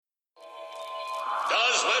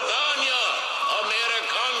Das Vidania,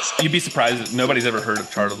 Amerikaans. You'd be surprised that nobody's ever heard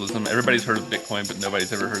of chartalism. Everybody's heard of Bitcoin, but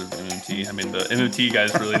nobody's ever heard of MMT. I mean, the MMT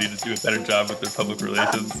guys really need to do a better job with their public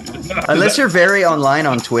relations. Unless you're very online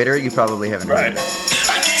on Twitter, you probably haven't heard Right. of it.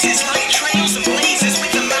 I guess it's like trails and blazes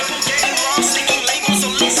with the map of getting lost, sticking labels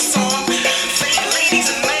or lists on. Fake ladies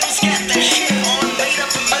and males get their shit on, made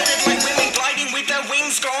up and murdered like women gliding with their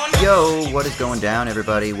wings gone. Yo, what is going down,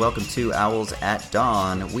 everybody? Welcome to Owls at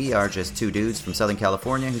Dawn. We are just two dudes from Southern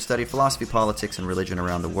California who studied philosophy, politics, and religion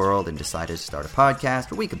around the world and decided to start a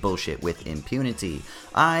podcast where we could bullshit with impunity.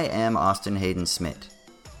 I am Austin Hayden Smith.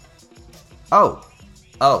 Oh,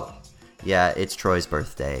 yeah, it's Troy's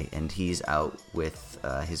birthday, and he's out with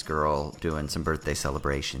his girl doing some birthday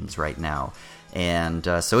celebrations right now. And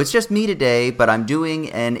so it's just me today, but I'm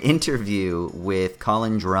doing an interview with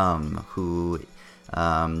Colin Drumm, who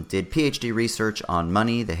did PhD research on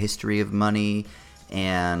money, the history of money,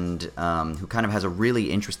 and who kind of has a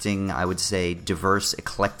really interesting, I would say, diverse,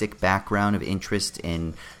 eclectic background of interest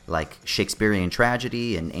in like Shakespearean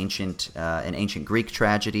tragedy and ancient Greek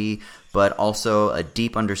tragedy, but also a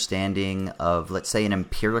deep understanding of, let's say, an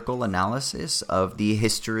empirical analysis of the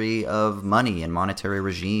history of money and monetary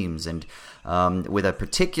regimes, and with a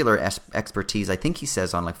particular expertise, I think he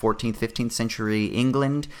says, on like 14th, 15th century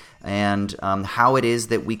England, and how it is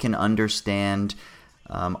that we can understand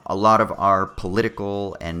a lot of our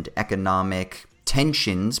political and economic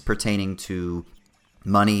tensions pertaining to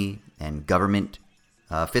money and government,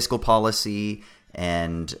 fiscal policy,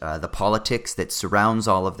 and the politics that surrounds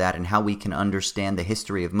all of that, and how we can understand the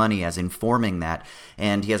history of money as informing that.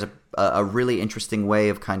 And he has a really interesting way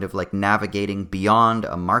of kind of like navigating beyond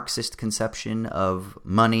a Marxist conception of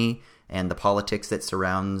money and the politics that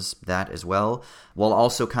surrounds that as well, while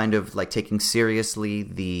also kind of like taking seriously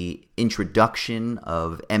the introduction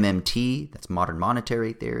of MMT, that's modern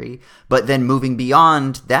monetary theory, but then moving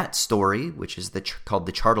beyond that story, which is called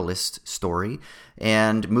the Chartalist story,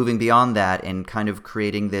 and moving beyond that and kind of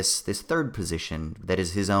creating this third position that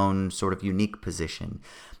is his own sort of unique position.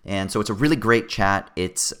 And so it's a really great chat.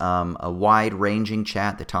 It's a wide-ranging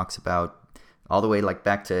chat that talks about all the way like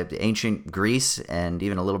back to ancient Greece and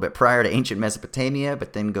even a little bit prior to ancient Mesopotamia,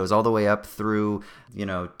 but then goes all the way up through,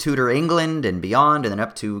 Tudor England and beyond, and then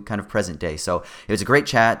up to kind of present day. So it was a great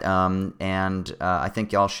chat, and I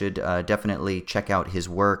think y'all should definitely check out his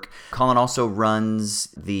work. Colin also runs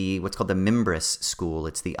what's called the Mimbres School.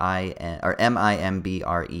 It's the Mimbres.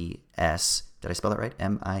 Did I spell that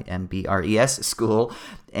right? Mimbres School.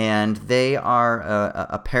 And they are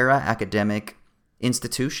a para-academic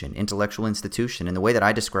intellectual institution. And the way that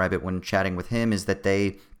I describe it when chatting with him is that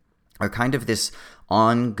they are kind of this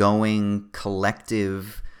ongoing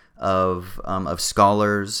collective of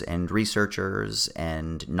scholars and researchers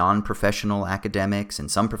and non-professional academics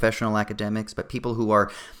and some professional academics, but people who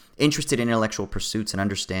are interested in intellectual pursuits and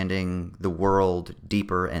understanding the world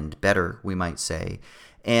deeper and better, we might say,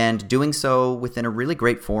 and doing so within a really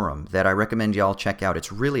great forum that I recommend y'all check out.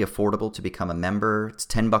 It's really affordable to become a member. It's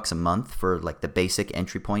 $10 a month for like the basic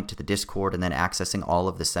entry point to the Discord, and then accessing all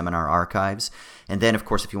of the seminar archives. And then, of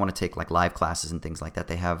course, if you want to take like live classes and things like that,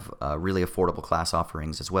 they have really affordable class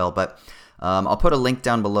offerings as well. But I'll put a link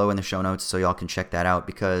down below in the show notes so y'all can check that out,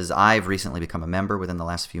 because I've recently become a member within the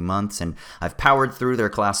last few months, and I've powered through their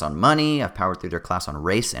class on money, I've powered through their class on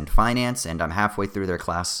race and finance, and I'm halfway through their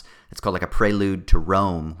class. It's called like a prelude to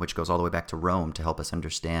Rome, which goes all the way back to Rome to help us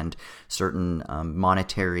understand certain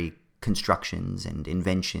monetary constructions and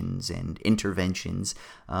inventions and interventions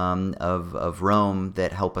of Rome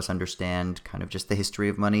that help us understand kind of just the history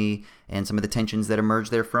of money and some of the tensions that emerge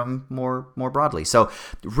there from more broadly. So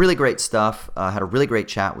really great stuff. Had a really great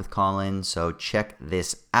chat with Colin, so check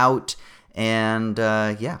this out. And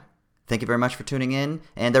thank you very much for tuning in.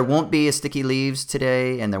 And there won't be a Sticky Leaves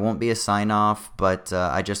today, and there won't be a sign-off, but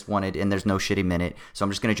I just wanted, and there's no shitty minute, so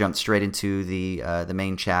I'm just going to jump straight into the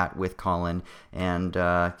main chat with Colin. And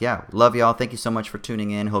love y'all. Thank you so much for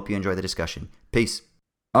tuning in. Hope you enjoy the discussion. Peace.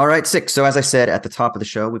 All right, sick. So as I said at the top of the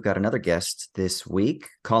show, we've got another guest this week.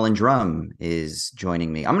 Colin Drumm is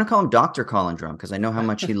joining me. I'm going to call him Dr. Colin Drumm because I know how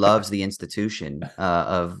much he loves the institution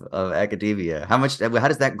of academia. How does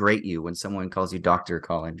that grate you when someone calls you Dr.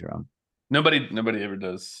 Colin Drumm? Nobody ever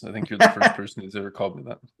does. I think you're the first person who's ever called me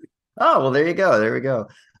that. Oh, well, there you go. There we go.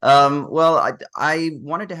 I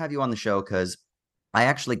wanted to have you on the show because I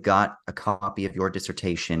actually got a copy of your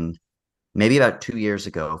dissertation maybe about 2 years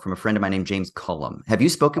ago from a friend of mine named James Cullum. Have you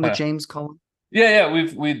spoken with James Cullum? Yeah.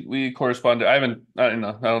 We corresponded. I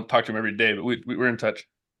don't talk to him every day, but we were in touch.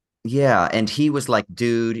 Yeah, and he was like,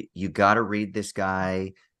 dude, you got to read this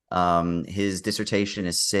guy. His dissertation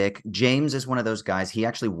is sick. James is one of those guys. He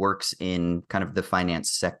actually works in kind of the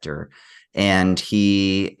finance sector, and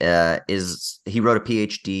he wrote a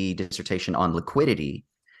PhD dissertation on liquidity,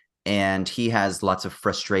 and he has lots of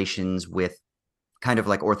frustrations with kind of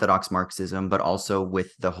like orthodox Marxism, but also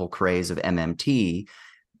with the whole craze of MMT,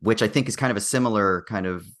 which I think is kind of a similar kind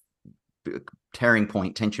of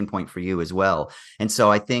tension point for you as well. And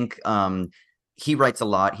so I think he writes a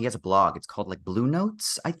lot. He has a blog. It's called like Blue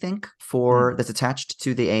Notes, I think, that's attached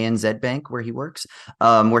to the ANZ Bank where he works,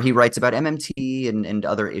 where he writes about MMT and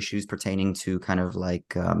other issues pertaining to kind of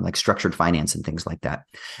like structured finance and things like that.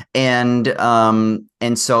 And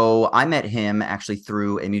so I met him actually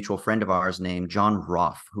through a mutual friend of ours named John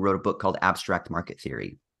Roth, who wrote a book called Abstract Market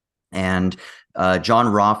Theory. And John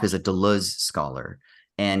Roth is a Deleuze scholar.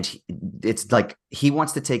 And it's like he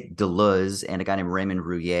wants to take Deleuze and a guy named Raymond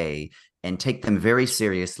Rouillet and take them very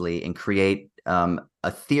seriously and create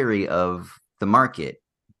a theory of the market,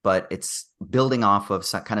 but it's building off of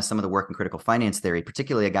kind of some of the work in critical finance theory,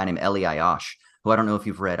 particularly a guy named Eli Ayosh, who I don't know if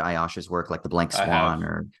you've read Ayosh's work, like The Blank Swan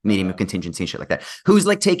or Medium of Contingency and shit like that, who's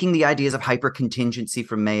like taking the ideas of hyper contingency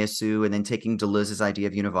from Meillassoux and then taking Deleuze's idea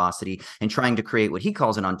of univocity and trying to create what he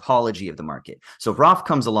calls an ontology of the market. So Roth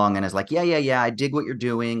comes along and is like, yeah, I dig what you're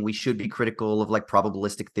doing. We should be critical of like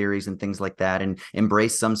probabilistic theories and things like that and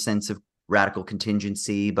embrace some sense of radical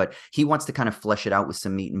contingency, but he wants to kind of flesh it out with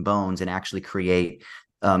some meat and bones and actually create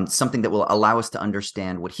something that will allow us to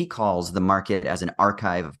understand what he calls the market as an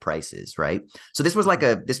archive of prices, right? So this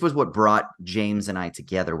was what brought James and I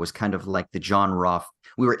together, was kind of like the John Roth.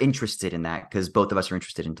 We were interested in that because both of us are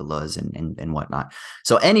interested in Deleuze and whatnot.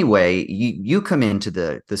 So anyway, you come into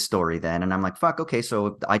the story then, and I'm like, fuck, okay,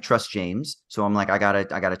 so I trust James. So I'm like, I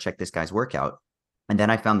gotta check this guy's work out. And then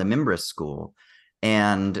I found the Mimbris School.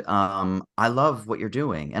 And I love what you're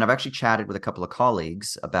doing. And I've actually chatted with a couple of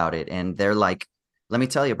colleagues about it. And they're like, let me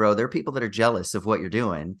tell you, bro, there are people that are jealous of what you're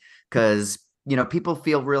doing because, you know, people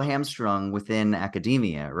feel real hamstrung within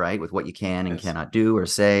academia, right? With what you can and cannot do or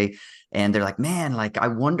say. And they're like, man, like, I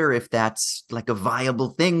wonder if that's like a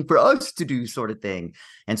viable thing for us to do, sort of thing.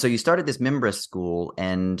 And so you started this Mimbris School,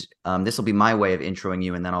 and this will be my way of introing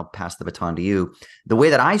you, and then I'll pass the baton to you. The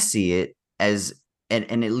way that I see it as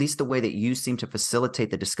and at least the way that you seem to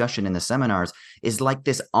facilitate the discussion in the seminars is like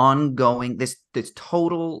this ongoing, this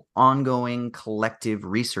total ongoing collective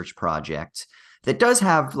research project that does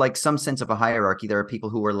have like some sense of a hierarchy. There are people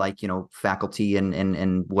who are like, you know, faculty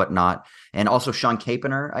and whatnot. And also Sean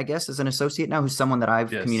Capener, I guess, is an associate now, who's someone that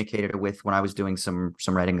I've communicated with when I was doing some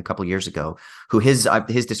writing a couple of years ago, who his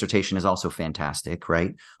dissertation is also fantastic,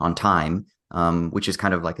 right? On time. Which is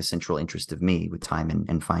kind of like a central interest of me with time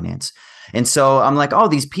and finance. And so I'm like, oh,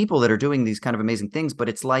 these people that are doing these kind of amazing things, but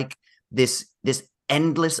it's like this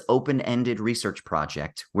endless open-ended research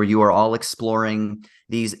project where you are all exploring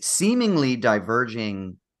these seemingly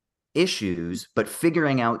diverging issues, but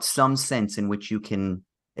figuring out some sense in which you can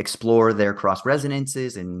explore their cross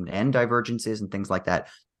resonances and divergences and things like that.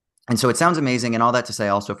 And so it sounds amazing. And all that to say,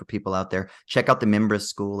 also for people out there, check out the Mimbris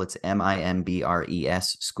School. It's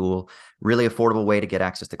Mimbres School. Really affordable way to get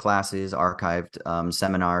access to classes, archived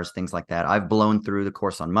seminars, things like that. I've blown through the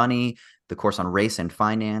course on money, the course on race and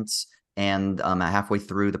finance, and halfway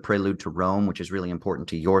through the Prelude to Rome, which is really important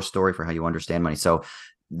to your story for how you understand money. So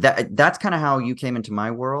that's kind of how you came into my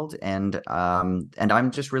world, and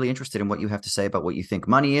I'm just really interested in what you have to say about what you think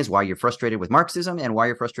money is, why you're frustrated with Marxism, and why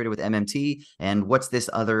you're frustrated with MMT, and what's this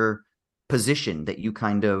other position that you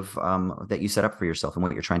kind of that you set up for yourself and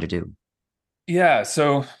what you're trying to do. Yeah,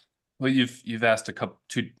 so well, you've asked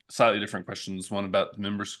two slightly different questions, one about the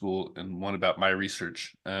Mimbris School and one about my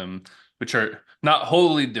research, which are not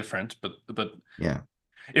wholly different, but yeah.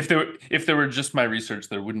 If there were just my research,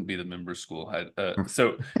 there wouldn't be the Mimbris School.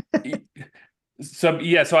 So I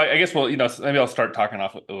guess, well, you know, maybe I'll start talking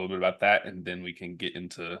off a little bit about that, and then we can get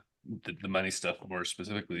into the money stuff more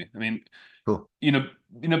specifically. I mean, cool. You know,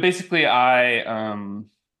 basically, I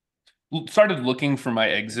started looking for my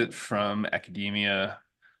exit from academia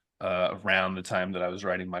around the time that I was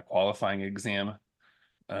writing my qualifying exam,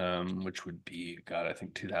 which would be, God, I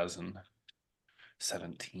think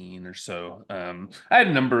 2017 or so. I had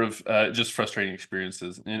a number of just frustrating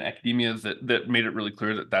experiences in academia that made it really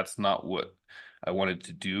clear that that's not what I wanted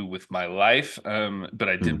to do with my life. But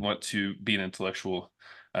I did want to be an intellectual.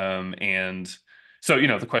 And so, you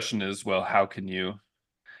know, the question is, well, how can you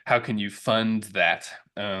fund that?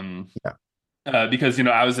 Because, you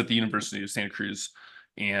know, I was at the University of Santa Cruz,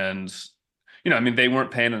 and, you know, I mean, they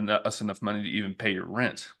weren't paying us enough money to even pay your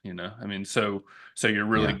rent, you know? I mean, so you're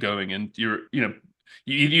really going, and you're, you know,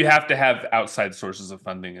 you have to have outside sources of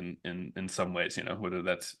funding in some ways, whether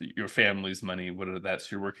that's your family's money, whether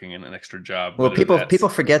that's you're working in an extra job, Well, whether people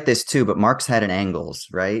that's forget this too, but Marx had an Angles,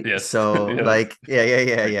 right? yes, So yes,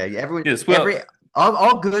 yeah. Everyone, yes. Well,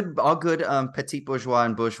 all good petit bourgeois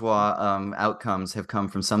and bourgeois outcomes have come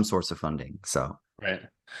from some source of funding. So right.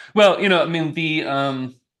 Well, I mean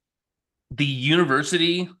the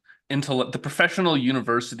university the professional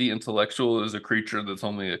university intellectual is a creature that's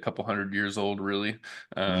only a couple hundred years old, really.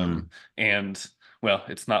 mm, And well,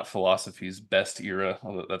 it's not philosophy's best era,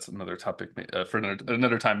 although that's another topic for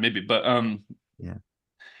another time maybe. But yeah.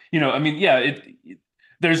 I mean, yeah,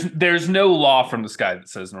 there's no law from the sky that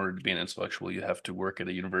says in order to be an intellectual you have to work at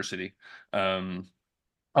a university. Um,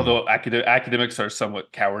 Mm, Although academics are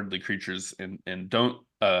somewhat cowardly creatures and don't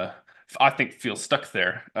I think feel stuck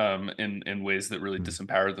there in ways that really mm,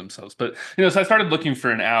 disempower themselves. But so I started looking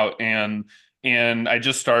for an out, and I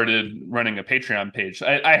just started running a Patreon page.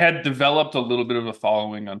 I had developed a little bit of a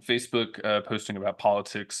following on Facebook, posting about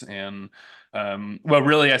politics, and well,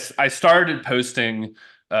 really, I started posting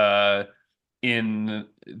in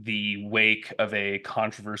the wake of a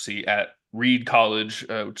controversy at Reed College,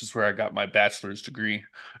 which is where I got my bachelor's degree,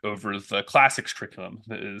 over the classics curriculum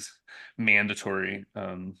that is mandatory.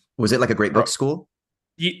 Was it like a great book school?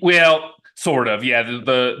 Well, sort of, yeah.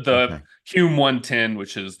 The Okay. Hume 110,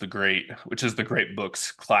 which is the great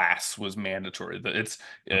books class, was mandatory.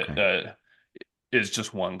 Okay. Is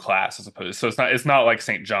just one class as opposed. So it's not like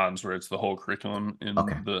St. John's where it's the whole curriculum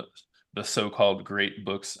Okay. in the so-called great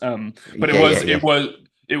books. But it Yeah, was yeah, it yeah. was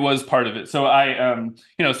it was part of it. So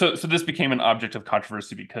so this became an object of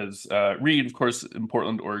controversy because Reed, of course, in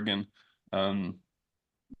Portland, Oregon, um,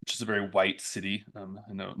 which is a very white city.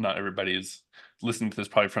 I know not everybody is listening to this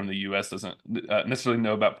probably from the U.S. doesn't necessarily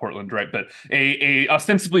know about Portland, right? But a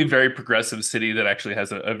ostensibly very progressive city that actually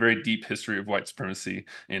has a very deep history of white supremacy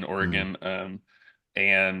in Mm, Oregon.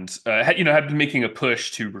 And had been making a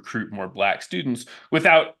push to recruit more Black students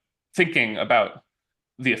without thinking about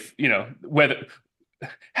whether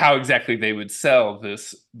how exactly they would sell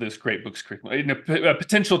this great books curriculum.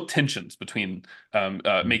 Potential tensions between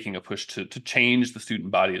mm, making a push to change the student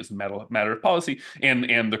body as a matter of policy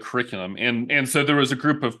and the curriculum. And so there was a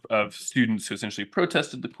group of students who essentially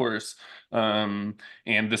protested the course, and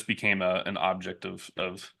this became an object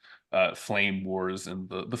of flame wars in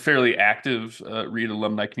the fairly active Reed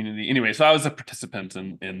alumni community. Anyway, so I was a participant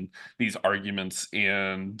in these arguments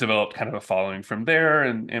and developed kind of a following from there,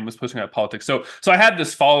 and was posting about politics. So I had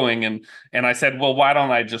this following, and I said, well, why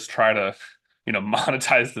don't I just try to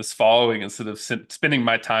monetize this following instead of spending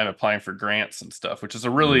my time applying for grants and stuff, which is a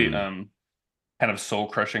really mm, kind of soul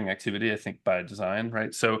crushing activity, I think, by design,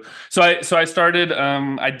 right? So I started.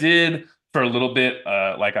 I did for a little bit,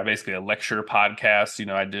 like I basically a lecture podcast.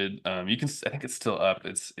 I did. I think it's still up.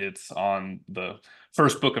 It's on the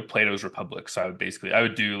first book of Plato's Republic. So I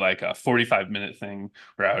would do like a 45-minute thing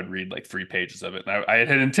where I would read like 3 pages of it. And I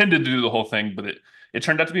had intended to do the whole thing, but it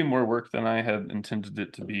turned out to be more work than I had intended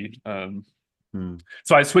it to be. mm,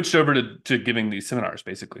 So I switched over to giving these seminars,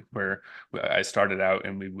 basically, where I started out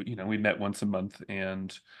and we met once a month,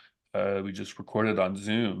 and we just recorded on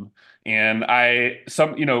Zoom. And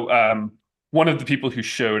one of the people who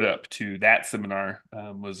showed up to that seminar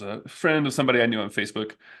was a friend of somebody I knew on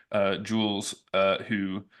Facebook, Jules,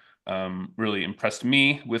 who really impressed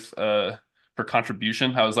me with her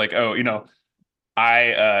contribution. I was like, oh,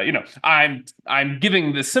 I'm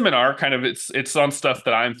giving this seminar kind of it's on stuff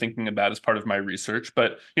that I'm thinking about as part of my research,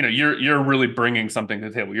 but you're really bringing something to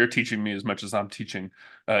the table. You're teaching me as much as I'm teaching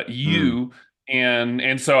mm. you,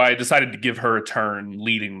 and so I decided to give her a turn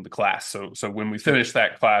leading the class. So when we finished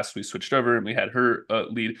that class, we switched over and we had her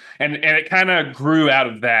lead, and it kind of grew out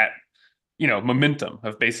of that momentum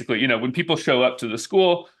of basically when people show up to the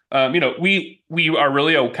school. We are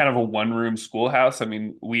really a kind of a one-room schoolhouse. I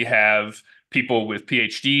mean, we have people with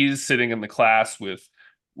PhDs sitting in the class with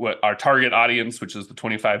what our target audience, which is the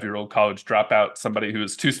 25-year-old college dropout, somebody who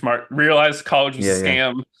is too smart, realized college was a Yeah,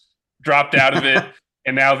 scam, dropped out of it, yeah.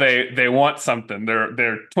 and now they want something.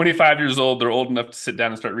 They're 25 years old, they're old enough to sit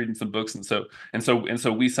down and start reading some books, and so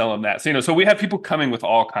we sell them that. So we have people coming with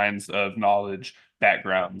all kinds of knowledge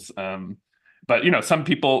backgrounds. But some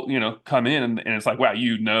people come in and it's like, wow,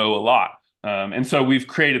 a lot. And so we've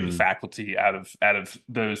created the Mm. faculty out of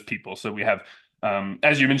those people. So we have,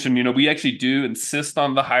 as you mentioned, we actually do insist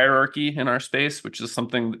on the hierarchy in our space, which is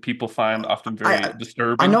something that people find often very I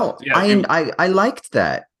disturbing. know. Yeah, I liked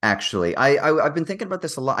that actually. I've been thinking about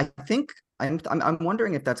this a lot. I think I'm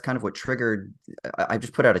wondering if that's kind of what triggered. I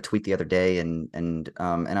just put out a tweet the other day, and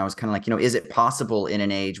I was kind of like, is it possible in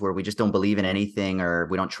an age where we just don't believe in anything or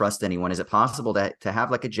we don't trust anyone? Is it possible to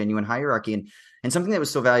have like a genuine hierarchy? And something that was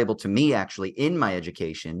so valuable to me actually in my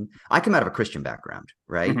education, I come out of a Christian background,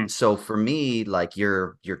 right? Mhm. So for me, like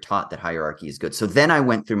you're taught that hierarchy is good. So then I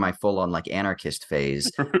went through my full on like anarchist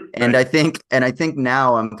phase. And Right. I think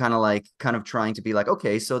now I'm kind of trying to be like,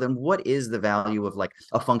 okay, so then what is the value of like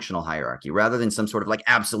a functional hierarchy rather than some sort of like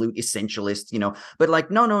absolute essentialist, but like,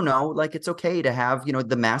 no, like it's okay to have,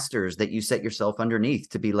 the masters that you set yourself underneath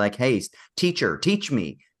to be like, hey, teacher, teach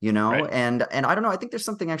me, Right. and I don't know, I think there's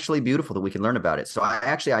something actually beautiful that we can learn about it. So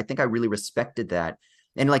I think I really respected that.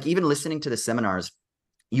 And like even listening to the seminars,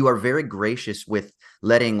 you are very gracious with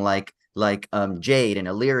letting Jade and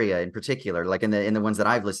Illyria in particular, like in the ones that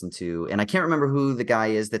I've listened to. And I can't remember who the guy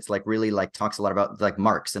is that's like really like talks a lot about like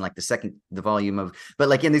Marx and like the volume of, but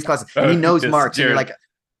like in these classes, and he knows Yes, Marx, and you're Jared. like,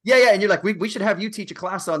 yeah, and you're like, we should have you teach a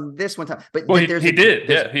class on this one time. But Well, that he did.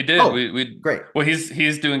 there's Yeah, he did. oh, We great. well,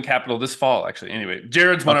 he's doing Capital this fall, actually. Anyway,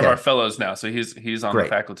 Jared's one of our Okay, fellows now, so he's on the great.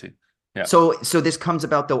 faculty. Yeah. So this comes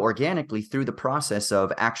about though organically through the process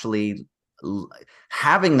of actually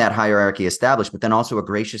having that hierarchy established, but then also a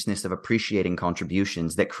graciousness of appreciating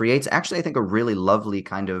contributions that creates actually, I think, a really lovely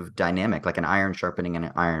kind of dynamic, like an iron sharpening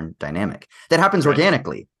an iron dynamic that happens Right.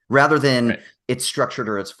 organically rather than Right. it's structured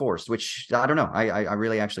or it's forced, which I don't know. I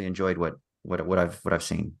really actually enjoyed what I've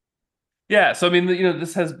seen. Yeah. So I mean,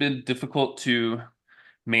 this has been difficult to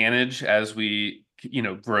manage as we,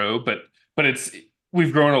 grow, but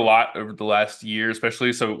we've grown a lot over the last year,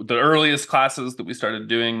 especially. So the earliest classes that we started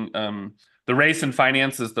doing, the race and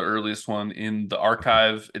finance is the earliest one in the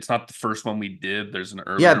archive. It's not the first one we did. There's an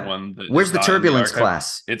earlier Yeah. one that is Where's the not in the turbulence archive.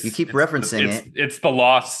 class? You It's keep it's the referencing it. it's the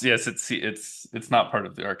loss. Yes, it's not part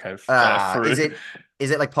of the archive. Is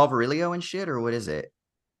it like Paul Virilio and shit, or what is it?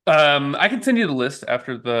 I can send you the list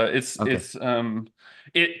after Okay.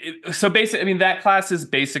 so basically, I mean, that class is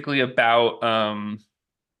basically about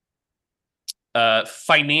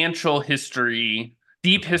financial history,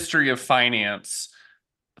 deep history of finance,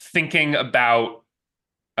 thinking about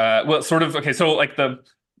sort of, okay, so like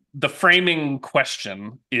the framing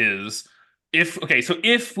question is,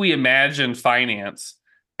 if we imagine finance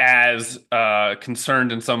as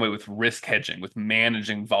concerned in some way with risk hedging, with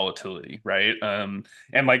managing volatility, right? And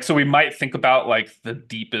like, so we might think about like the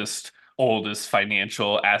deepest, oldest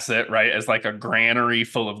financial asset, right, as like a granary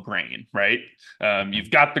full of grain, right? You've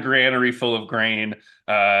got the granary full of grain,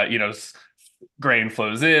 grain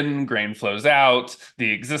flows in, grain flows out.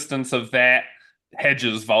 The existence of that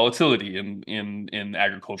hedges volatility in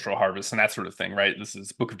agricultural harvests and that sort of thing, right? This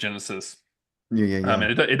is Book of Genesis. Yeah. And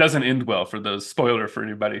it doesn't end well for those. Spoiler for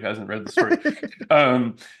anybody who hasn't read the story.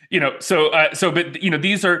 But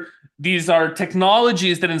these are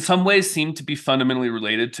technologies that in some ways seem to be fundamentally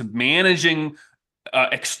related to managing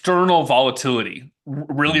external volatility,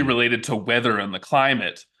 really related to weather and the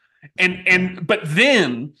climate, but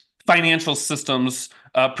then financial systems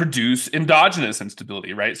produce endogenous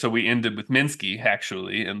instability, right? So we ended with Minsky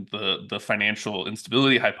actually and the financial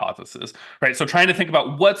instability hypothesis, right? So trying to think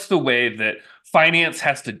about what's the way that finance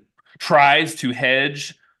tries to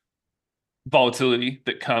hedge volatility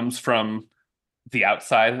that comes from the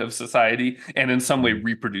outside of society, and in some way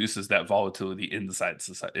reproduces that volatility inside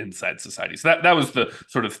society. So that was the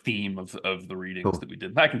sort of theme of the readings Cool. that we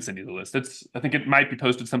did. I can send you the list. I think it might be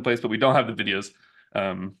posted someplace, but we don't have the videos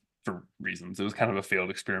for reasons. It was kind of a failed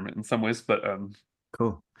experiment in some ways, but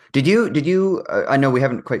Cool. Did you I know we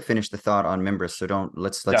haven't quite finished the thought on members, so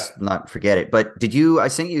let's yeah. not forget it. But I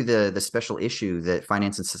sent you the special issue that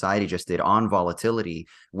Finance and Society just did on volatility,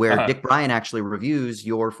 where Dick Bryan actually reviews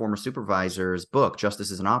your former supervisor's book,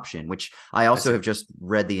 Justice is an Option, which I also have just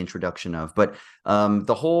read the introduction of. But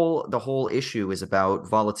the whole issue is about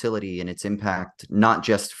volatility and its impact, not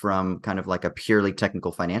just from kind of like a purely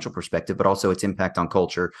technical financial perspective, but also its impact on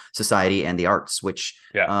culture, society, and the arts, which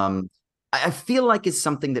I feel like is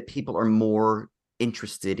something that people are more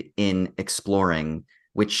interested in exploring,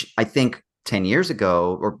 which I think 10 years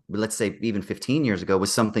ago, or let's say even 15 years ago,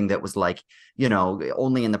 was something that was like,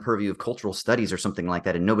 only in the purview of cultural studies or something like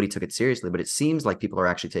that. And nobody took it seriously. But it seems like people are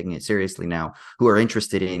actually taking it seriously now, who are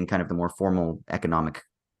interested in kind of the more formal economic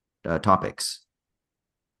topics.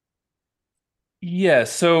 Yeah.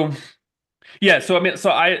 So I mean,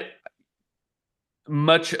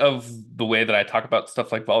 much of the way that I talk about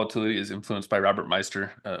stuff like volatility is influenced by Robert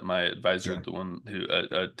Meister, my advisor, the one who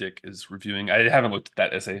Dick is reviewing. I haven't looked at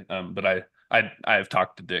that essay, but I have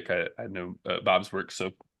talked to Dick. I know Bob's work,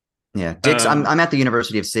 so yeah. Dick's. I'm at the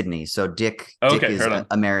University of Sydney, so Dick okay, is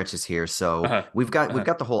emeritus here. So we've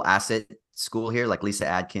got the whole asset school here, like Lisa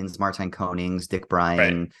Adkins, Martijn Konings, Dick Right.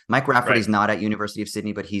 Bryan. Mike Rafferty's not at University of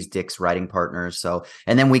Sydney, but he's Dick's writing partner. So,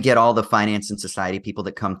 and then we get all the finance and society people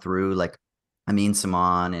that come through, like Amin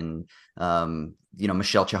Saman and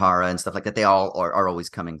Michelle Chihara and stuff like that. They all are always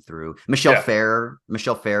coming through. Michelle Fair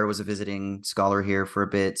was a visiting scholar here for a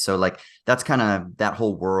bit. So like that's kind of that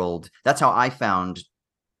whole world. That's how I found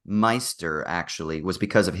Meister, actually, was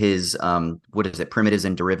because of his primitives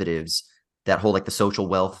and derivatives, that whole like the social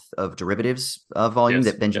wealth of derivatives volume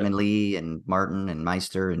that Benjamin Lee and Martin and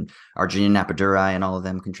Meister and Arjuna Napadurai and all of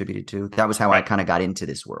them contributed to. That was how I kind of got into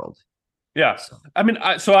this world. Yeah. So. I mean,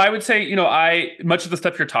 so I would say, much of the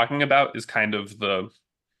stuff you're talking about is kind of the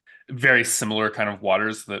very similar kind of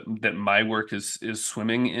waters that my work is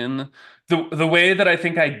swimming in. The way that I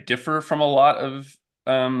think I differ from a lot of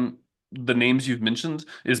the names you've mentioned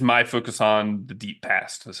is my focus on the deep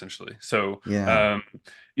past, essentially. So,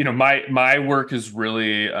 my work is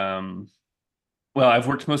really, I've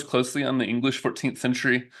worked most closely on the English 14th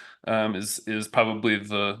century. Is probably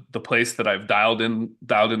the place that I've dialed in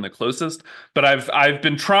the closest. But I've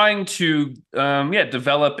been trying to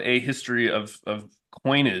develop a history of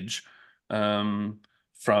coinage from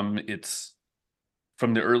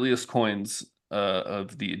the earliest coins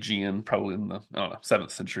of the Aegean, probably in the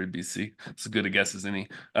 7th century BC. It's as good a guess as any.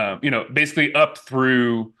 Basically up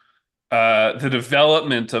through the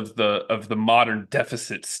development of the modern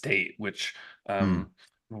deficit state, which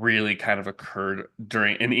really kind of occurred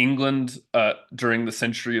in England during the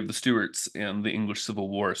century of the Stuarts and the English Civil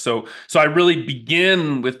War. So I really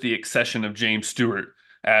begin with the accession of James Stuart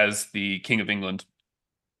as the King of England,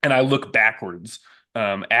 and I look backwards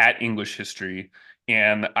at English history,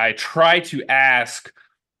 and I try to ask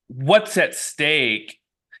what's at stake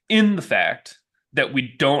in the fact that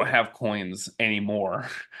we don't have coins anymore,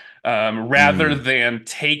 rather than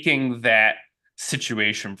taking that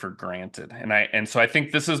situation for granted. And so I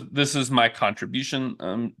think this is my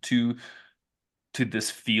contribution to this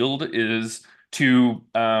field, is to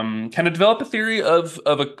kind of develop a theory of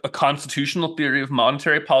a constitutional theory of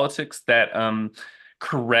monetary politics that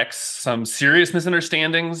corrects some serious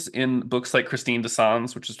misunderstandings in books like Christine de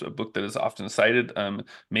Sand's, which is a book that is often cited,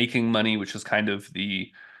 Making Money, which is kind of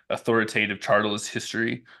the authoritative chartalist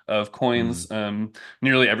history of coins.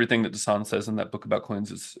 Nearly everything that de Sand says in that book about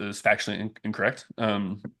coins is factually incorrect.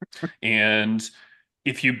 And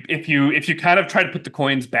if you kind of try to put the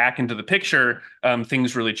coins back into the picture,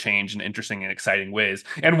 things really change in interesting and exciting ways.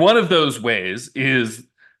 And one of those ways is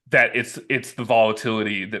that it's the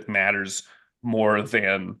volatility that matters more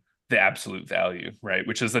than the absolute value, right?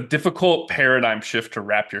 Which is a difficult paradigm shift to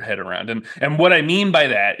wrap your head around. And what I mean by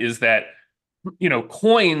that is that,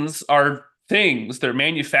 coins are things. They're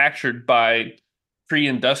manufactured by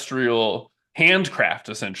pre-industrial handcraft,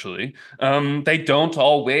 essentially. They don't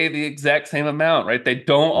all weigh the exact same amount, right? They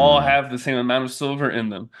don't all have the same amount of silver in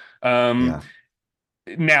them.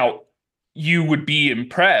 Now, you would be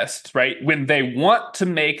impressed, right? When they want to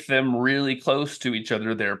make them really close to each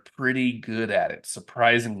other, they're pretty good at it,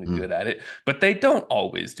 surprisingly good at it, but they don't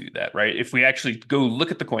always do that, right? If we actually go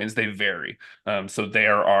look at the coins, they vary. So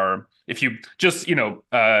there are, if you just,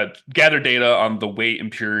 gather data on the weight and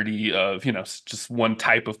purity of, just one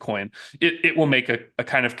type of coin, it will make a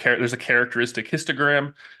kind of, there's a characteristic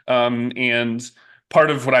histogram. And part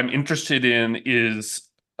of what I'm interested in is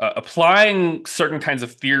applying certain kinds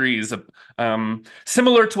of theories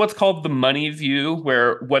similar to what's called the money view,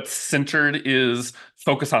 where what's centered is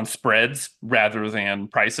focus on spreads rather than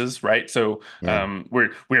prices, right? So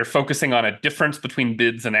we're focusing on a difference between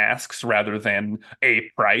bids and asks rather than a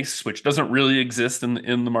price, which doesn't really exist in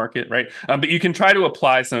the market, right? But you can try to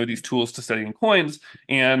apply some of these tools to studying coins,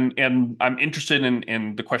 and I'm interested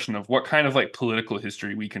in the question of what kind of like political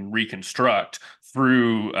history we can reconstruct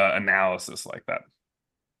through analysis like that.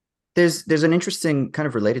 There's an interesting kind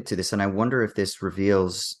of related to this, and I wonder if this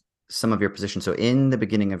reveals some of your position. So in the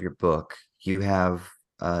beginning of your book, you have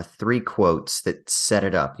 3 quotes that set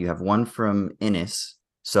it up. You have one from Innes,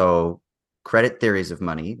 so credit theories of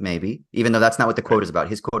money, maybe, even though that's not what the quote is about.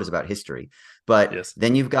 His quote is about history. But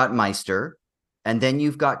then you've got Meister, and then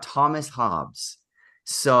you've got Thomas Hobbes.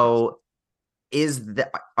 So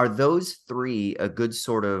are those 3 a good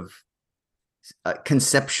sort of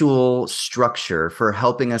conceptual structure for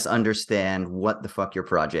helping us understand what the fuck your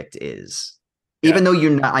project is? Even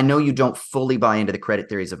though I know you don't fully buy into the credit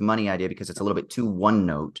theories of money idea because it's a little bit too one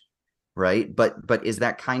note, right? But is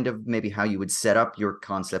that kind of maybe how you would set up your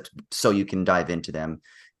concepts so you can dive into them?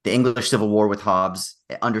 The English Civil War with Hobbes,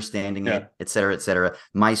 understanding it, et cetera, et cetera.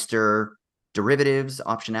 Meister, derivatives,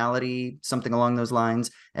 optionality, something along those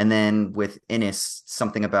lines. And then with Innes,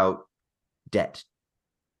 something about debt.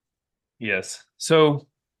 Yes. So,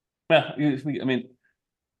 well, I mean,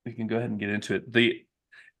 we can go ahead and get into it.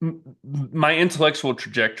 My intellectual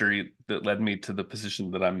trajectory that led me to the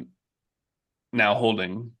position that I'm now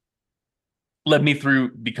holding led me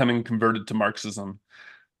through becoming converted to Marxism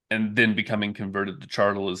and then becoming converted to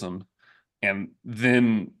Chartalism and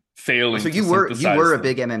then failing So to you were synthesize a them.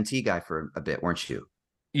 big MMT guy for a bit, weren't you?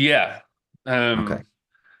 Yeah. Okay.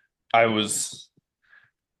 I was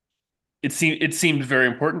it seemed very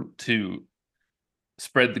important to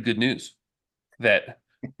spread the good news that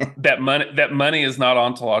money is not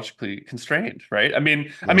ontologically constrained, right?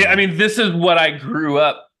 Yeah. This is what I grew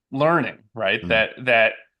up learning, right? Mm.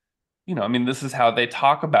 That I mean, this is how they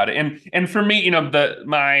talk about it. And for me,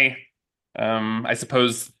 I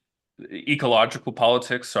suppose ecological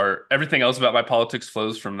politics are everything else about my politics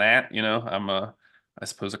flows from that. I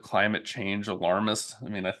suppose a climate change alarmist. I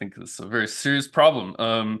mean, I think it's a very serious problem.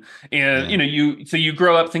 And Yeah. you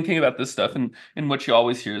grow up thinking about this stuff, and what you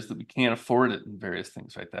always hear is that we can't afford it and various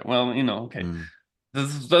things like that. Well, okay, Mm.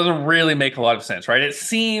 this doesn't really make a lot of sense, right? It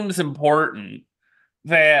seems important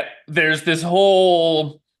that there's this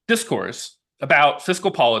whole discourse about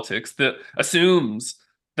fiscal politics that assumes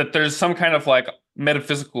that there's some kind of like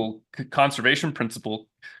metaphysical conservation principle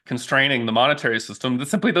constraining the monetary system that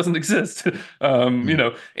simply doesn't exist.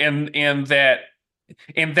 Mm. And that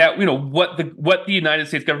what the United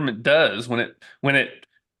States government does when it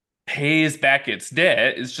pays back its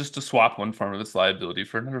debt is just to swap one form of its liability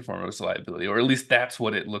for another form of its liability, or at least that's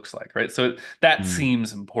what it looks like, right? So that Mm.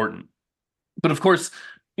 seems important. But of course,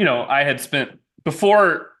 I had spent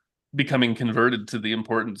before becoming converted to the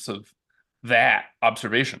importance of that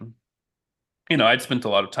observation. I'd spent a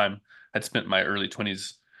lot of time. I'd spent my early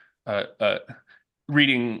 20s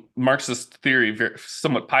reading Marxist theory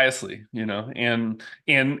somewhat piously, and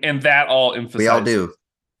that all We all emphasized. do.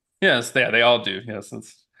 Yes, they all do. Yes,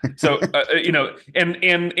 so.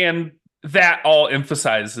 And that all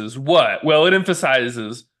emphasizes what? Well, it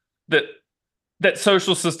emphasizes that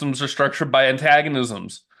social systems are structured by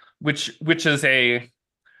antagonisms, which is a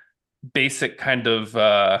basic kind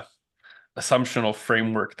of assumptional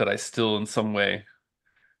framework that I still in some way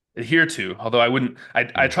adhere to. Although I wouldn't,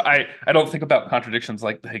 Mm. I don't think about contradictions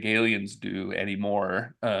like the Hegelians do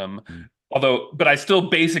anymore. Mm. But I still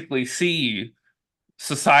basically see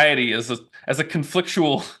society as a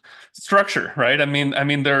conflictual structure, right? There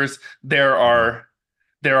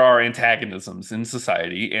Mhm. are antagonisms in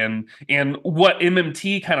society, and what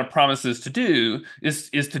MMT kind of promises to do is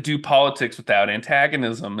to do politics without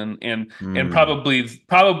antagonism, and Mm. probably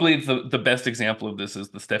the best example of this is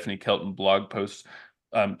the Stephanie Kelton blog post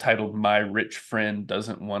titled "My Rich Friend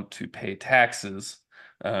Doesn't Want to Pay Taxes."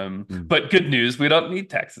 Mm. But good news, we don't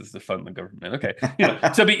need taxes to fund the government. Okay,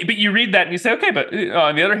 but you read that and you say, okay, but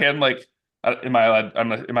on the other hand, like, am I allowed?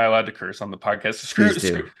 Am I allowed to curse on the podcast? Please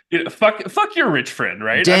do. Fuck your rich friend,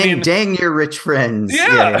 right? Dang your rich friends.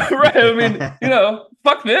 Yeah, Yeah, right. yeah.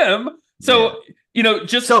 Fuck them. Yeah. So,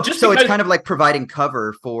 just So it's because, kind of like providing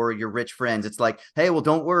cover for your rich friends. It's like, hey, well,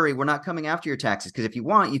 don't worry, we're not coming after your taxes because if you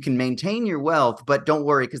want, you can maintain your wealth, but don't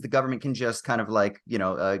worry because the government can just kind of like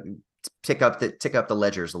tick up the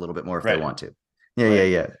ledgers a little bit more if they right, want to. Yeah, yeah,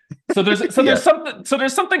 right. yeah, There's yeah.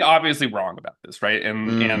 something obviously wrong about this, right?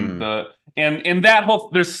 Mm. And that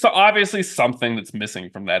whole obviously something that's missing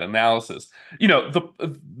from that analysis.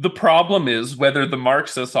 The problem is whether the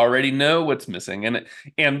Marxists already know what's missing,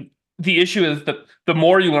 and the issue is that the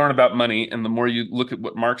more you learn about money and the more you look at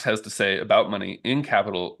what Marx has to say about money in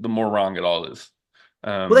Capital, the more wrong it all is.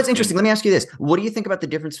 Well, that's interesting. And Let me ask you this. What do you think about the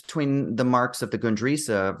difference between the Marx of the Grundrisse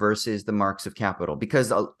versus the Marx of Capital?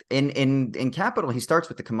 Because in Capital, he starts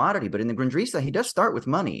with the commodity, but in the Grundrisse, he does start with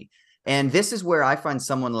money. And this is where I find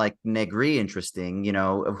someone like Negri interesting,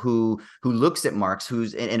 who looks at Marx,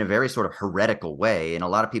 who's in a very sort of heretical way. And a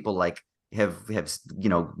lot of people have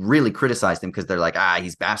really criticized him because they're like,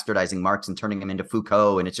 he's bastardizing Marx and turning him into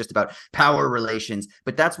Foucault, and it's just about power relations.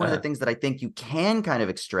 But that's one of the things that I think you can kind of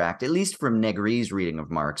extract, at least from Negri's reading of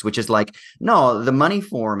Marx, which is like, no, the money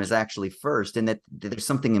form is actually first, and that there's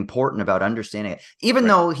something important about understanding it, even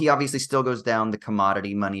though he obviously still goes down the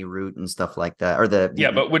commodity money route and stuff like that, or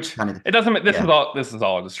but which kind of it doesn't. yeah, this is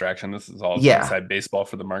all a distraction. This is all yeah, inside baseball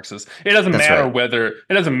for the Marxists. It doesn't that's matter right.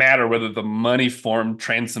 whether the money form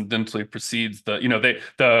transcendently precedes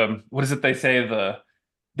the what is it they say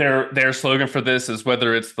their slogan for this is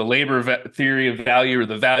whether it's the labor theory of value or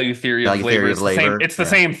the value theory of Value labor. theory It's of the same. labor. It's the Yeah,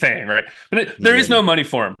 same thing, right? But there yeah, is no yeah. money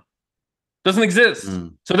form. Doesn't exist.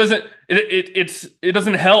 Mm. So it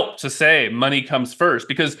doesn't help to say money comes first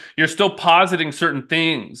because you're still positing certain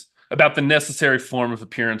things about the necessary form of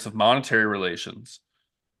appearance of monetary relations.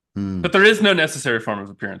 But there is no necessary form of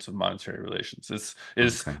appearance of monetary relations.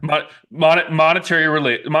 Okay.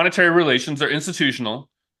 Monetary relations are institutional.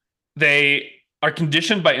 They are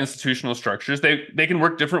conditioned by institutional structures. They can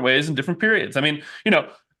work different ways in different periods.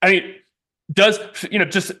 Does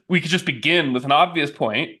just we could just begin with an obvious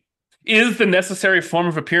point. Is the necessary form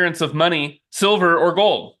of appearance of money silver or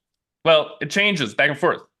gold? Well, it changes back and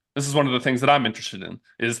forth. This is one of the things that I'm interested in,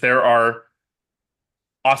 is there are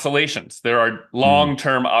oscillations. There are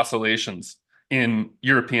long-term oscillations in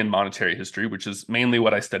European monetary history, which is mainly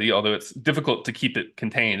what I study, although it's difficult to keep it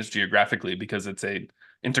contained geographically because it's a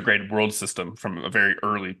integrated world system from a very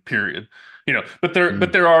early period. But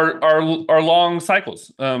there are long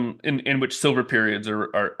cycles in which silver periods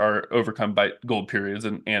are overcome by gold periods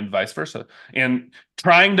and vice versa. And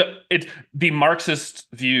the Marxist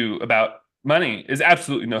view about money is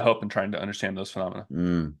absolutely no help in trying to understand those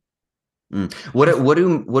phenomena. What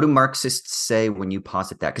do Marxists say when you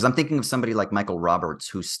posit that? Because I'm thinking of somebody like Michael Roberts,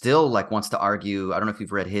 who still wants to argue. I don't know if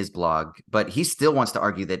you've read his blog, but he still wants to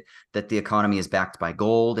argue that the economy is backed by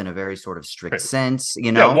gold in a very sort of strict sense.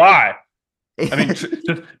 Yeah, why? Just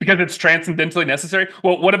because it's transcendentally necessary.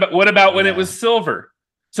 Well, what about when it was silver?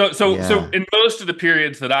 So in most of the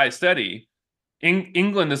periods that I study,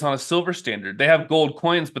 England is on a silver standard. They have gold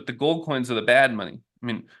coins, but the gold coins are the bad money.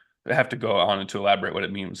 I have to go on and to elaborate what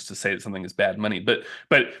it means to say that something is bad money, but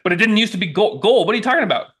it didn't used to be gold. What are you talking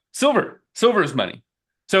about? Silver is money.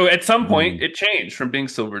 So at some point it changed from being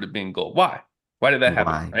silver to being gold. Why did that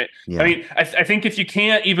happen? Right? Yeah. I think if you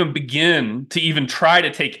can't even begin to even try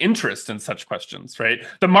to take interest in such questions, right?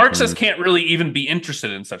 The Marxists can't really even be interested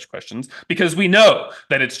in such questions because we know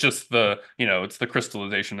that it's just it's the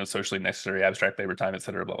crystallization of socially necessary abstract labor time, et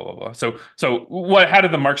cetera, blah, blah, blah. So how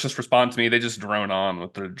did the Marxists respond to me? They just drone on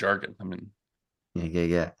with their jargon.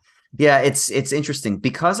 Yeah. It's interesting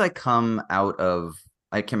because I come out of,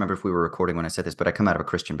 I can't remember if we were recording when I said this, but I come out of a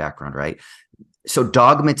Christian background, right? So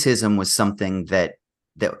dogmatism was something that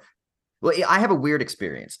I have a weird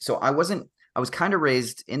experience. So I was kind of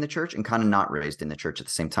raised in the church and kind of not raised in the church at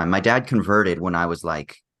the same time. My dad converted when I was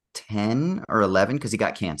like 10 or 11 because he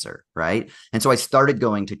got cancer, right? And so I started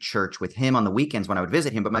going to church with him on the weekends when I would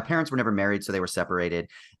visit him, but my parents were never married, so they were separated.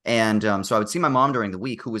 And so I would see my mom during the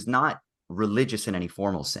week, who was not religious in any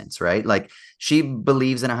formal sense, right? Like, she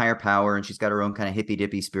believes in a higher power and she's got her own kind of hippy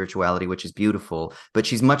dippy spirituality, which is beautiful, but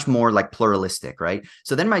she's much more like pluralistic, right?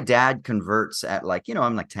 So then my dad converts at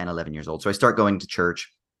I'm like 10, 11 years old. So I start going to church.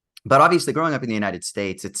 But obviously, growing up in the United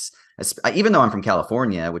States, even though I'm from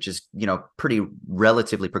California, which is, pretty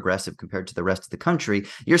relatively progressive compared to the rest of the country,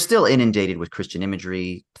 you're still inundated with Christian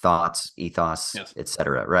imagery, thoughts, ethos, et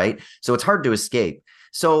cetera, right? So it's hard to escape.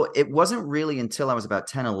 So it wasn't really until I was about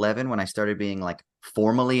 10, 11 when I started being like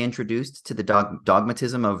formally introduced to the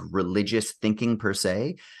dogmatism of religious thinking per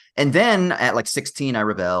se. And then at like 16, I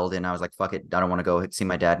rebelled and I was like, fuck it. I don't want to go see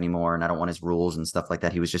my dad anymore. And I don't want his rules and stuff like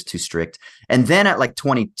that. He was just too strict. And then at like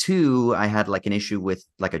 22, I had like an issue with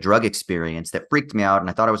like a drug experience that freaked me out. And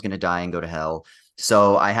I thought I was going to die and go to hell.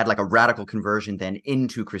 So I had like a radical conversion then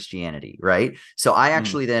into Christianity, right? So I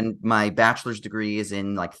actually then, my bachelor's degree is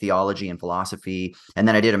in like theology and philosophy. And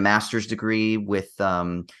then I did a master's degree with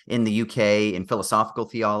in the UK in philosophical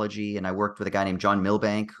theology. And I worked with a guy named John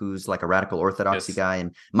Milbank, who's like a radical orthodoxy guy.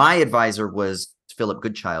 And my advisor was Philip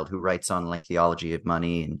Goodchild, who writes on like theology of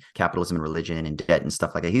money and capitalism and religion and debt and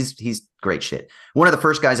stuff like that. He's great shit. One of the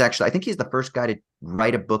first guys, actually, I think he's the first guy to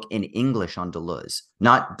write a book in English on Deleuze,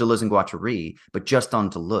 not Deleuze and Guattari, but just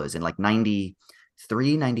on Deleuze in like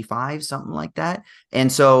 93, 95, something like that.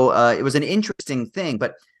 And so it was an interesting thing,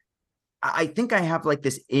 but I think I have like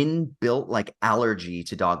this inbuilt like allergy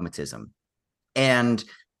to dogmatism.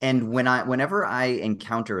 And whenever I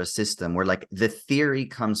encounter a system where like the theory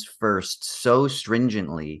comes first so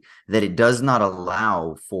stringently that it does not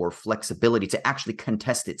allow for flexibility to actually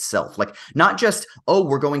contest itself, like not just, oh,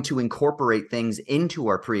 we're going to incorporate things into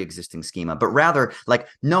our pre-existing schema, but rather like,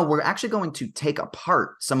 no, we're actually going to take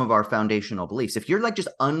apart some of our foundational beliefs. If you're like just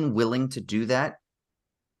unwilling to do that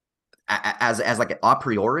as like a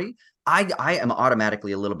priori, I am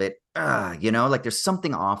automatically a little bit, like there's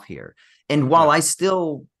something off here. And while I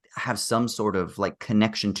still have some sort of like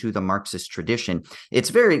connection to the Marxist tradition, it's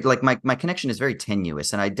very like my connection is very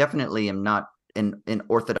tenuous, and I definitely am not in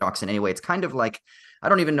orthodox in any way. It's kind of like, I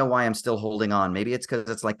don't even know why I'm still holding on. Maybe it's because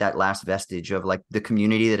it's like that last vestige of like the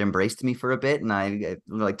community that embraced me for a bit, and I'm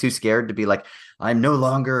like too scared to be like, I'm no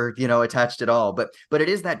longer, attached at all. But it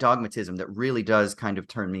is that dogmatism that really does kind of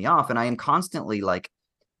turn me off. And I am constantly like,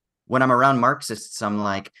 when I'm around Marxists, I'm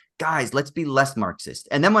like, guys, let's be less Marxist.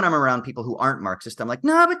 And then when I'm around people who aren't Marxist, I'm like,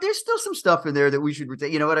 no, but there's still some stuff in there that we should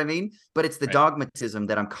retain. You know what I mean? But it's the dogmatism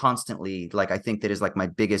that I'm constantly like, I think that is like my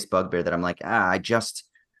biggest bugbear, that I'm like,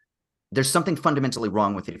 there's something fundamentally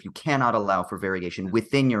wrong with it if you cannot allow for variation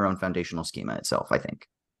within your own foundational schema itself, I think.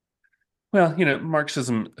 Well,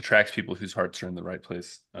 Marxism attracts people whose hearts are in the right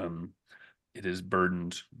place. It is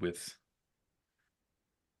burdened with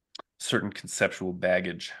certain conceptual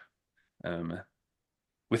baggage,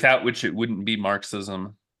 without which it wouldn't be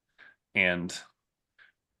Marxism, and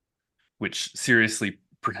which seriously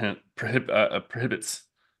prohibits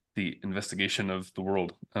the investigation of the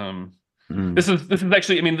world. This is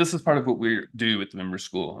actually, this is part of what we do at the member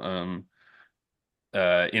school.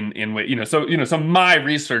 In way, so my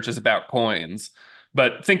research is about coins,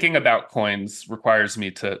 but thinking about coins requires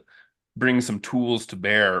me to bring some tools to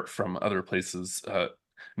bear from other places,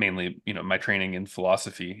 mainly, my training in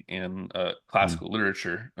philosophy and classical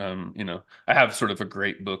literature. I have sort of a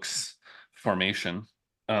great books formation.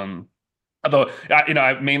 Although,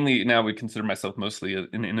 I mainly now would consider myself mostly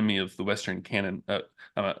an enemy of the Western canon,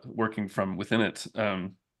 working from within it.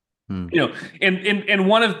 And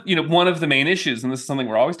one of the main issues, and this is something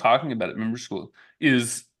we're always talking about at member school,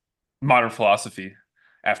 is modern philosophy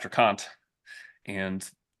after Kant and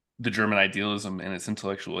the German idealism and its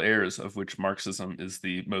intellectual errors, of which Marxism is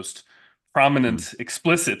the most prominent,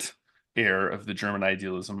 explicit error of the German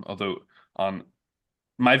idealism. Although, on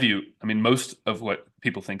my view, most of what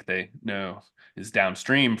people think they know is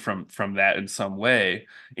downstream from that in some way.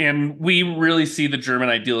 And we really see the German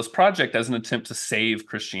idealist project as an attempt to save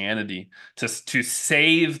Christianity, to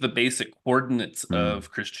save the basic coordinates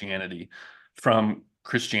of Christianity from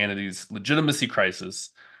Christianity's legitimacy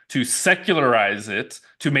crisis, to secularize it,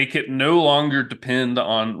 to make it no longer depend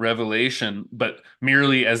on revelation, but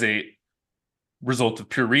merely as a result of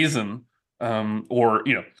pure reason, or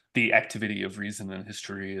the activity of reason and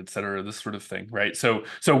history, et cetera, this sort of thing, right? So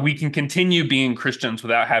we can continue being Christians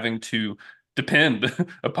without having to depend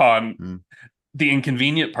upon the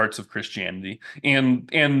inconvenient parts of Christianity,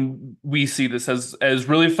 and we see this as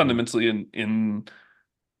really fundamentally in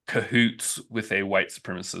cahoots with a white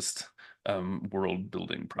supremacist world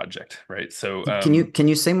building project, right? So can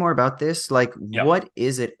you say more about this? Like, what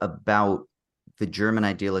is it about the German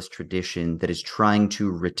idealist tradition that is trying to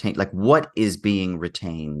retain, like, what is being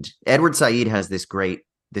retained? Edward Said has this great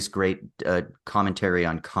commentary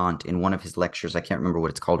on Kant in one of his lectures. I can't remember what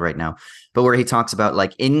it's called right now, but where he talks about,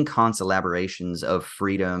 like, in Kant's elaborations of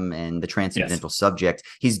freedom and the transcendental subject,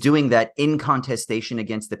 he's doing that in contestation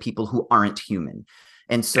against the people who aren't human.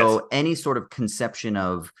 And so any sort of conception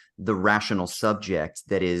of the rational subject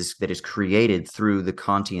that is created through the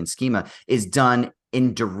Kantian schema is done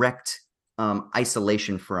in direct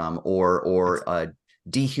isolation from or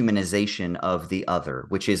dehumanization of the other,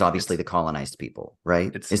 which is obviously the colonized people,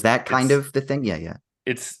 right? Is that kind of the thing? Yeah.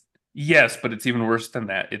 It's yes, but it's even worse than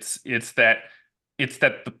that. It's that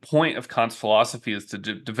the point of Kant's philosophy is to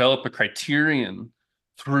develop a criterion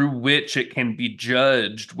through which it can be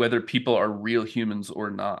judged whether people are real humans or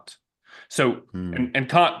not. So, and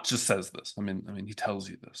Kant just says this. He tells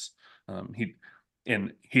you this.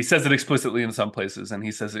 He says it explicitly in some places, and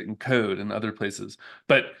he says it in code in other places.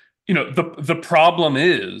 But the problem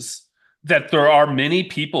is that there are many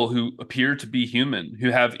people who appear to be human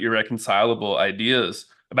who have irreconcilable ideas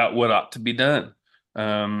about what ought to be done.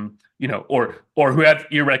 Or who have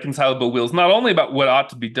irreconcilable wills, not only about what ought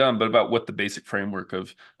to be done, but about what the basic framework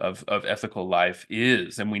of ethical life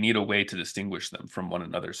is. And we need a way to distinguish them from one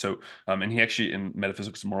another. So, and he actually, in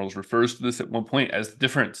Metaphysics and Morals, refers to this at one point as the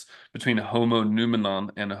difference between a homo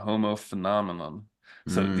noumenon and a homo phenomenon.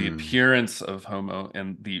 So the appearance of homo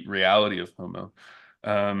and the reality of homo.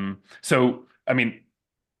 But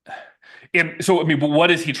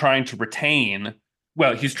what is he trying to retain?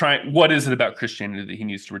 Well, what is it about Christianity that he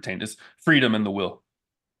needs to retain? Is freedom and the will.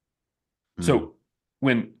 So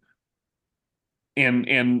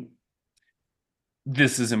and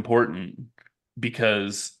this is important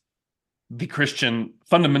because the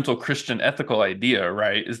fundamental Christian ethical idea,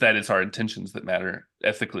 right, is that it's our intentions that matter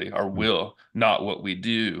ethically, our will, not what we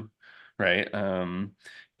do, right?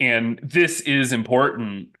 And this is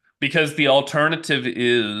important because the alternative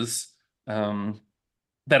is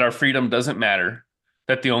that our freedom doesn't matter,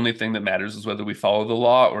 that the only thing that matters is whether we follow the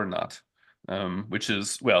law or not, which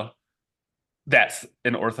is, well, that's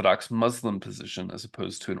an Orthodox Muslim position as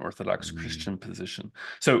opposed to an Orthodox Christian position.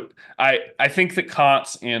 So I think that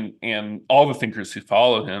Kant and all the thinkers who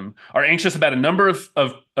follow him are anxious about a number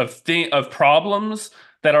of problems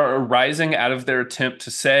that are arising out of their attempt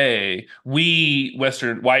to say we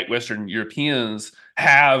white Western Europeans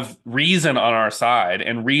have reason on our side,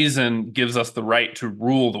 and reason gives us the right to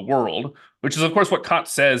rule the world, which is, of course, what Kant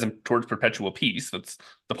says in Towards Perpetual Peace. That's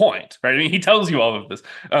the point, right? I mean, he tells you all of this.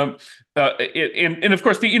 And of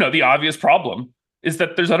course, the obvious problem is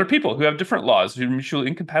that there's other people who have different laws, who are mutually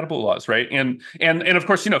incompatible laws, right? And of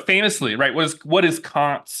course, famously, right? What is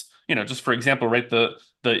Kant's, just for example, right? The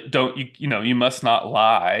don't you must not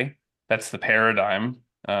lie. That's the paradigm.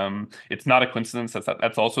 It's not a coincidence.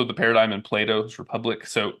 That's also the paradigm in Plato's Republic.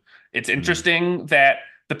 So it's interesting that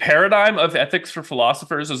the paradigm of ethics for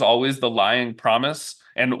philosophers is always the lying promise.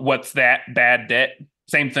 And what's that? Bad debt.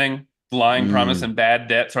 Same thing. Lying promise and bad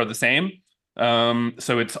debts are the same.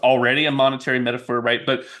 So it's already a monetary metaphor, right?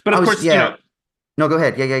 But of course, No, go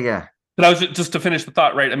ahead. Yeah. But I was just to finish the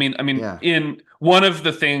thought, right? I mean, Yeah. in one of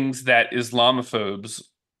the things that Islamophobes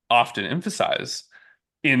often emphasize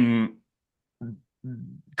in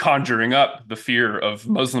conjuring up the fear of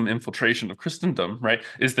Muslim infiltration of Christendom, right,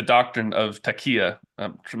 is the doctrine of taqiyya.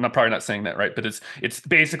 I'm probably not saying that right, but it's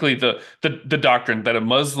basically the doctrine that a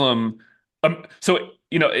Muslim,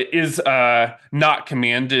 is not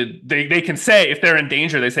commanded. They can say, if they're in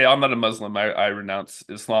danger, they say, "I'm not a Muslim. I renounce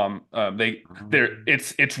Islam."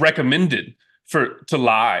 It's recommended to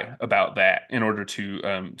lie about that in order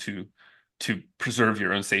to preserve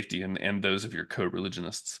your own safety and those of your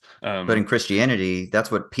co-religionists. But in Christianity, that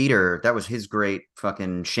was his great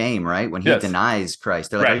fucking shame, right? When he denies Christ,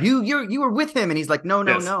 they're like, right. you were with him? And he's like, no.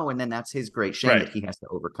 And then that's his great shame that he has to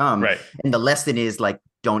overcome. Right. And the lesson is like,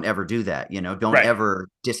 don't ever do that. Don't ever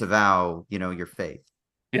disavow, your faith.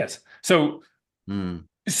 Yes. So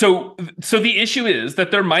the issue is that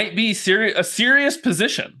there might be a serious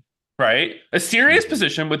position, right? A serious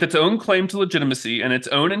position with its own claim to legitimacy and its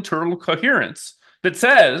own internal coherence that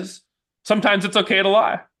says sometimes it's okay to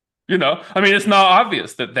lie. I mean, it's not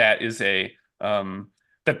obvious that is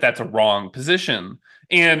that's a wrong position.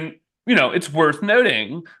 And, it's worth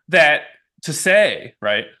noting that to say,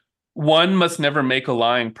 right, one must never make a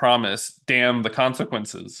lying promise, damn the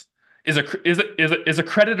consequences, is a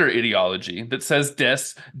creditor ideology that says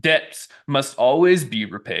debts must always be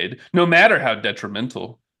repaid, no matter how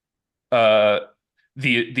detrimental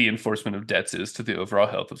the enforcement of debts is to the overall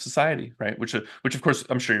health of society, right? Which of course,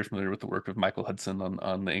 I'm sure you're familiar with the work of Michael Hudson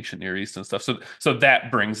on the ancient Near East and stuff. So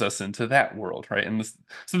that brings us into that world, right? And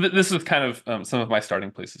this is kind of some of my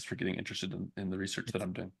starting places for getting interested in the research that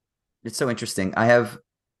I'm doing. It's so interesting.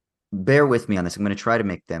 Bear with me on this. I'm going to try to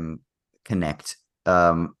make them connect.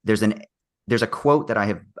 There's a quote that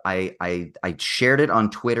I shared it on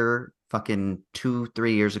Twitter fucking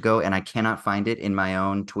 2-3 years ago, and I cannot find it in my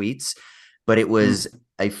own tweets, but it was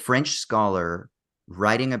a French scholar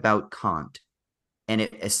writing about Kant, and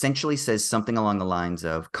it essentially says something along the lines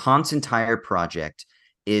of Kant's entire project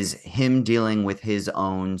is him dealing with his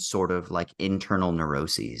own sort of like internal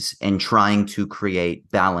neuroses and trying to create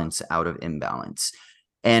balance out of imbalance.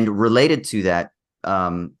 And related to that,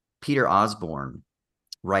 Peter Osborne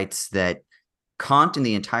writes that Kant and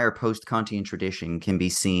the entire post-Kantian tradition can be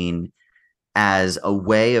seen as a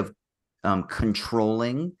way of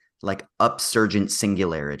controlling like upsurgent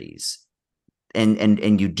singularities.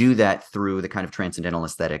 And you do that through the kind of transcendental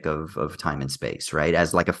aesthetic of time and space, right?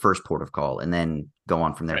 As like a first port of call, and then go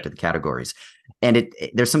on from there to the categories. And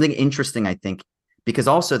there's something interesting, I think, because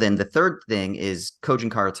also then the third thing is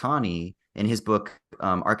Kojin Karatani, in his book,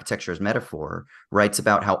 Architecture as Metaphor, writes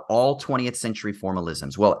about how all 20th century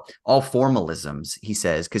formalisms, all formalisms, he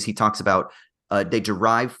says, because he talks about they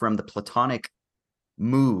derive from the Platonic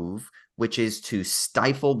move, which is to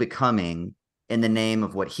stifle becoming in the name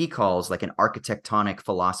of what he calls like an architectonic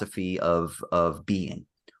philosophy of being,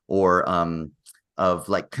 or of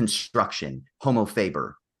like construction, homo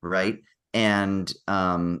faber, right? And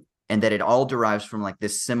that it all derives from like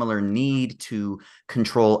this similar need to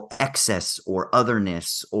control excess or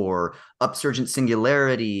otherness or upsurgent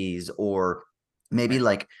singularities, or maybe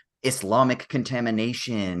like Islamic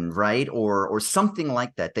contamination, right? Or something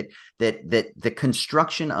like that the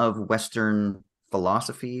construction of Western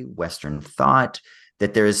philosophy, Western thought,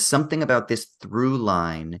 that there is something about this through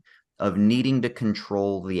line of needing to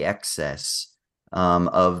control the excess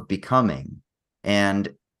of becoming.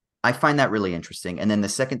 And I find that really interesting. And then the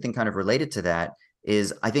second thing kind of related to that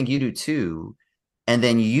is, I think you do too, and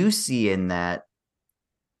then you see in that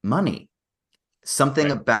money,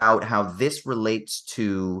 something about how this relates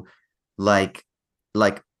to like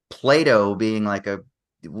Plato being like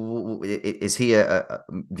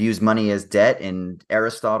views money as debt, and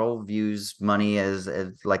Aristotle views money as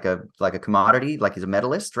like a commodity, like he's a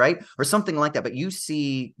medalist, right? Or something like that. But you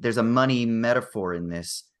see there's a money metaphor in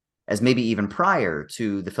this as maybe even prior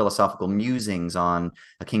to the philosophical musings on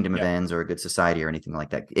a kingdom of Yeah. ends or a good society or anything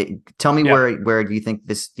like that. Tell me Yeah. where do you think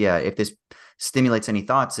this, if this stimulates any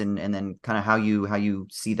thoughts, and then kind of how you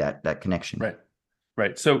see that connection.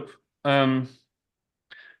 Right. So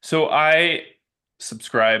I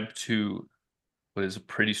subscribe to what is a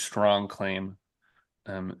pretty strong claim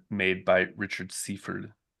made by Richard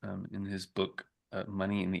Seaford in his book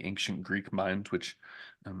Money in the Ancient Greek Mind, which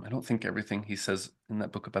I don't think everything he says in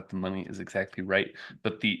that book about the money is exactly right,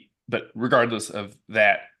 but regardless of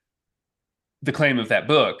that, the claim of that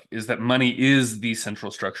book is that money is the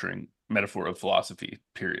central structuring metaphor of philosophy,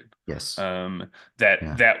 period. Yes.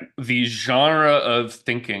 That the genre of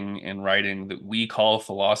thinking and writing that we call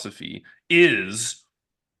philosophy is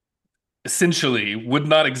essentially would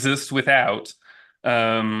not exist without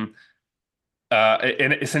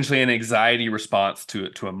essentially an anxiety response to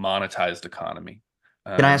a monetized economy.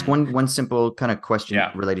 Can I ask one simple kind of question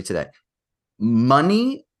related to that?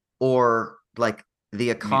 Money or like the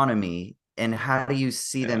economy, and how do you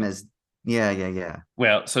see them as? Yeah.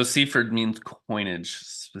 Well, so Seaford means coinage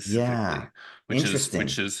specifically, which Interesting.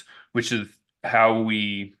 is how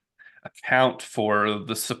we account for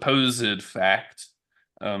the supposed fact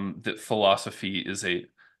that philosophy is a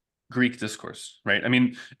Greek discourse, right? I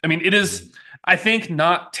mean, it is, I think,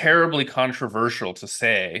 not terribly controversial to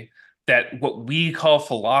say that what we call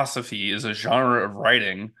philosophy is a genre of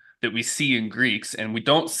writing that we see in Greeks, and we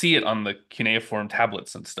don't see it on the cuneiform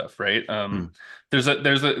tablets and stuff, right? There's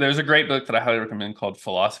a great book that I highly recommend called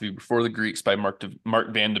Philosophy Before the Greeks by Mark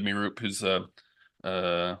van de Meerup, who's an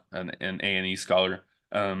A&E scholar.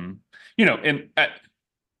 And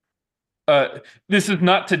this is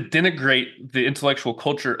not to denigrate the intellectual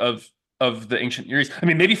culture of the ancient Near East. I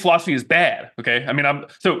mean, maybe philosophy is bad. Okay, I mean,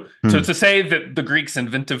 so to say that the Greeks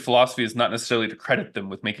invented philosophy is not necessarily to credit them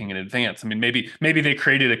with making an advance. I mean, maybe they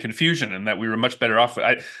created a confusion and that we were much better off.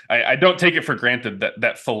 I don't take it for granted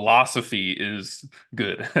that philosophy is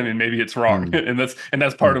good. I mean, maybe it's wrong, and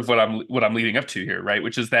that's part of what I'm leading up to here, right?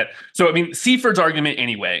 Which is that. So I mean, Seaford's argument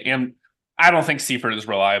anyway, and I don't think Seaford is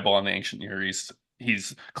reliable on the ancient Near East.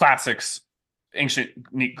 He's classics, ancient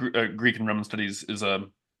Greek and Roman studies is a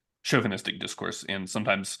chauvinistic discourse, and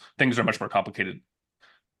sometimes things are much more complicated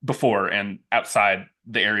before and outside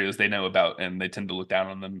the areas they know about, and they tend to look down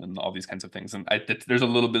on them and all these kinds of things. And there's a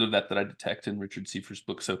little bit of that I detect in Richard Seaford's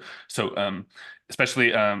book. So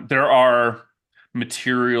especially there are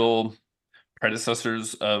material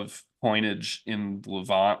predecessors of coinage in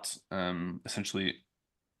Levant, essentially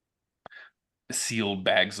sealed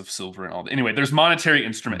bags of silver and all that. Anyway, there's monetary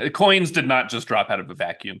instrument. Coins did not just drop out of a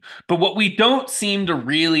vacuum. But what we don't seem to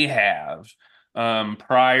really have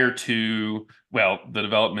prior to, well, the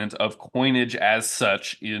development of coinage as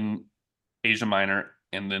such in Asia Minor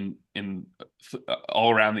and then in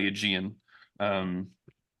all around the Aegean in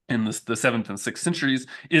the 7th and 6th centuries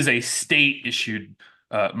is a state-issued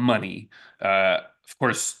money. Of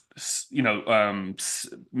course,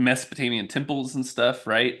 Mesopotamian temples and stuff,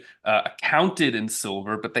 right? Accounted in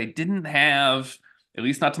silver, but they didn't have, at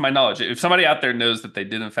least not to my knowledge. If somebody out there knows that they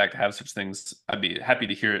did in fact have such things, I'd be happy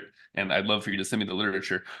to hear it, and I'd love for you to send me the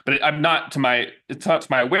literature. But it's not to my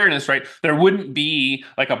awareness, right? There wouldn't be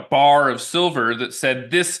like a bar of silver that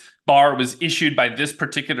said this bar was issued by this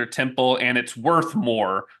particular temple and it's worth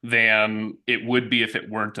more than it would be if it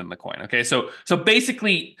weren't in the coin. Okay, so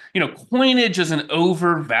basically, coinage is an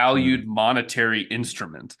overvalued monetary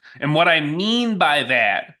instrument, and what I mean by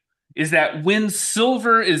that is that when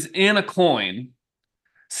silver is in a coin,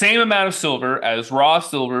 same amount of silver as raw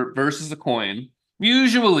silver versus a coin,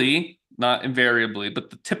 usually, not invariably,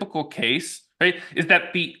 but the typical case, right, is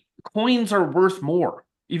that the coins are worth more,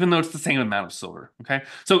 even though it's the same amount of silver. Okay,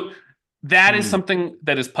 so that is something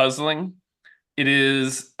that is puzzling. It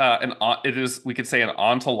is we could say an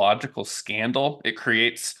ontological scandal.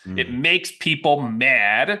 It makes people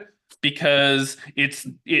mad because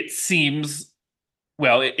it seems,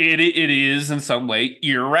 well, it is in some way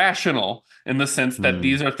irrational in the sense that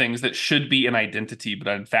these are things that should be an identity, but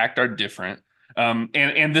in fact are different.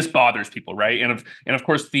 And this bothers people, right? And of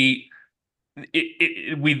course we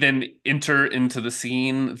then enter into the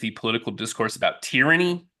scene the political discourse about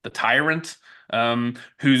tyranny, the tyrant,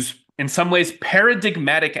 whose in some ways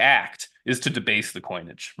paradigmatic act is to debase the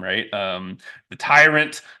coinage, right? The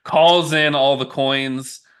tyrant calls in all the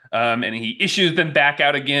coins, and he issues them back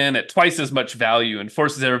out again at twice as much value and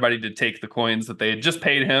forces everybody to take the coins that they had just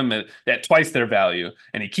paid him at twice their value,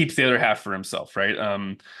 and he keeps the other half for himself, right?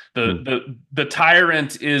 The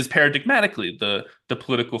tyrant is paradigmatically the the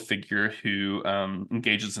political figure who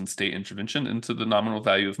engages in state intervention into the nominal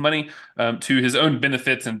value of money to his own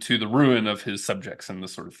benefits and to the ruin of his subjects and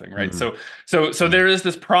this sort of thing, right? So there is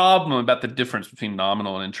this problem about the difference between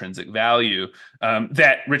nominal and intrinsic value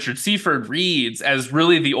that Richard Seaford reads as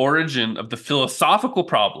really the origin of the philosophical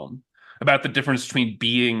problem about the difference between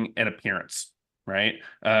being and appearance, right?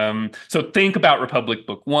 So think about Republic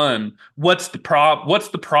Book 1. What's the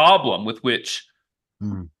problem with which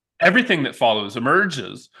everything that follows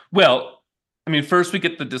emerges? Well, I mean, first we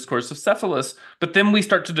get the discourse of Cephalus, but then we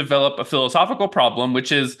start to develop a philosophical problem,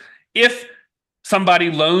 which is if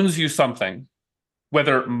somebody loans you something,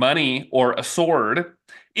 whether money or a sword,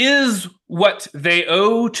 is what they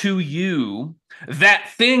owe to you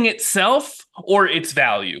that thing itself or its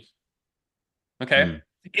value? Okay?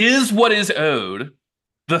 Is what is owed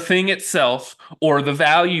the thing itself or the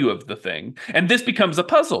value of the thing? And this becomes a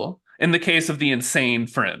puzzle in the case of the insane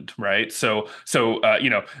friend, right? So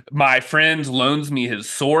my friend loans me his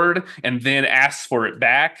sword and then asks for it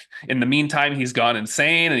back. In the meantime, he's gone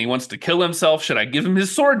insane and he wants to kill himself. Should I give him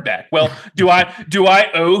his sword back? Well, do I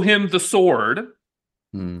owe him the sword?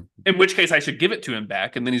 In which case I should give it to him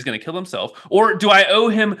back and then he's going to kill himself. Or do I owe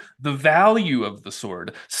him the value of the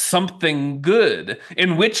sword, something good?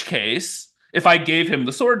 In which case, if I gave him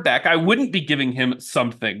the sword back, I wouldn't be giving him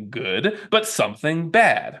something good, but something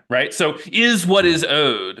bad, right? So is what is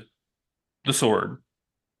owed the sword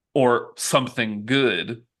or something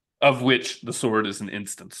good of which the sword is an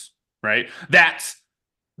instance, right? That's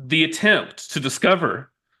the attempt to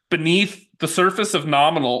discover beneath the surface of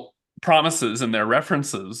nominal promises and their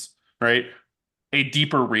references, right, a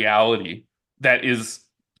deeper reality that is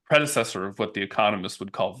predecessor of what the economists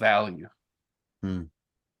would call value.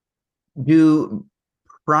 Do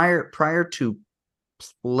prior to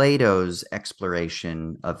Plato's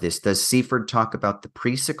exploration of this, does Seaford talk about the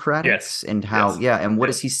pre-Socratics and how and what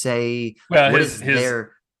does he say? Well, what his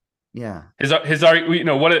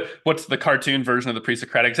what's the cartoon version of the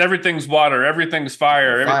pre-Socratics? Everything's water, everything's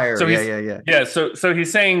fire. So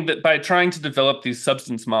he's saying that by trying to develop these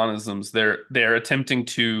substance monisms, they're attempting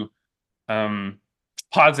to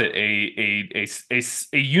posit a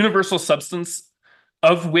universal substance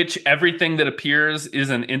of which everything that appears is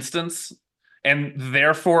an instance, and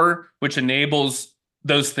therefore which enables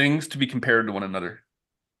those things to be compared to one another.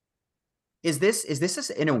 Is this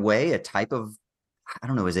in a way a type of, I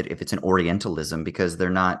don't know, if it's an Orientalism, because they're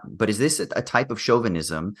not, but is this a type of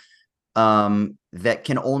chauvinism that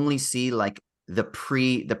can only see like the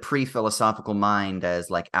pre-philosophical mind as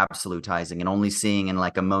like absolutizing and only seeing in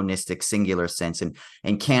like a monistic singular sense and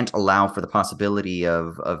can't allow for the possibility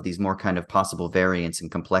of these more kind of possible variance and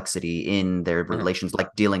complexity in their relations,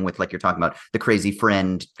 like dealing with, like you're talking about, the crazy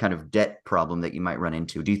friend kind of debt problem that you might run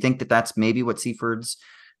into? Do you think that that's maybe what Seaford's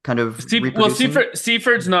kind of Seaford's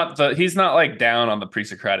he's not like down on the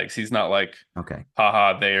pre-Socratics. He's not like, okay,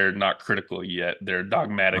 haha, they're not critical yet, they're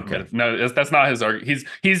dogmatic. Okay. No, that's not his argument.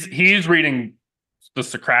 He's reading the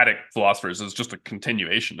Socratic philosophers as just a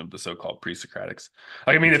continuation of the so-called pre-Socratics.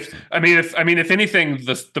 Like, if anything,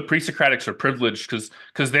 the pre-Socratics are privileged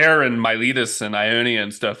because they're in Miletus and Ionia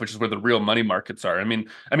and stuff, which is where the real money markets are.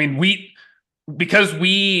 Because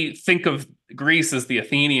we think of Greece as the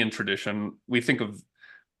Athenian tradition, we think of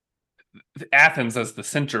Athens as the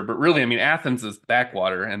center, but really, Athens is the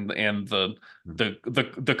backwater, and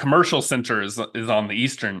the commercial center is on the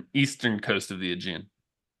eastern coast of the Aegean.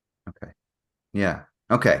 Okay. Yeah.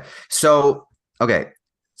 Okay. So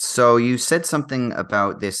you said something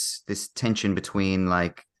about this tension between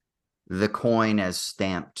like the coin as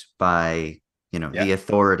stamped by the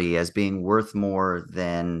authority as being worth more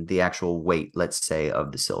than the actual weight, let's say,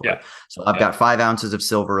 of the silver. Yeah. So I've got 5 ounces of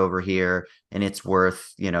silver over here and it's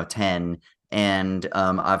worth, 10. And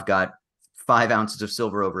I've got 5 ounces of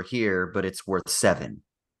silver over here, but it's worth 7.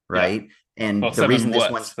 Right. Yeah. And the reason this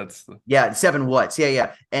one's 7 watts.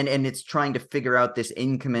 Yeah. And it's trying to figure out this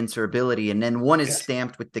incommensurability. And then one is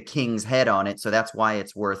stamped with the king's head on it. So that's why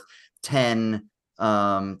it's worth 10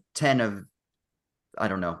 of, I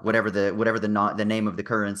don't know, whatever the name of the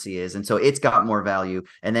currency is. And so it's got more value.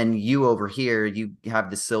 And then you over here, you have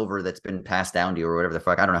the silver that's been passed down to you or whatever the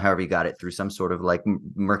fuck. I don't know, however you got it through some sort of like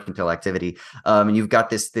mercantile activity. And you've got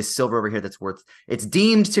this silver over here it's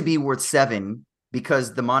deemed to be worth 7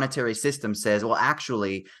 because the monetary system says, well,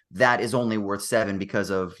 actually that is only worth 7 because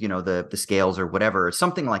of, the scales or whatever, or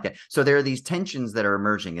something like that. So there are these tensions that are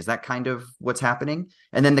emerging. Is that kind of what's happening?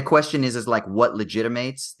 And then the question is like, what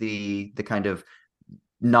legitimates the kind of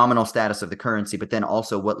nominal status of the currency, but then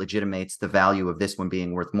also what legitimates the value of this one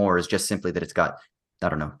being worth more is just simply that it's got, I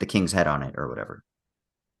don't know, the king's head on it or whatever.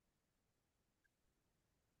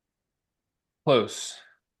 Close,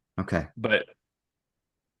 Okay. but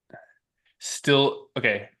still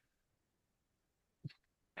okay.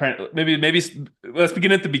 Maybe let's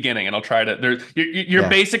begin at the beginning, and I'll try to. You're Yeah.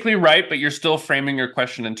 basically right, but you're still framing your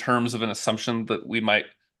question in terms of an assumption that we might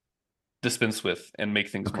dispense with and make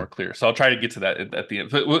things Okay. more clear. So I'll try to get to that at the end.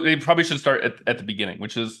 But we probably should start at the beginning,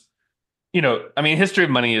 which is, I mean, history of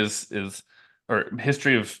money is or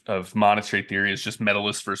history of monetary theory is just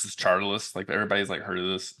medalist versus chartalist. Like everybody's like heard of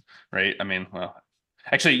this, right? I mean, well,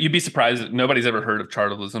 actually, you'd be surprised that nobody's ever heard of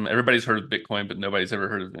chartalism. Everybody's heard of Bitcoin, but nobody's ever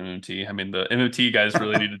heard of MMT. I mean, the MMT guys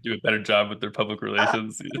really need to do a better job with their public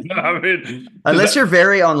relations. I mean, Unless you're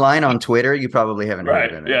very online on Twitter, you probably haven't heard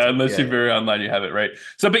right. of Yeah, MMT. unless you're very online, you have it right.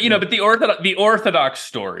 So, but but the orthodox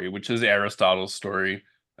story, which is Aristotle's story,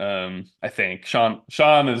 I think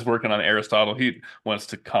Sean is working on Aristotle. He wants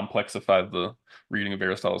to complexify the reading of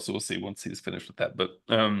Aristotle, so we'll see once he's finished with that. But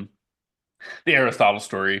the Aristotle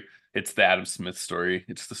story, it's the Adam Smith story.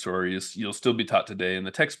 It's the story you'll still be taught today in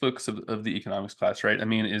the textbooks of the economics class, right? I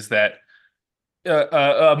mean, is that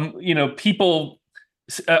people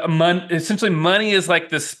essentially money is like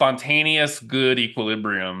this spontaneous good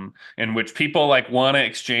equilibrium in which people like want to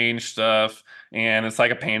exchange stuff, and it's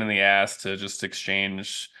like a pain in the ass to just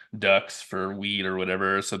exchange ducks for wheat or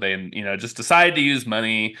whatever, so they just decide to use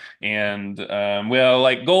money. And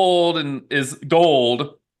like gold.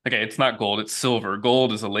 Okay, it's not gold, it's silver.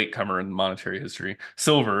 Gold is a latecomer in monetary history.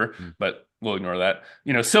 Silver, but we'll ignore that.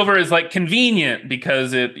 Silver is like convenient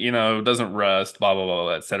because it, doesn't rust, blah, blah, blah,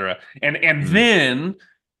 etc. And then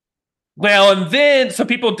so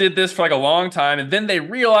people did this for like a long time, and then they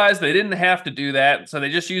realized they didn't have to do that, so they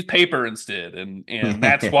just used paper instead. And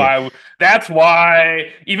that's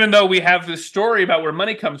why even though we have this story about where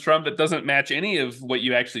money comes from that doesn't match any of what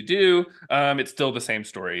you actually do, it's still the same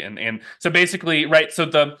story. And so basically, right,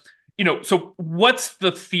 so what's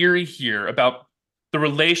the theory here about the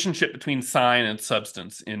relationship between sign and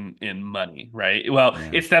substance in money, right? Well,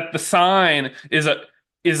 it's that the sign is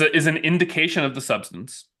an indication of the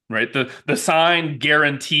substance, right? The sign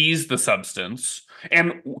guarantees the substance.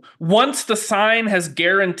 And once the sign has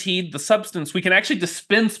guaranteed the substance, we can actually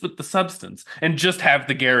dispense with the substance and just have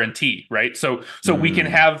the guarantee, right? So we can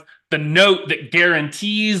have the note that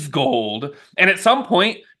guarantees gold. And at some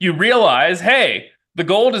point you realize, hey, the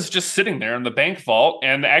gold is just sitting there in the bank vault.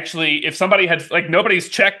 And actually, if somebody had, like, nobody's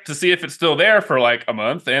checked to see if it's still there for like a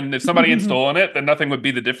month. And if somebody had stolen it, then nothing would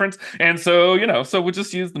be the difference. And so, so we'll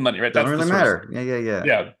just use the money, right? Doesn't That's really the matter. Yeah.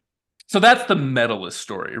 Yeah. So that's the medalist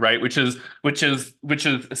story, right? Which is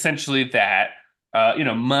essentially that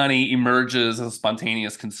money emerges as a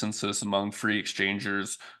spontaneous consensus among free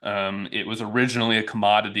exchangers. It was originally a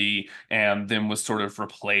commodity and then was sort of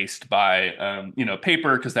replaced by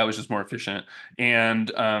paper because that was just more efficient.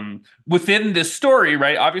 And within this story,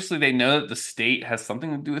 right, obviously they know that the state has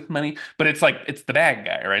something to do with money, but it's the bad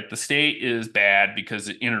guy, right? The state is bad because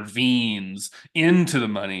it intervenes into the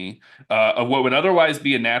money of what would otherwise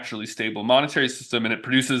be a naturally stable monetary system, and it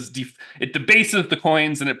debases the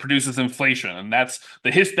coins and it produces inflation. And that's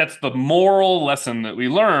the moral lesson that we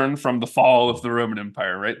learn from the fall of the Roman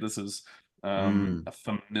Empire, right? This is a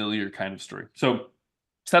familiar kind of story. So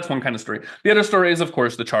that's one kind of story. The other story is, of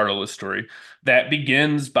course, the chartalist story that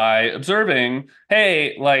begins by observing,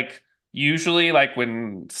 hey, like, usually, like,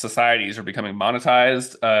 when societies are becoming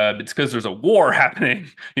monetized, it's because there's a war happening.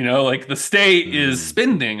 Like, the state is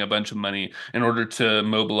spending a bunch of money in order to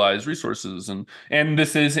mobilize resources, and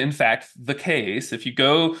this is in fact the case. If you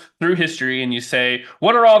go through history and you say,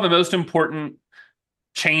 what are all the most important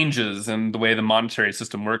changes in the way the monetary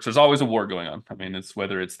system works, there's always a war going on. I mean, it's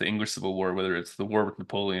whether it's the English Civil War, whether it's the war with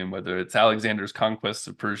Napoleon, whether it's Alexander's conquest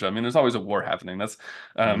of Persia. I mean, there's always a war happening. That's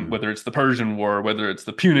whether it's the Persian War, whether it's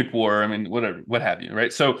the Punic War. I mean, whatever, what have you,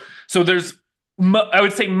 right? So there's I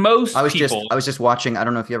would say I was just watching. I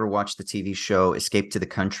don't know if you ever watched the TV show Escape to the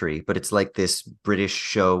Country, but it's like this British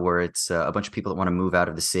show where it's a bunch of people that want to move out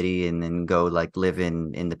of the city and then go like live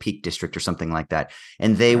in the Peak District or something like that.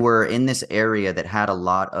 And they were in this area that had a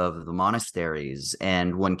lot of the monasteries.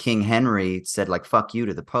 And when King Henry said like "fuck you"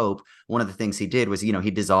 to the Pope, one of the things he did was he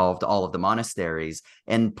dissolved all of the monasteries.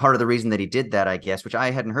 And part of the reason that he did that, I guess, which I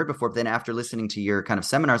hadn't heard before, but then after listening to your kind of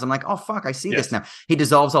seminars, I'm like, oh fuck, I see this now. He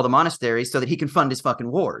dissolves all the monasteries so that he can fund his fucking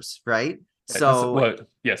wars, right? So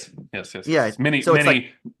yes. Yeah. Many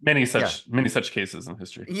such cases in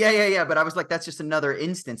history. Yeah. But I was like, that's just another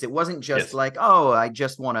instance. It wasn't just like, oh, I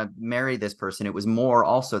just want to marry this person. It was more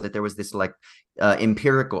also that there was this like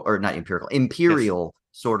imperial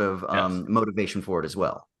sort of motivation for it as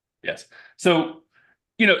well. Yes. So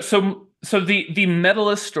the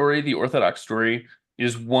medalist story, the orthodox story,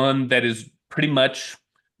 is one that is pretty much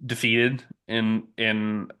defeated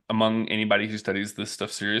in among anybody who studies this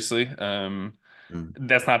stuff seriously. Mm.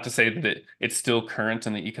 That's not to say that it's still current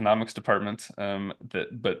in the economics department.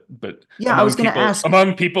 But Yeah, I was going to ask.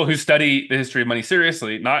 among people who study the history of money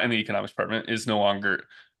seriously, not in the economics department, is no longer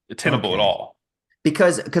tenable at Okay. all.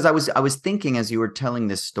 Because I was thinking as you were telling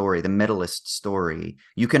this story, the medalist story,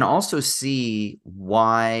 you can also see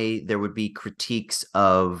why there would be critiques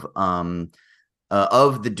of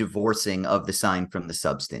the divorcing of the sign from the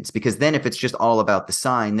substance. Because then if it's just all about the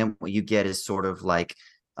sign, then what you get is sort of like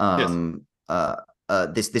Yes.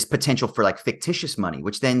 this potential for like fictitious money,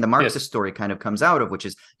 which then the Yes. Marxist story kind of comes out of, which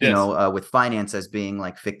is Yes. with finance as being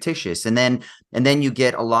like fictitious, and then you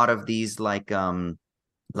get a lot of these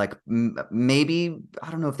maybe I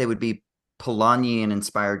don't know if they would be Polanyian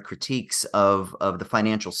inspired critiques of the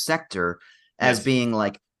financial sector as Yes. being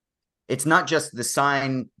like it's not just the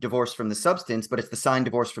sign divorced from the substance, but it's the sign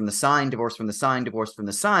divorced from the sign, divorced from the sign, divorced from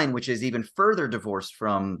the sign, which is even further divorced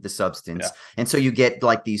from the substance. Yeah. And so you get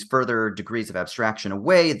like these further degrees of abstraction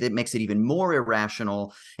away that makes it even more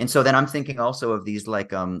irrational. And so then I'm thinking also of these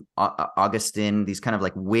like Augustine, these kind of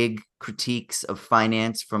like Whig critiques of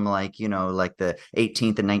finance from like the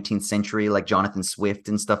 18th and 19th century, like Jonathan Swift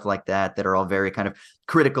and stuff like that are all very kind of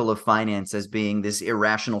critical of finance as being this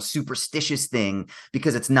irrational superstitious thing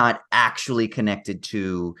because it's not actually connected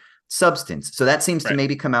to substance. So that seems to Right.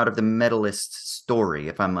 maybe come out of the medalist story,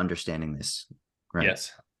 if I'm understanding this right.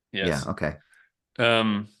 Yes. Yeah. Yes. Okay.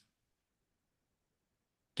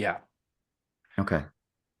 Yeah. Okay.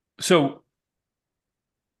 So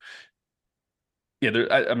yeah,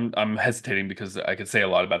 I'm hesitating because I could say a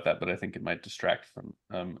lot about that, but I think it might distract from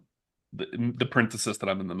the parenthesis that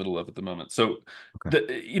I'm in the middle of at the moment. So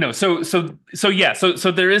Okay.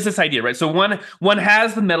 so there is this idea, right? So one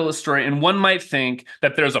has the medalist story, and one might think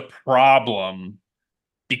that there's a problem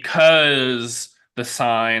because the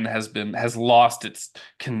sign has lost its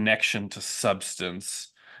connection to substance,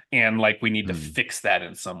 and like we need to fix that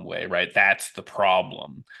in some way, right? That's the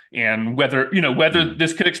problem. And whether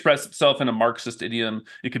this could express itself in a Marxist idiom,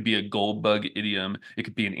 it could be a gold bug idiom, it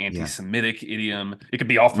could be an anti-Semitic idiom, it could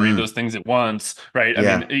be all three of those things at once, right? I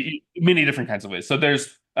Yeah. mean, many different kinds of ways. So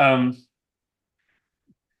there's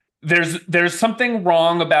something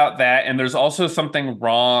wrong about that, and there's also something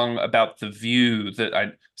wrong about the view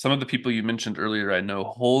that some of the people you mentioned earlier I know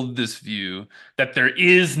hold this view that there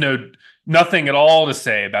is nothing at all to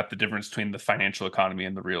say about the difference between the financial economy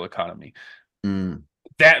and the real economy.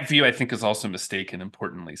 That view I think is also mistaken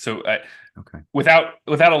importantly. So Okay. without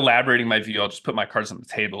elaborating my view, I'll just put my cards on the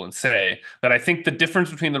table and say that I think the difference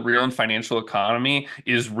between the real and financial economy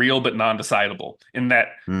is real but non-decidable, in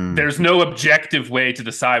that there's no objective way to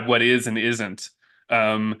decide what is and isn't.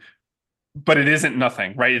 But it isn't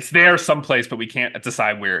nothing, right? It's there someplace, but we can't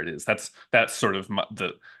decide where it is. That's sort of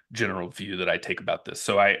the general view that I take about this.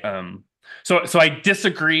 So I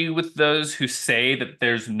disagree with those who say that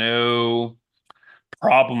there's no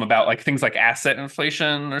problem about like things like asset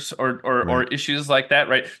inflation or issues like that,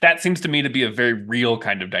 right? That seems to me to be a very real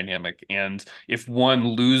kind of dynamic. And if one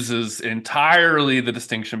loses entirely the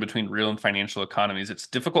distinction between real and financial economies, it's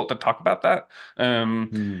difficult to talk about that.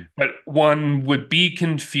 But one would be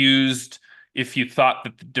confused if you thought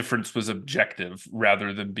that the difference was objective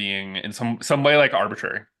rather than being in some way like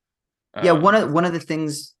arbitrary. Yeah, one of the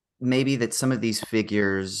things maybe that some of these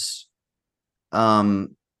figures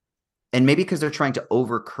and maybe because they're trying to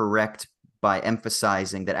overcorrect by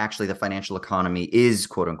emphasizing that actually the financial economy is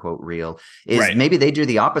quote unquote real, is maybe they do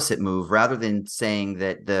the opposite move. Rather than saying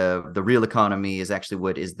that the real economy is actually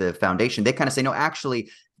what is the foundation, they kind of say, no, actually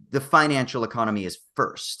the financial economy is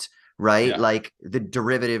first, right? Like the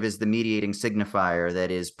derivative is the mediating signifier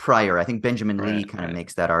that is prior. I think Benjamin Lee kind of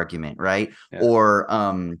makes that argument, right? Or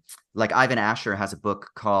like Ivan Asher has a book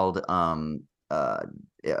called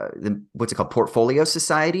what's it called, Portfolio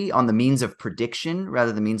Society, on the means of prediction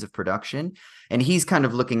rather than means of production. And he's kind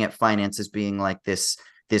of looking at finance as being like this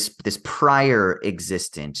prior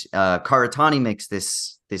existent. Karatani makes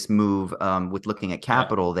this move with looking at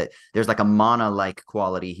capital, that there's like a mana-like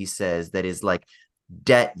quality, he says, that is like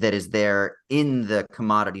debt that is there in the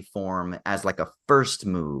commodity form as like a first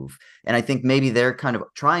move. And I think maybe they're kind of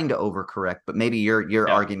trying to overcorrect, but maybe your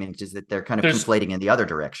argument is that they're kind of conflating in the other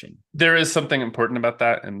direction. There is something important about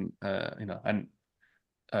that. And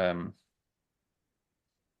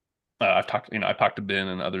I've talked to Ben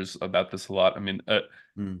and others about this a lot. I mean,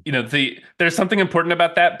 there's something important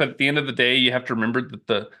about that, but at the end of the day, you have to remember that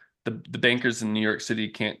the bankers in New York City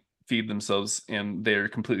can't feed themselves, and they're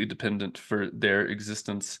completely dependent for their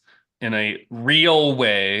existence in a real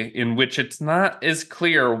way in which it's not as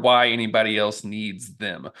clear why anybody else needs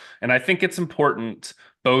them. And I think it's important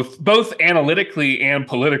both analytically and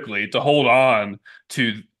politically, to hold on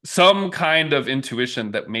to some kind of intuition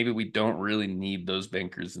that maybe we don't really need those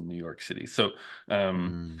bankers in New York City. So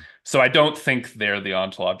so I don't think they're the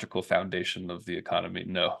ontological foundation of the economy.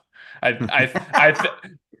 No. I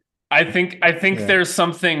think there's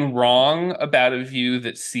something wrong about a view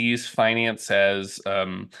that sees finance as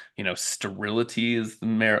sterility is the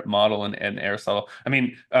merit model and Aristotle. I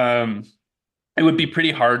mean, it would be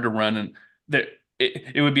pretty hard to run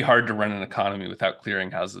it would be hard to run an economy without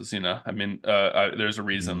clearinghouses. I mean, there's a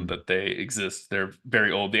reason that they exist. They're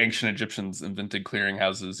very old. The ancient Egyptians invented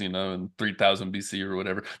clearinghouses, in 3000 BC or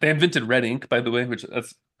whatever. They invented red ink, by the way, which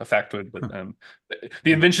that's a factoid. But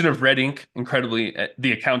the invention of red ink,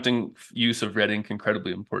 the accounting use of red ink,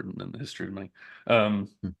 incredibly important in the history of money. But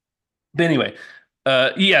anyway,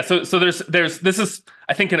 so this is,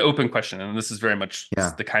 I think, an open question, and this is very much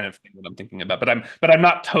the kind of thing that I'm thinking about. But I'm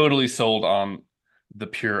not totally sold on the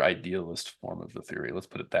pure idealist form of the theory. Let's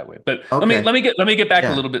put it that way. But let me get back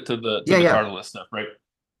a little bit to the Tartalist stuff, right?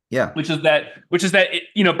 Yeah. Which is that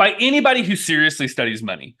by anybody who seriously studies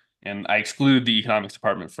money, and I exclude the economics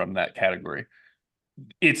department from that category,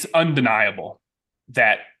 it's undeniable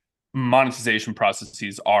that monetization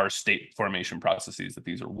processes are state formation processes, that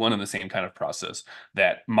these are one and the same kind of process,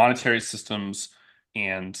 that monetary systems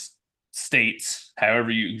and states,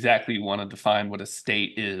 however you exactly want to define what a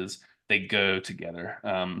state is, they go together.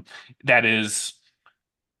 That is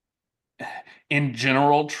in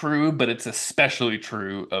general true, but it's especially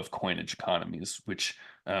true of coinage economies, which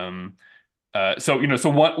so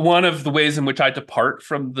one of the ways in which I depart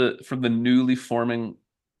from the newly forming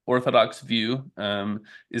orthodox view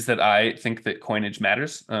is that I think that coinage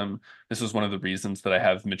matters. This is one of the reasons that I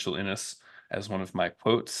have Mitchell Innes as one of my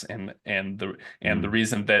quotes, and the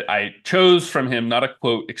reason that I chose from him not a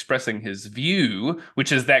quote expressing his view,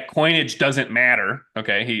 which is that coinage doesn't matter.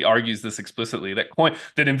 Okay, he argues this explicitly, that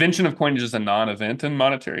invention of coinage is a non-event in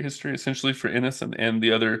monetary history, essentially, for Innes and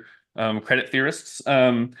the other credit theorists.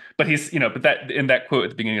 But that in that quote at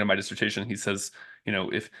the beginning of my dissertation, he says,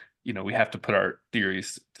 if we have to put our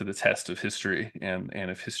theories to the test of history, and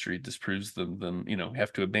if history disproves them, then we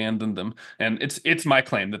have to abandon them. And it's my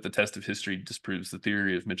claim that the test of history disproves the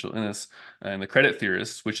theory of Mitchell Innes and the credit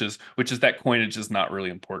theorists, which is that coinage is not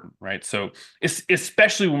really important, right? So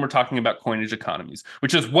especially when we're talking about coinage economies,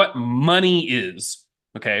 which is what money is,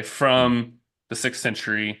 okay, from the 6th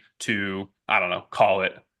century to, I don't know, call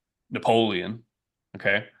it Napoleon,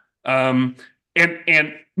 okay, and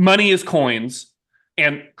money is coins.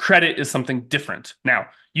 And credit is something different. Now,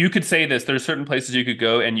 you could say this. There are certain places you could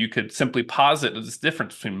go and you could simply posit this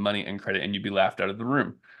difference between money and credit, and you'd be laughed out of the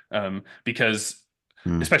room. Because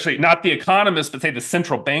especially not the economists, but say the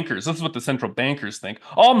central bankers. This is what the central bankers think.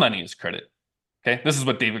 All money is credit. Okay, this is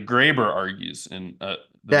what David Graeber argues in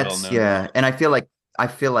that's well-known. And I feel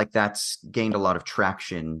like that's gained a lot of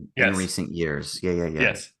traction in recent years.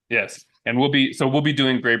 Yeah. Yes. And we'll be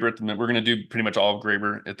doing Graeber at the we're going to do pretty much all of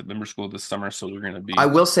Graeber at the member school this summer. So we're going to be. I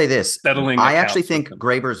will say this: I actually think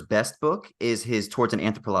Graeber's best book is his Towards an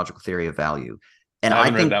Anthropological Theory of Value, and I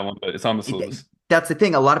haven't read that one, but it's on the syllabus. That's the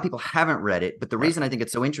thing. A lot of people haven't read it, but the reason I think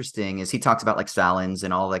it's so interesting is he talks about like Salins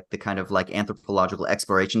and all like the kind of like anthropological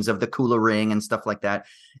explorations of the Kula ring and stuff like that.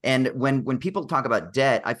 And when people talk about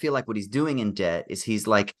debt, I feel like what he's doing in debt is he's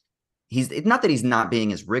not that he's not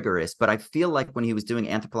being as rigorous, but I feel like when he was doing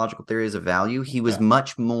anthropological theories of value, he was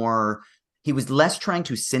he was less trying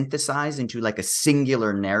to synthesize into like a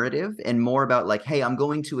singular narrative and more about like, hey, I'm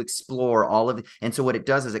going to explore all of it. And so what it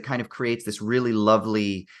does is it kind of creates this really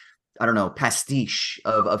lovely, I don't know, pastiche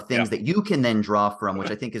of things that you can then draw from,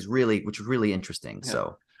 which I think is really interesting. Yeah.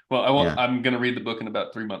 So. Well, I'm going to read the book in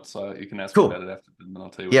about 3 months, so you can ask me about it after, and I'll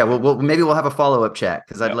tell you. Yeah, well, maybe we'll have a follow-up chat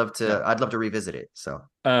because I'd love to revisit it. So,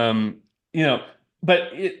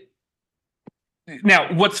 but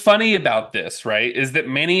now what's funny about this, right, is that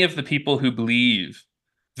many of the people who believe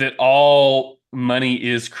that all money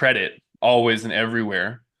is credit, always and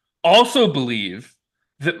everywhere, also believe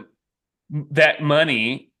that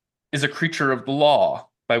money is a creature of the law,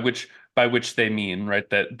 by which they mean, right,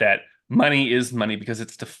 that money is money because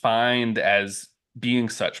it's defined as being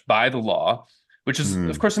such by the law, which is,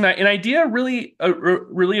 of course, an idea really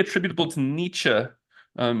attributable to Nietzsche.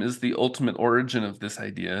 Is the ultimate origin of this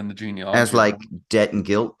idea in the genealogy. As like debt and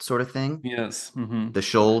guilt sort of thing? Yes. The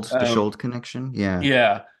Schold connection? Yeah.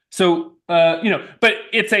 Yeah. So, but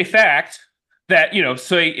it's a fact that,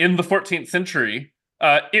 say in the 14th century,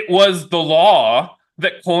 it was the law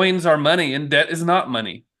that coins are money and debt is not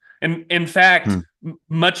money. And in fact,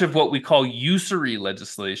 much of what we call usury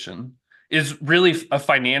legislation is really a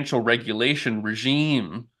financial regulation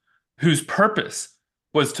regime whose purpose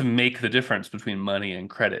was to make the difference between money and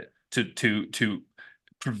credit, to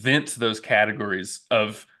prevent those categories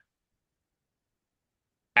of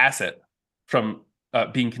asset from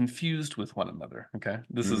being confused with one another. Okay,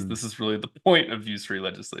 this is really the point of usury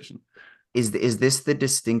legislation. Is this the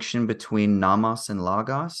distinction between nomos and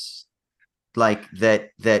logos? Like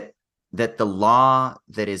that the law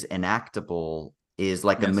that is enactable is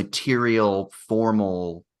like a material,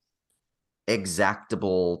 formal,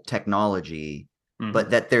 exactable technology,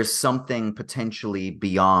 but that there's something potentially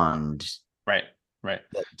beyond. Right.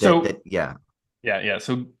 So yeah.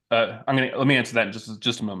 So let me answer that in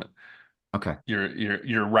just a moment. Okay.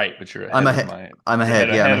 You're right, but you're ahead I'm of ahead. my I'm ahead.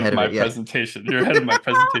 ahead of my it, presentation. You're ahead of my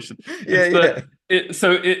presentation. It's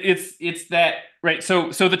that right. So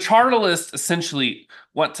the chartalists essentially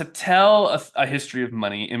want to tell a history of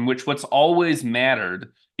money in which what's always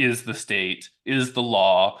mattered is the state, is the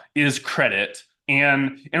law, is credit.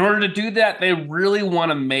 And in order to do that, they really want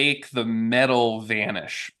to make the metal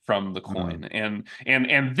vanish from the coin. And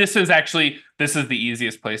this is the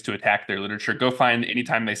easiest place to attack their literature. Go find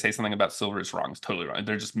anytime they say something about silver is wrong. It's totally wrong.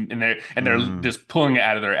 They're just they're just pulling it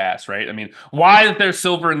out of their ass, right? I mean, why is there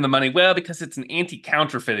silver in the money? Well, because it's an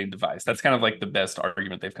anti-counterfeiting device. That's kind of like the best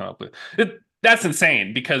argument they've come up with. That's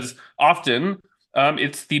insane because often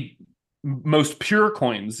it's the most pure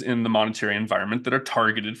coins in the monetary environment that are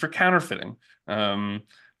targeted for counterfeiting.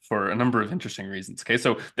 For a number of interesting reasons. Okay,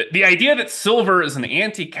 so the idea that silver is an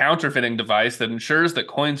anti-counterfeiting device that ensures that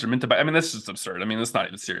coins are minted by, I mean, that's just absurd. I mean, that's not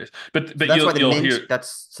even serious. But so that's why the mint, hear,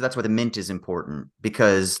 that's why the mint is important,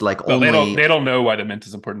 because like they don't know why the mint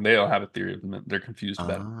is important. They don't have a theory of the mint. They're confused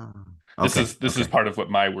about it. This is part of what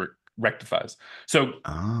my work rectifies. So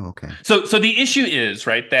okay. So the issue is,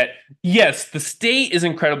 right, that yes, the state is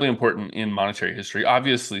incredibly important in monetary history,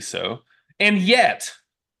 obviously so, and yet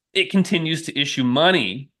it continues to issue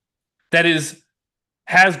money that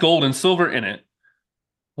has gold and silver in it.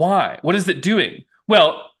 Why? What is it doing?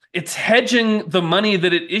 Well, it's hedging the money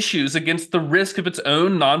that it issues against the risk of its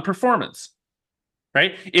own non-performance.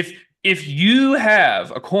 Right? If you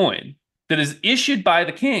have a coin that is issued by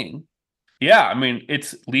the king, yeah, I mean,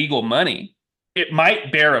 it's legal money. It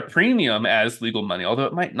might bear a premium as legal money, although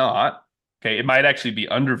it might not. Okay, it might actually be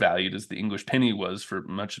undervalued as the English penny was for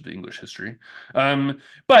much of the English history.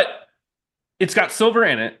 But it's got silver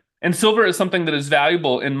in it, and silver is something that is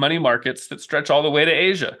valuable in money markets that stretch all the way to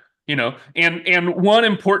Asia. And one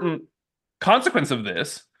important consequence of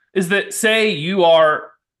this is that, say you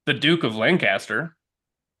are the Duke of Lancaster,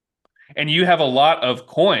 and you have a lot of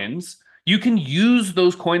coins, you can use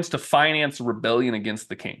those coins to finance a rebellion against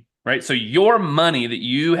the king. Right, so your money that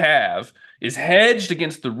you have is hedged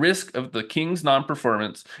against the risk of the king's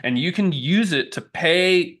non-performance, and you can use it to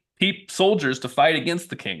pay soldiers to fight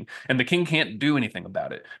against the king, and the king can't do anything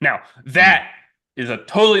about it. Now, that is a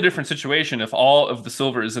totally different situation if all of the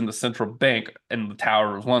silver is in the central bank in the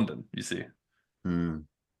Tower of London, you see.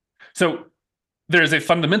 So there's a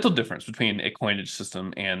fundamental difference between a coinage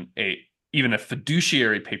system and even a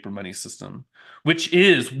fiduciary paper money system, which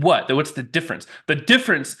is what? What's the difference? The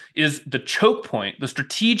difference is the choke point, the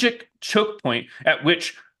strategic choke point at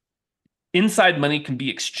which inside money can be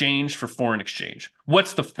exchanged for foreign exchange.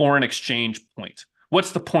 What's the foreign exchange point?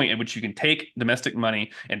 What's the point at which you can take domestic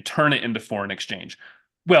money and turn it into foreign exchange?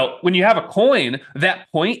 Well, when you have a coin, that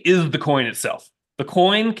point is the coin itself. The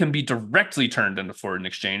coin can be directly turned into foreign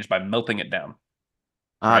exchange by melting it down.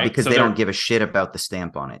 Right? Because they don't give a shit about the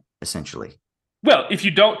stamp on it, essentially. Well, if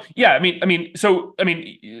you don't, yeah, I mean,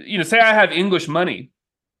 say I have English money.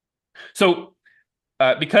 So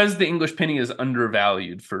because the English penny is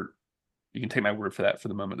undervalued you can take my word for that for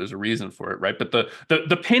the moment. There's a reason for it, right? But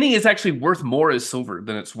the penny is actually worth more as silver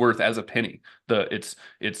than it's worth as a penny.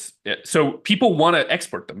 So people want to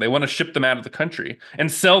export them. They want to ship them out of the country and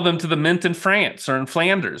sell them to the mint in France or in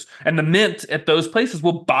Flanders. And the mint at those places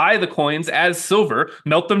will buy the coins as silver,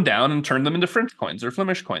 melt them down, and turn them into French coins or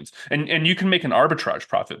Flemish coins. And you can make an arbitrage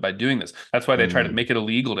profit by doing this. That's why they try to make it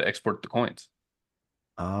illegal to export the coins.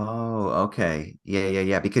 Oh, okay.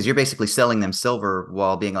 Yeah. Because you're basically selling them silver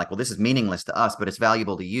while being like, well, this is meaningless to us, but it's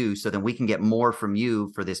valuable to you. So then we can get more from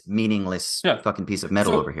you for this meaningless fucking piece of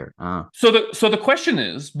metal over here. So the question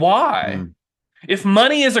is, why? If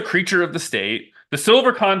money is a creature of the state, the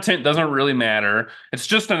silver content doesn't really matter. It's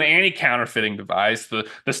just an anti-counterfeiting device. The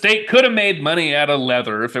state could have made money out of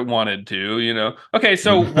leather if it wanted to, Okay,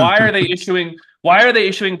 so why are they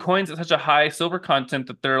issuing coins at such a high silver content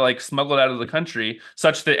that they're like smuggled out of the country,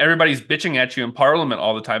 such that everybody's bitching at you in Parliament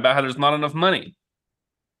all the time about how there's not enough money?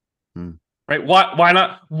 Right? Why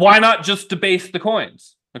not just debase the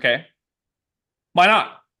coins? Okay. Why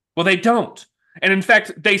not? Well, they don't. And in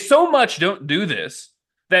fact, they so much don't do this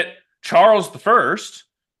that Charles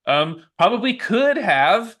I probably could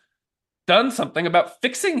have done something about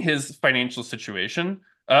fixing his financial situation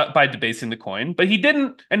by debasing the coin, but he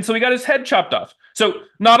didn't, and so he got his head chopped off. So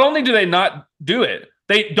not only do they not do it,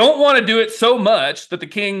 they don't want to do it so much that the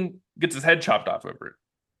king gets his head chopped off over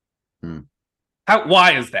it.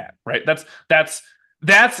 Why is that? Right? That's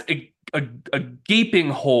a gaping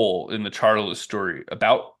hole in the Charlist story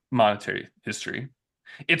about monetary history.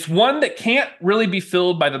 It's one that can't really be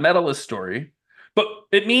filled by the medalist story, but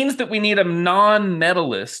it means that we need a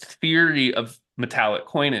non-medalist theory of metallic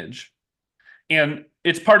coinage. And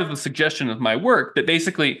it's part of the suggestion of my work that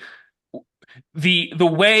basically the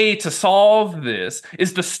way to solve this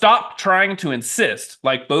is to stop trying to insist,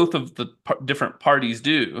 like both of the different parties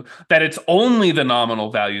do, that it's only the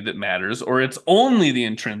nominal value that matters or it's only the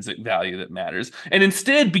intrinsic value that matters, and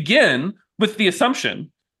instead begin with the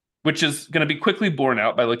assumption, which is going to be quickly borne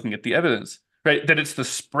out by looking at the evidence, right? That it's the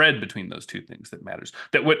spread between those two things that matters.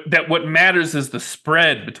 That what matters is the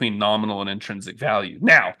spread between nominal and intrinsic value.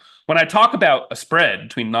 Now, when I talk about a spread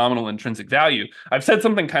between nominal and intrinsic value, I've said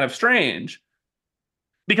something kind of strange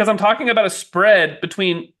because I'm talking about a spread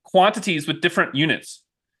between quantities with different units,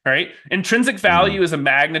 right? Intrinsic value is a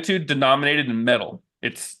magnitude denominated in metal.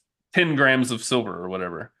 It's 10 grams of silver or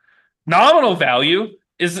whatever. Nominal value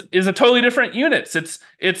is a totally different units.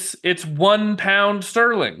 It's 1 pound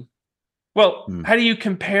sterling. Well, how do you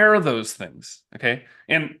compare those things? Okay.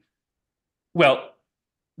 And well,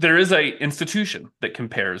 there is an institution that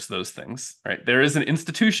compares those things, right? There is an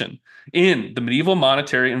institution in the medieval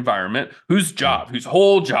monetary environment whose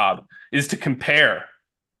whole job is to compare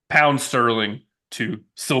pound sterling to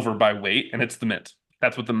silver by weight, and it's the mint.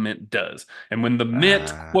 That's what the mint does. And when the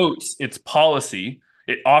mint quotes its policy,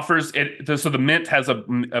 it offers it. So the mint has a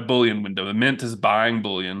bullion window. The mint is buying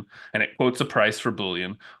bullion, and it quotes a price for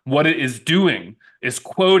bullion. What it is doing is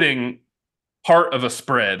quoting part of a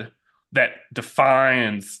spread that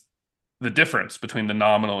defines the difference between the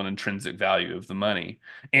nominal and intrinsic value of the money.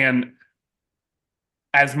 And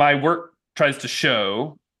as my work tries to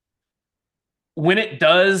show, when it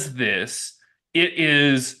does this, it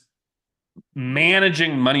is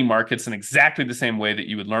managing money markets in exactly the same way that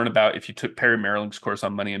you would learn about if you took Perry Merling's course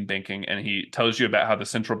on money and banking, and he tells you about how the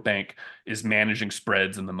central bank is managing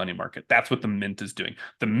spreads in the money market. That's what the mint is doing.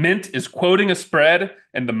 The mint is quoting a spread,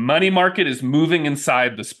 and the money market is moving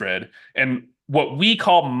inside the spread. And what we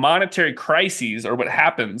call monetary crises are what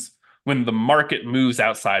happens when the market moves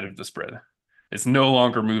outside of the spread. It's no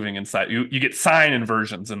longer moving inside. You get sign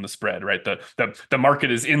inversions in the spread, right? The market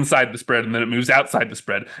is inside the spread and then it moves outside the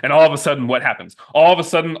spread. And all of a sudden, what happens? All of a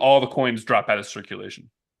sudden, all the coins drop out of circulation.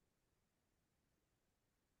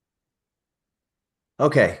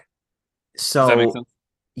 Okay. So, does that make sense?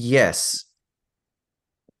 Yes.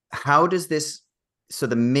 How does this... So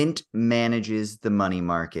the mint manages the money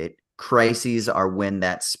market. Crises are when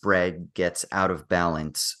that spread gets out of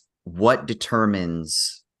balance. What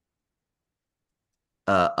determines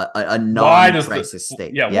a non-crisis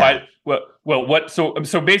state? Why? Well, what? So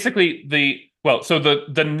basically, the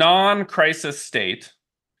non-crisis state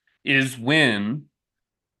is when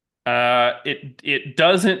it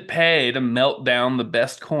doesn't pay to melt down the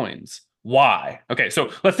best coins. Why? Okay, so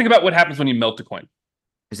let's think about what happens when you melt a coin.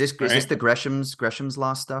 Is this the Gresham's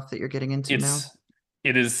law stuff that you're getting into now?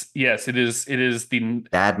 It is, yes, it is the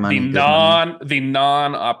bad money, the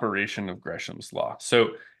non-operation of Gresham's law.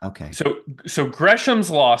 So okay. So Gresham's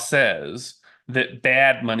law says that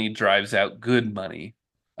bad money drives out good money.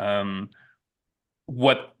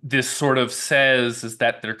 What this sort of says is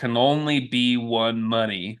that there can only be one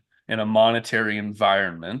money in a monetary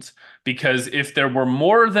environment, because if there were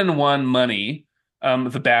more than one money,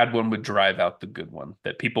 the bad one would drive out the good one.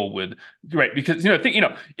 That people would, right? Because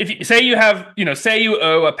if you say you have, say you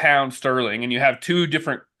owe a pound sterling and you have two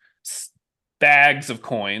different bags of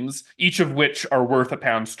coins, each of which are worth a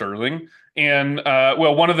pound sterling, and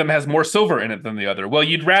one of them has more silver in it than the other. Well,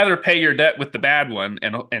 you'd rather pay your debt with the bad one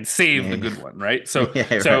and save the good one, right? So that's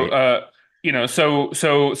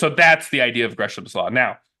the idea of Gresham's law.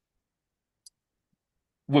 Now,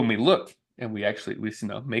 when we look and we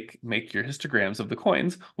make your histograms of the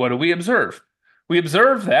coins, what do we observe? We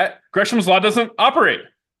observe that Gresham's law doesn't operate.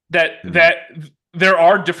 That there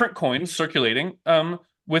are different coins circulating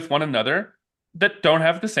with one another that don't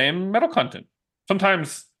have the same metal content.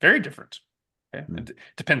 Sometimes very different. Okay? It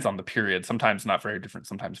depends on the period. Sometimes not very different.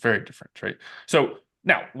 Sometimes very different. Right. So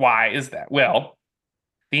now, why is that? Well,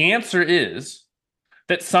 the answer is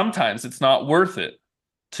that sometimes it's not worth it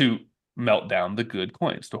to melt down the good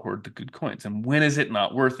coins, to hoard the good coins. And when is it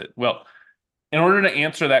not worth it? Well, in order to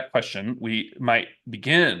answer that question, we might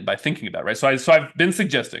begin by thinking about, right? So I've been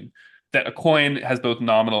suggesting that a coin has both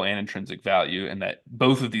nominal and intrinsic value, and that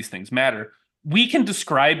both of these things matter. We can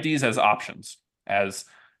describe these as options, as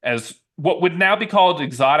what would now be called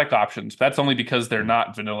exotic options. That's only because they're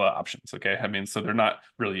not vanilla options. Okay, I mean, so they're not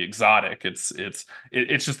really exotic. It's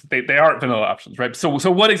just they aren't vanilla options, right? So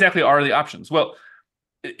what exactly are the options? Well,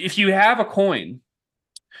 if you have a coin,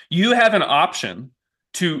 you have an option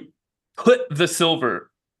to put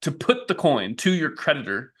the coin to your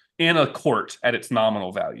creditor in a court at its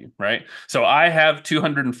nominal value, right? So I have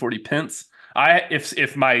 240 pence.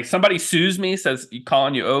 If somebody sues me, says,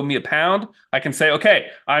 Colin, you owe me £1, I can say, okay,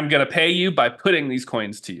 I'm going to pay you by putting these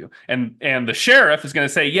coins to you. And the sheriff is going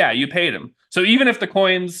to say, yeah, you paid him. So even if the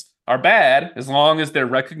coins are bad, as long as they're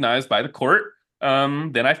recognized by the court,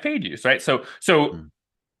 then I've paid you, right? So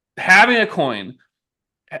having a coin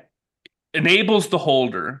enables the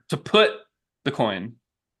holder to put the coin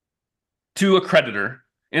to a creditor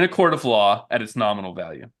in a court of law at its nominal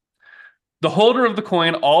value. The holder of the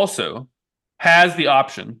coin also has the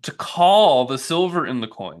option to call the silver in the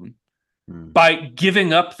coin by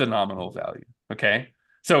giving up the nominal value. Okay.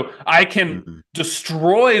 So I can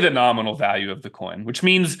destroy the nominal value of the coin, which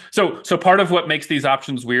means, so part of what makes these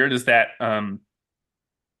options weird is that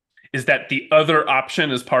the other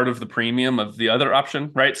option is part of the premium of the other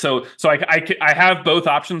option, right? So I have both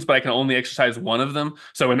options, but I can only exercise one of them.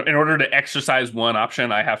 So in order to exercise one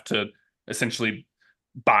option, I have to essentially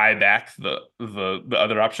buy back the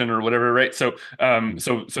other option or whatever, right? So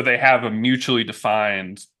they have a mutually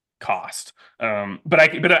defined cost. But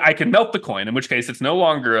I can melt the coin, in which case it's no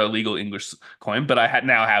longer a legal English coin, but I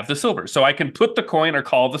now have the silver. So I can put the coin or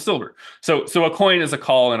call the silver. So a coin is a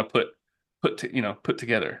call and a put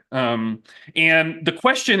together. And the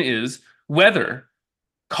question is whether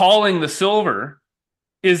calling the silver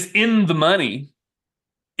is in the money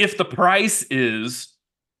if the price is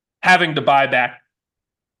having to buy back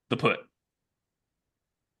the put.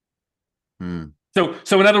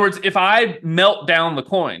 So in other words, if I melt down the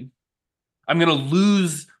coin, I'm going to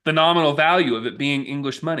lose the nominal value of it being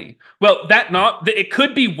English money. Well, it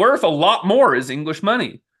could be worth a lot more as English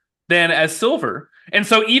money than as silver. And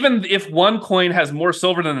so even if one coin has more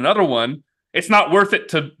silver than another one, it's not worth it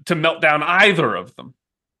to melt down either of them.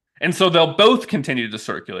 And so they'll both continue to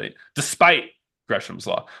circulate despite Gresham's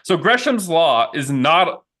law. So Gresham's law is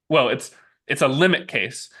not, well, it's a limit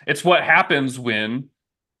case. It's what happens when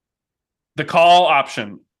the call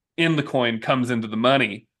option in the coin comes into the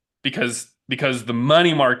money because the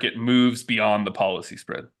money market moves beyond the policy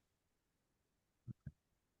spread.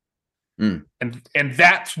 And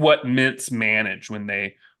that's what mints manage when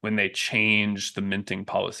they change the minting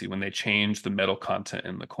policy, when they change the metal content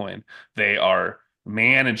in the coin. They are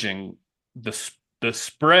managing the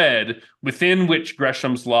spread within which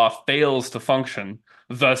Gresham's law fails to function,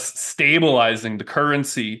 thus stabilizing the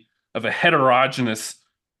currency of a heterogeneous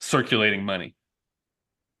circulating money.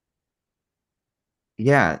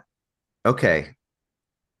 Yeah. Okay.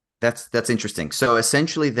 That's interesting. So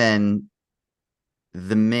essentially then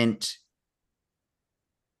the mint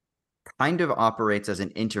kind of operates as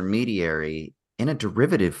an intermediary in a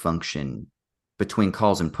derivative function between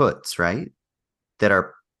calls and puts, right? That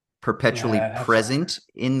are perpetually present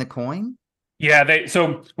in the coin. Yeah,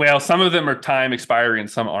 some of them are time expiry and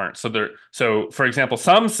some aren't. So for example,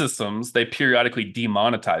 some systems, they periodically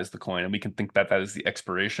demonetize the coin, and we can think that is the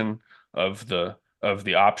expiration of the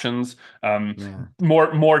options.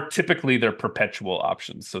 More typically they're perpetual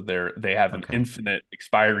options. So they have an infinite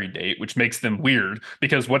expiry date, which makes them weird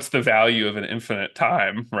because what's the value of an infinite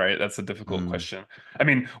time, right? That's a difficult question. I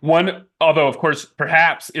mean, although of course,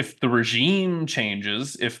 perhaps if the regime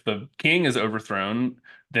changes, if the king is overthrown,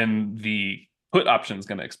 then the put option is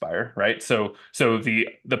going to expire, right? So the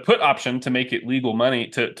put option to make it legal money,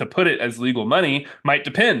 to put it as legal money, might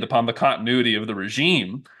depend upon the continuity of the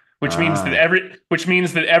regime. Which means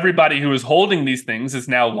that everybody who is holding these things is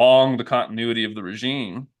now long the continuity of the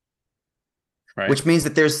regime, right? Which means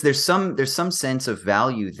that there's some sense of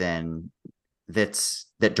value then that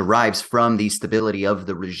derives from the stability of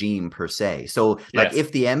the regime per se. So like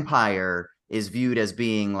if the empire is viewed as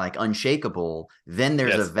being like unshakable, then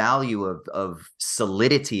there's a value of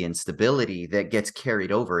solidity and stability that gets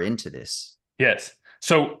carried over into this. Yes.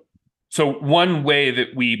 So one way that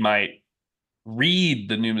we might read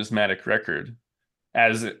the numismatic record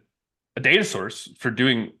as a data source for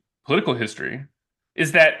doing political history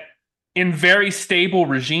is that in very stable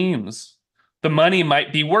regimes, the money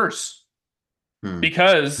might be worse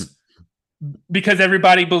because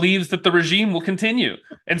everybody believes that the regime will continue.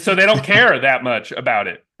 And so they don't care that much about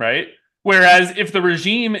it, right? Whereas if the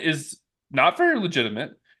regime is not very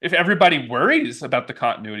legitimate. If everybody worries about the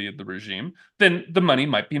continuity of the regime, then the money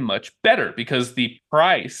might be much better because the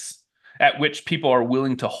price at which people are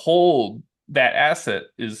willing to hold that asset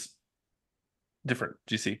is different.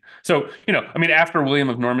 Do you see? So, I mean, after William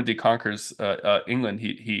of Normandy conquers England,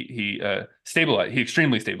 he stabilized. He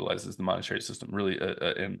extremely stabilizes the monetary system. Really,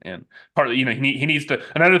 and partly, he needs to.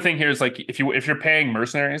 Another thing here is like if you're paying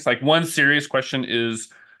mercenaries, like one serious question is.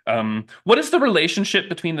 What is the relationship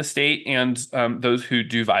between the state and those who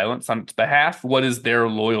do violence on its behalf? What is their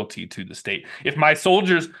loyalty to the state? If my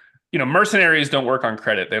soldiers, mercenaries don't work on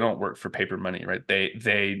credit. They don't work for paper money, right?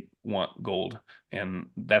 They want gold. And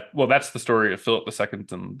that's the story of Philip II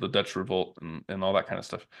and the Dutch Revolt and all that kind of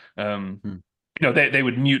stuff. They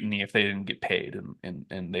would mutiny if they didn't get paid,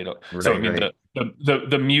 and they don't. Right, so I mean, right.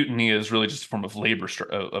 the mutiny is really just a form of labor.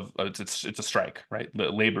 It's a strike, right? The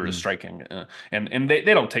labor is striking, and they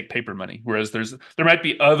don't take paper money. Whereas there might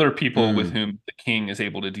be other people with whom the king is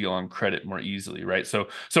able to deal on credit more easily, right? So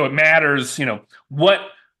it matters,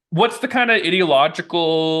 what's the kind of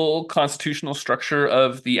ideological constitutional structure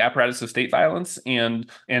of the apparatus of state violence, and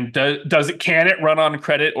can it run on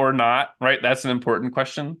credit or not, right? That's an important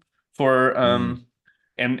question for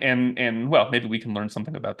and well, maybe we can learn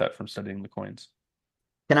something about that from studying the coins.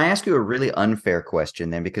 Can I ask you a really unfair question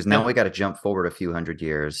then? Because now we got to jump forward a few hundred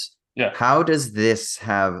years. Yeah. How does this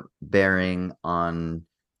have bearing on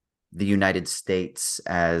the United States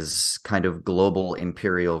as kind of global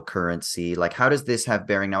imperial currency? Like, how does this have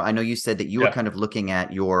bearing now? I know you said that you were kind of looking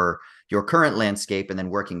at your current landscape and then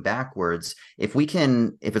working backwards. If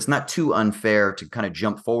it's not too unfair to kind of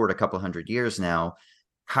jump forward a couple hundred years now,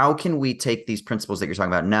 how can we take these principles that you're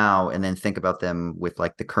talking about now and then think about them with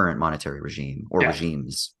like the current monetary regime or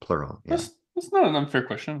regimes, plural? Yeah. That's not an unfair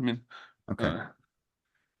question. I mean, okay.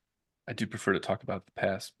 I do prefer to talk about the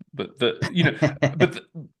past, but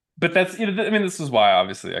but that's I mean, this is why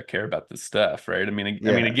obviously I care about this stuff, right? I mean,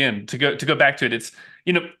 again, to go back to it, it's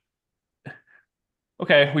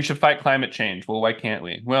okay, we should fight climate change. Well, why can't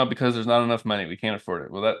we? Well, because there's not enough money. We can't afford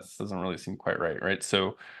it. Well, that doesn't really seem quite right?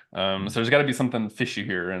 So, so there's got to be something fishy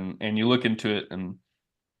here, and you look into it, and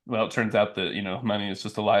well, it turns out that money is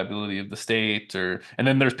just a liability of the state, and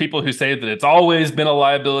then there's people who say that it's always been a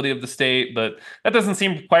liability of the state, but that doesn't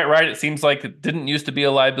seem quite right. It seems like it didn't used to be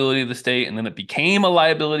a liability of the state, and then it became a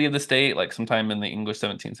liability of the state, like sometime in the English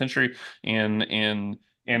 17th century, and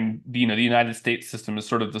the United States system is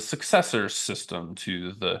sort of the successor system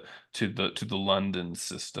to the London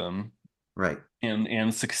system, right?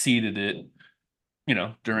 And succeeded it,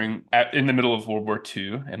 in the middle of World War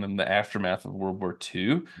II and then the aftermath of World War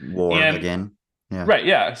II. Again. Yeah. Right.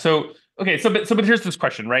 Yeah. So, okay. But here's this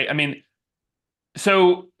question, right? I mean,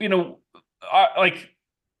 so, like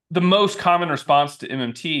the most common response to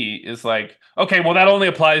MMT is like, okay, well, that only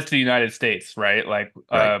applies to the United States, right? Like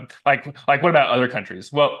what about other countries?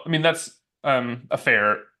 Well, I mean, that's a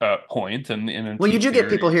fair point. And well, you do get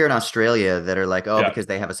people here in Australia that are like, because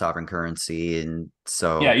they have a sovereign currency, and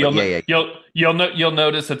so you'll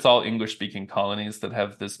notice it's all English-speaking colonies that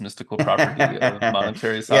have this mystical property of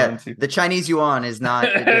monetary sovereignty. The Chinese yuan is not;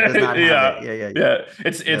 it does not have it. Yeah.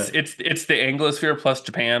 It's the Anglosphere plus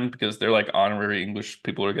Japan because they're like honorary English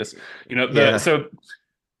people, I guess.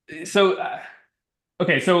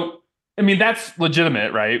 Okay, so. I mean, that's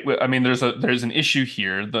legitimate, right? I mean, there's an issue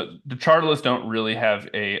here. The Chartists don't really have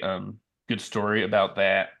a good story about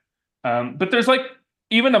that. But there's like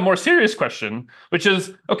even a more serious question, which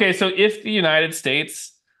is, okay, so if the United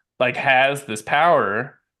States like has this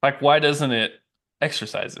power, like why doesn't it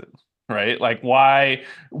exercise it, right? Like why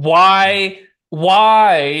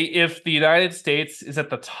if the United States is at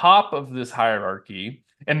the top of this hierarchy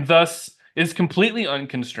and thus is completely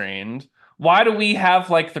unconstrained, why do we have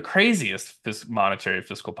like the craziest monetary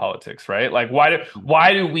fiscal politics, right? Like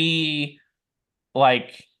why do we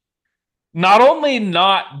like not only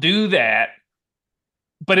not do that,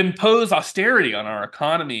 but impose austerity on our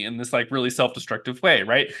economy in this like really self-destructive way,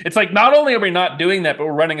 right? It's like not only are we not doing that, but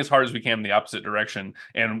we're running as hard as we can in the opposite direction,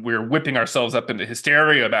 and we're whipping ourselves up into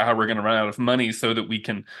hysteria about how we're going to run out of money so that we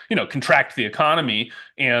can, contract the economy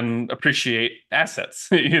and appreciate assets,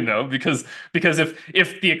 because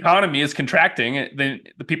if the economy is contracting, then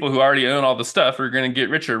the people who already own all the stuff are going to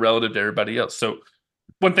get richer relative to everybody else. So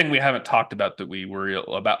one thing we haven't talked about that we worry a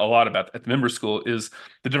lot about at the member school is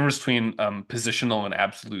the difference between positional and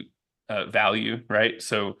absolute value, right?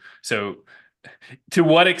 So to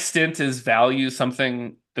what extent is value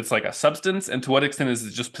something that's like a substance, and to what extent is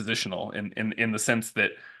it just positional in the sense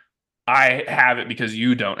that I have it because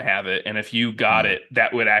you don't have it, and if you got it,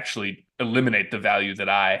 that would actually eliminate the value that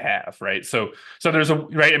I have, right? So there's a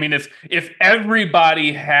right. I mean, if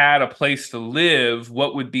everybody had a place to live,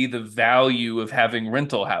 what would be the value of having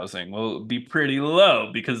rental housing? Well, it would be pretty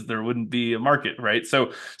low because there wouldn't be a market, right?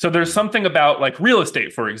 So there's something about like real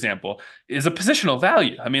estate, for example, is a positional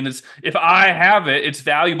value. I mean, if I have it, it's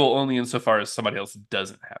valuable only insofar as somebody else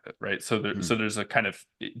doesn't have it, right? So there's a kind of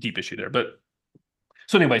deep issue there, but.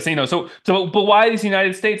 So anyway, but why does the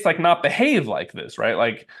United States like not behave like this, right?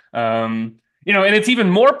 Like, and it's even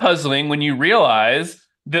more puzzling when you realize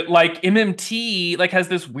that like MMT like has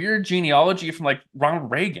this weird genealogy from like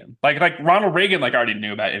Ronald Reagan. Like Ronald Reagan like already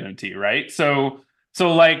knew about MMT, right? So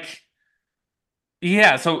like,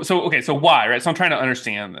 yeah. So okay. So why, right? So I'm trying to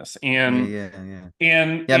understand this, Yeah.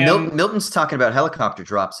 and Milton's talking about helicopter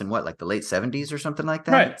drops in what, like the late 70s or something like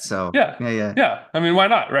that. Right. So yeah. I mean, why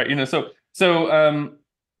not, right? So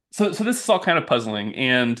this is all kind of puzzling,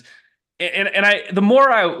 and I the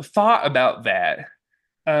more I thought about that,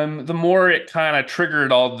 the more it kind of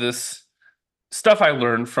triggered all this stuff I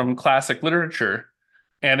learned from classic literature,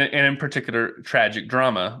 and in particular tragic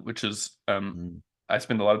drama, which is I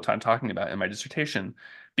spend a lot of time talking about in my dissertation,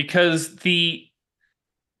 because the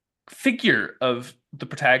figure of the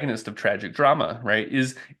protagonist of tragic drama, right,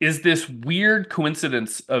 is this weird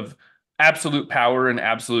coincidence of absolute power and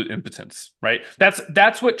absolute impotence, right?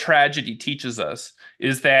 That's what tragedy teaches us,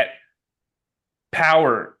 is that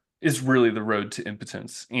power is really the road to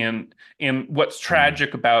impotence. And what's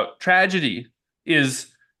tragic about tragedy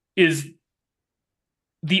is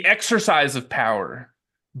the exercise of power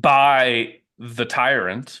by the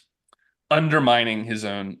tyrant undermining his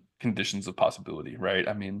own conditions of possibility, right?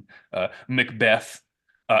 I mean, Macbeth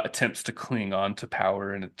attempts to cling on to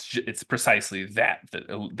power, and it's precisely that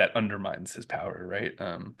undermines his power, right?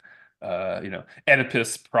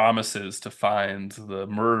 Oedipus promises to find the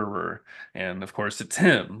murderer, and of course it's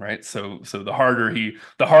him, right? So the harder he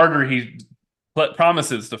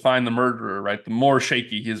promises to find the murderer, right, the more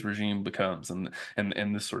shaky his regime becomes, and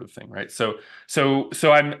this sort of thing, right? So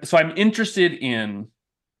I'm interested in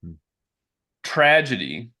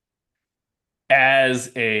tragedy as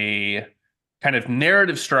a kind of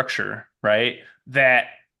narrative structure, right, that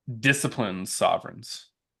disciplines sovereigns,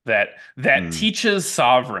 that teaches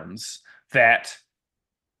sovereigns that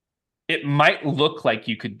it might look like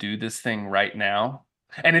you could do this thing right now.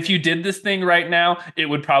 And if you did this thing right now, it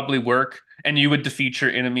would probably work, and you would defeat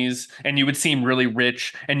your enemies, and you would seem really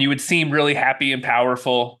rich, and you would seem really happy and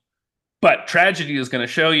powerful. But tragedy is going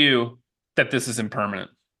to show you that this is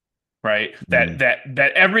impermanent. Right. That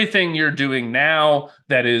everything you're doing now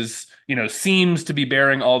that is, seems to be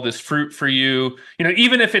bearing all this fruit for you,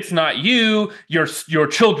 even if it's not you, your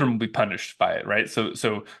children will be punished by it. Right.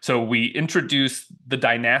 So we introduce the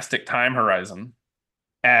dynastic time horizon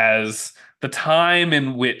as the time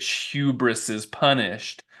in which hubris is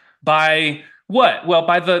punished by what? Well,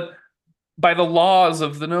 by the laws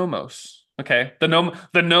of the nomos. Okay. The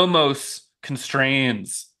nomos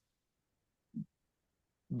constrains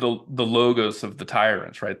the logos of the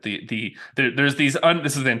tyrants, right? There's these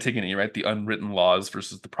this is Antigone, right? The unwritten laws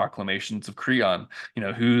versus the proclamations of Creon.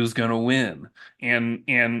 Who's gonna win?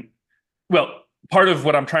 And well, part of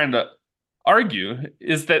what I'm trying to argue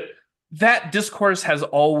is that discourse has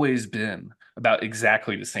always been about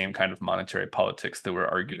exactly the same kind of monetary politics that we're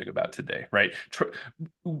arguing about today, right?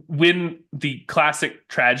 When the classic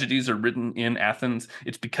tragedies are written in Athens,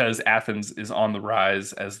 it's because Athens is on the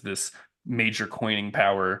rise as this major coining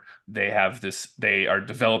power. They are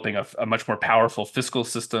developing a much more powerful fiscal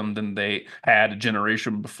system than they had a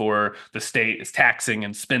generation before. The state is taxing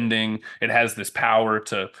and spending. It has this power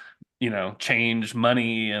to change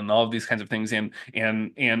money and all of these kinds of things. And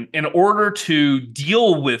in order to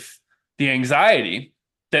deal with the anxiety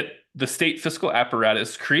that the state fiscal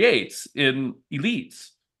apparatus creates in elites,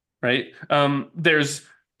 right? There's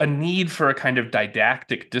a need for a kind of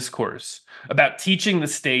didactic discourse about teaching the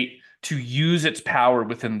state to use its power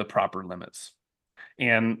within the proper limits.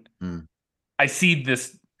 And I see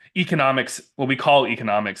this economics, what we call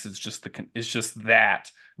economics, is just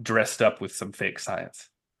that dressed up with some fake science.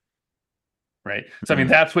 Right. So, I mean,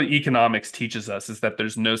 that's what economics teaches us, is that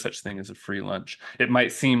there's no such thing as a free lunch. It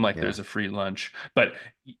might seem like there's a free lunch, but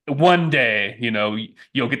one day,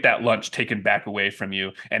 you'll get that lunch taken back away from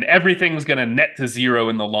you, and everything's going to net to zero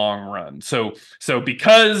in the long run. So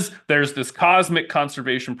because there's this cosmic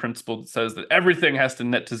conservation principle that says that everything has to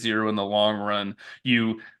net to zero in the long run,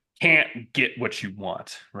 you can't get what you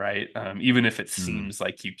want, right? Even if it seems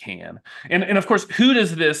like you can. And of course, who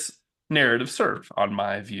does this narrative serve, on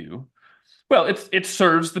my view? Well, it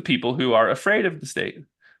serves the people who are afraid of the state,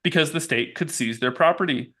 because the state could seize their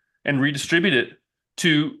property and redistribute it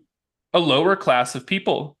to a lower class of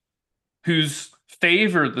people whose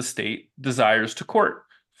favor the state desires to court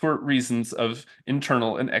for reasons of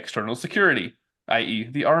internal and external security, i.e.,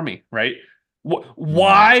 the army, right?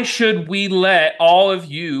 Why should we let all of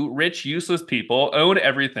you rich, useless people own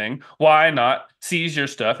everything? Why not seize your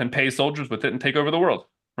stuff and pay soldiers with it and take over the world,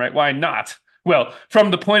 right? Why not? Well,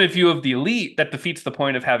 from the point of view of the elite, that defeats the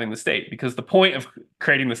point of having the state, because the point of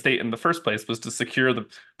creating the state in the first place was to secure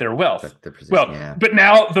their wealth. But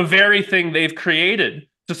now the very thing they've created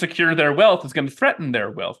to secure their wealth is going to threaten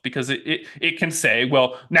their wealth, because it can say,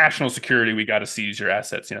 well, national security, we got to seize your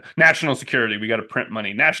assets. National security, we got to print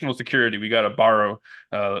money. National security, we got to borrow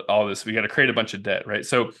all this. We got to create a bunch of debt, right?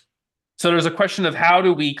 So there's a question of how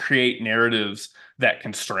do we create narratives that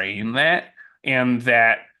constrain that and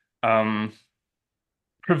that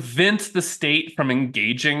prevents the state from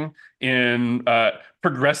engaging in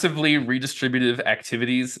progressively redistributive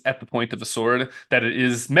activities at the point of the sword that it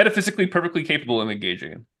is metaphysically perfectly capable of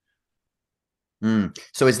engaging in.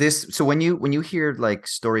 So when you hear like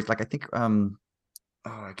stories, like I think I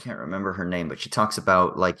can't remember her name, but she talks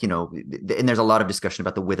about like, and there's a lot of discussion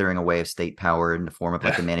about the withering away of state power in the form of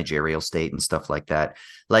like the managerial state and stuff like that.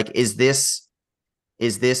 Like, do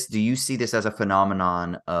you see this as a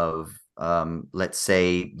phenomenon of let's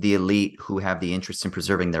say the elite who have the interest in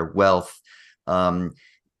preserving their wealth,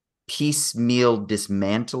 piecemeal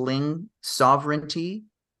dismantling sovereignty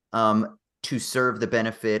to serve the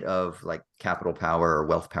benefit of like capital power or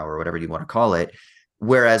wealth power or whatever you want to call it?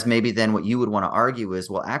 Whereas maybe then what you would want to argue is,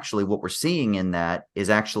 well, actually what we're seeing in that is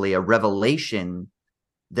actually a revelation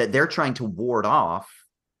that they're trying to ward off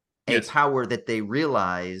a power that they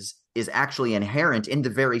realize is actually inherent in the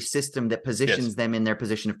very system that positions them in their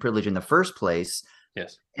position of privilege in the first place.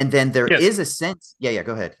 Yes. And then there is a sense. Yeah,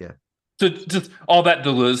 go ahead. Yeah. So just all that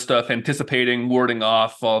Deleuze stuff, anticipating, warding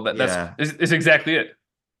off, all that, that's exactly it.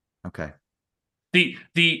 Okay. The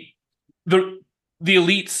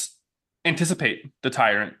elites anticipate the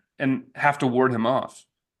tyrant and have to ward him off.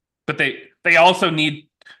 But they also need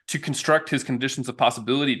to construct his conditions of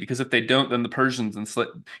possibility, because if they don't, then the Persians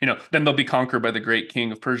then they'll be conquered by the great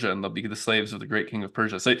king of Persia, and they'll be the slaves of the great king of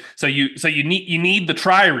Persia. So you need the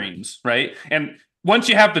triremes, right? And once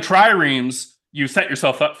you have the triremes, you set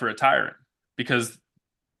yourself up for a tyrant, because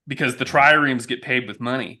the triremes get paid with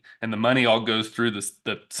money, and the money all goes through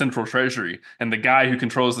the central treasury, and the guy who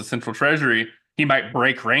controls the central treasury, he might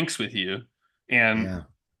break ranks with you and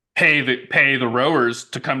pay the rowers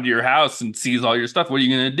to come to your house and seize all your stuff. What are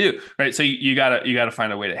you going to do, right? So you gotta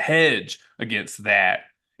find a way to hedge against that.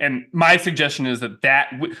 And my suggestion is that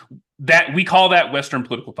we call that Western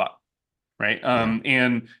political thought, right? So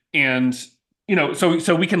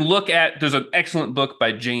we can look at, there's an excellent book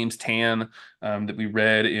by James Tan that we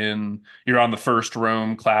read you're on the first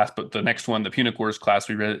Rome class, but the next one, the Punic Wars class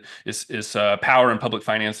we read is Power and Public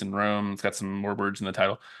Finance in Rome. It's got some more words in the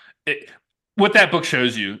title. What that book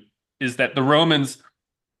shows you is that the Romans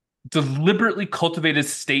deliberately cultivated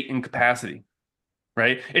state incapacity,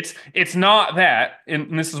 right? It's not that,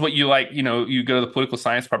 and this is what you you go to the political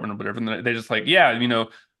science department or whatever, and they're just like,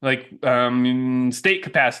 state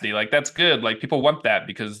capacity, like that's good. Like people want that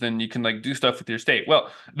because then you can like do stuff with your state.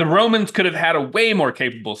 Well, the Romans could have had a way more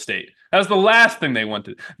capable state. That was the last thing they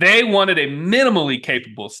wanted. They wanted a minimally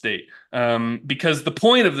capable state because the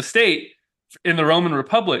point of the state in the Roman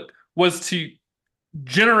Republic was to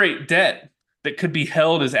generate debt that could be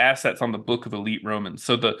held as assets on the book of elite Romans.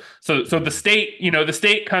 So the state, the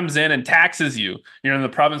state comes in and taxes you. You're in the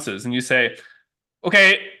provinces, and you say,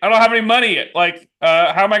 okay, I don't have any money. Like,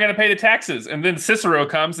 how am I going to pay the taxes? And then Cicero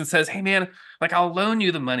comes and says, hey man, like I'll loan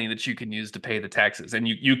you the money that you can use to pay the taxes. And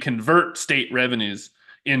you convert state revenues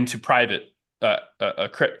into private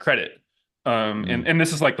credit. And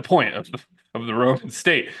this is like the point of the Roman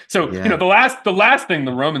state. So, the last thing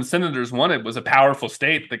the Roman senators wanted was a powerful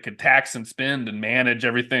state that could tax and spend and manage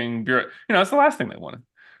everything. It's the last thing they wanted.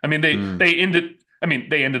 I mean, they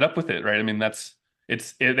ended up with it, right? I mean, they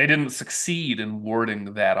didn't succeed in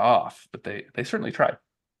warding that off, but they certainly tried.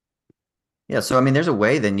 Yeah. So, I mean, there's a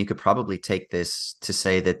way then you could probably take this to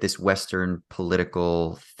say that this Western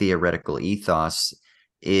political theoretical ethos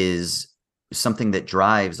is something that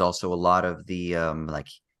drives also a lot of the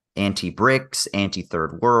anti-BRICS,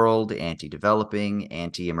 anti-third world, anti-developing,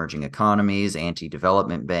 anti-emerging economies,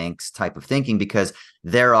 anti-development banks type of thinking, because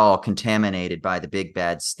they're all contaminated by the big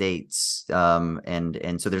bad states.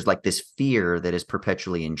 And so there's like this fear that is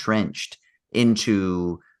perpetually entrenched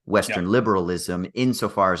into Western liberalism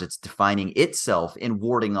insofar as it's defining itself in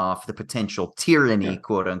warding off the potential tyranny,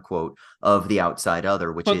 quote unquote, of the outside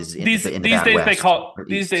other, which is in the bad West.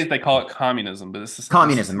 These days they call it communism, but this is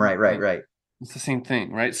communism, right. It's the same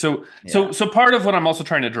thing, right? So Yeah. so part of what I'm also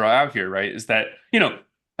trying to draw out here, right, is that,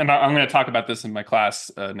 and I'm going to talk about this in my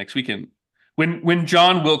class next weekend. When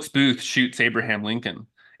John Wilkes Booth shoots Abraham Lincoln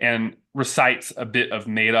and recites a bit of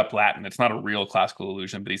made up Latin, it's not a real classical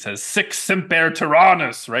allusion, but he says "Sic semper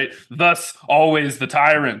tyrannus," right? Thus always the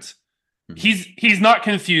tyrant. He's not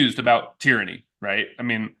confused about tyranny, right? I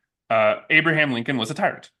mean, Abraham Lincoln was a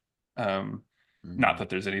tyrant. Not that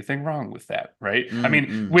there's anything wrong with that, right? I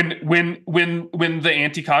mean, when the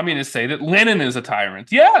anti-communists say that Lenin is a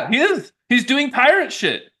tyrant, yeah, he is. He's doing tyrant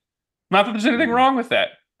shit. Not that there's anything wrong with that,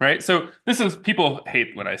 right? So people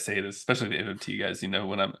hate when I say this, especially the MMT guys.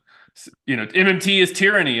 When MMT is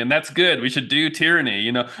tyranny, and that's good. We should do tyranny.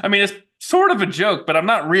 I mean, it's sort of a joke, but I'm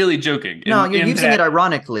not really joking. No, you're using it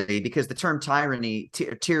ironically, because the term tyranny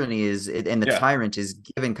is, and the Yeah. tyrant is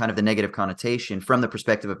given kind of the negative connotation from the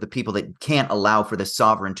perspective of the people that can't allow for the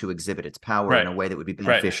sovereign to exhibit its power in a way that would be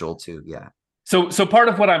beneficial to, yeah. So part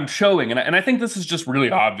of what I'm showing, and I think this is just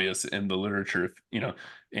really obvious in the literature,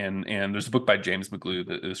 and there's a book by James McGlew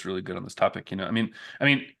that is really good on this topic. I mean,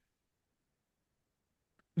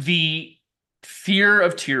 the fear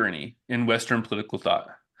of tyranny in Western political thought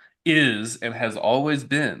is and has always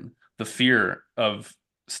been the fear of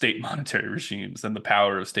state monetary regimes and the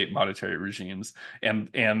power of state monetary regimes and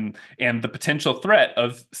the potential threat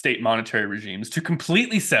of state monetary regimes to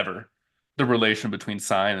completely sever the relation between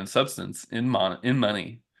sign and substance in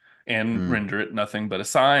money and render it nothing but a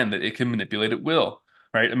sign that it can manipulate at will.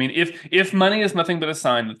 Right. I mean, if money is nothing but a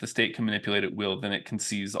sign that the state can manipulate at will, then it can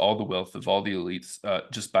seize all the wealth of all the elites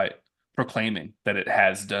just by proclaiming that it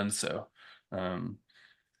has done so.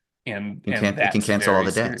 And it can cancel all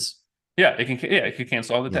the debts. Yeah, it can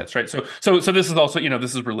cancel all the debts, right? So this is also,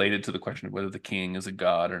 this is related to the question of whether the king is a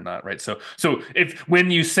god or not, right? So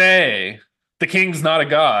when you say the king's not a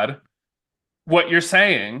god, what you're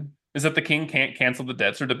saying is that the king can't cancel the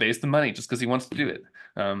debts or debase the money just because he wants to do it.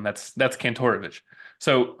 That's Kantorovich.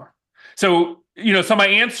 So my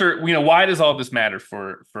answer, why does all this matter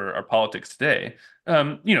for our politics today?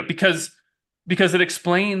 Because it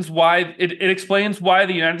explains why it explains why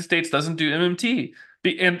the United States doesn't do MMT.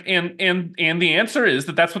 And the answer is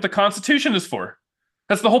that that's what the Constitution is for.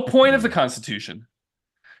 That's the whole point of the Constitution.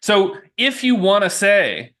 So if you want to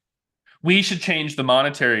say we should change the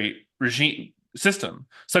monetary regime system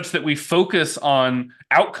such that we focus on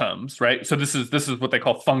outcomes, right? So this is what they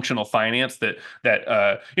call functional finance,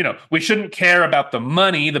 that we shouldn't care about the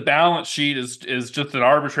money. The balance sheet is just an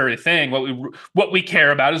arbitrary thing. What we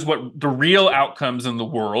care about is what the real outcomes in the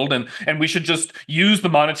world, and we should just use the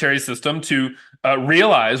monetary system to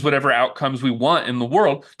realize whatever outcomes we want in the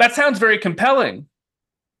world. That sounds very compelling,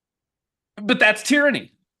 but that's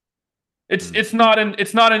tyranny. It's not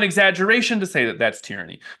an exaggeration to say that that's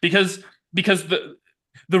tyranny, because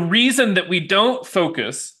the reason that we don't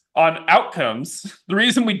focus on outcomes, the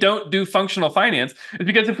reason we don't do functional finance, is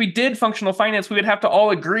because if we did functional finance, we would have to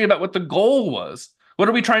all agree about what the goal was. What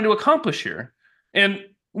are we trying to accomplish here? And,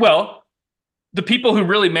 well, the people who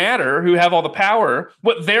really matter, who have all the power,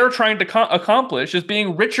 what they're trying to accomplish is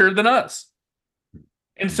being richer than us.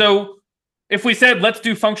 And so if we said, let's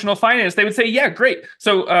do functional finance, they would say, yeah, great.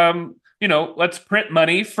 So, let's print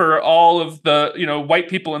money for all of the, white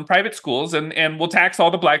people in private schools, and we'll tax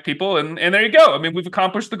all the black people. And there you go. I mean, we've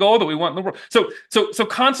accomplished the goal that we want in the world. So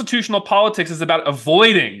constitutional politics is about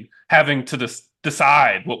avoiding having to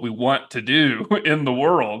decide what we want to do in the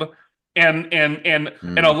world, and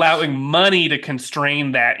allowing money to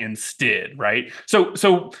constrain that instead. Right.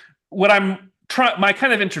 So what my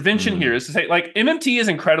kind of intervention here is to say, like, MMT is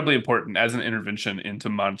incredibly important as an intervention into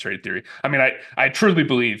monetary theory. I mean, I truly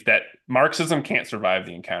believe that Marxism can't survive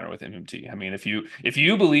the encounter with MMT. I mean, if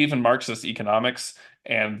you believe in Marxist economics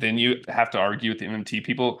and then you have to argue with the MMT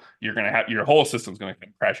people, you're going to have your whole system's going to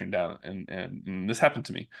come crashing down. And this happened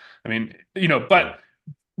to me. I mean,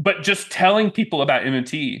 but just telling people about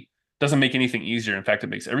MMT doesn't make anything easier. In fact, it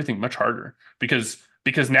makes everything much harder, because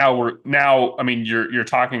now I mean, you're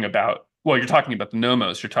talking about. Well, you're talking about the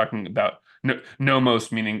nomos. You're talking about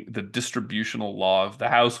nomos, meaning the distributional law of the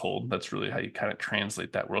household. That's really how you kind of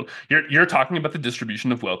translate that world. You're talking about the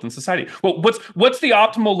distribution of wealth in society. Well, what's the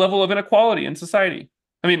optimal level of inequality in society?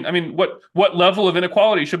 I mean, what level of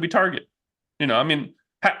inequality should we target? I mean,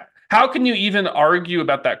 how can you even argue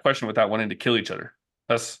about that question without wanting to kill each other?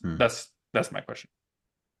 That's my question.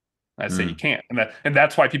 I say you can't, and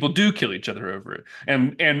that's why people do kill each other over it.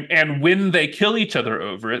 And when they kill each other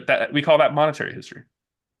over it, that we call that monetary history.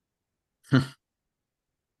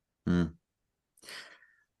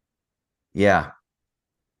 Yeah,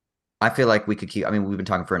 I feel like we could keep. I mean, we've been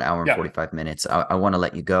talking for an hour and 45 minutes. I want to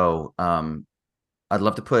let you go. I'd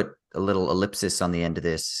love to put a little ellipsis on the end of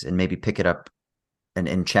this and maybe pick it up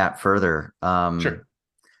and chat further. Sure.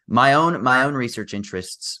 My own research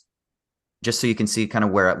interests, just so you can see kind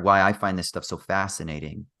of why I find this stuff so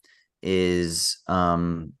fascinating, is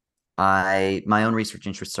my own research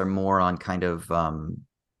interests are more on kind of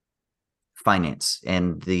finance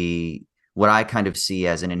and what I kind of see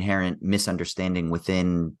as an inherent misunderstanding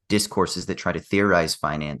within discourses that try to theorize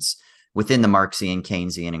finance within the Marxian,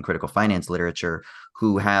 Keynesian, and critical finance literature,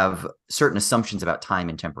 who have certain assumptions about time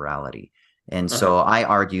and temporality. And so I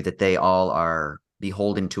argue that they all are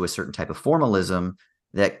beholden to a certain type of formalism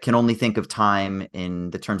that can only think of time in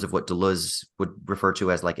the terms of what Deleuze would refer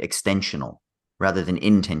to as like extensional rather than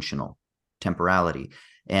intentional temporality.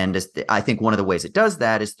 And I think one of the ways it does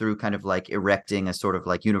that is through kind of like erecting a sort of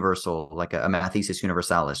like universal, like a mathesis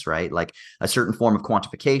universalis, right? Like a certain form of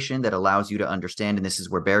quantification that allows you to understand, and this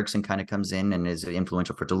is where Bergson kind of comes in and is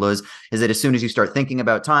influential for Deleuze, is that as soon as you start thinking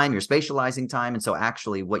about time, you're spatializing time. And so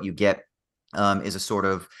actually what you get is a sort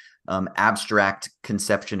of abstract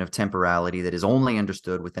conception of temporality that is only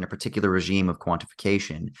understood within a particular regime of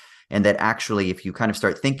quantification. And that actually, if you kind of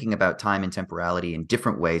start thinking about time and temporality in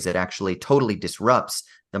different ways, it actually totally disrupts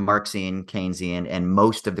the Marxian, Keynesian, and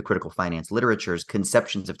most of the critical finance literature's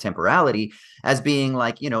conceptions of temporality as being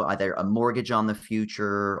like, either a mortgage on the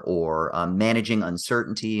future or managing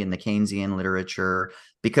uncertainty in the Keynesian literature,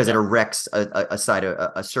 because it erects aside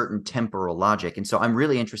a certain temporal logic. And so I'm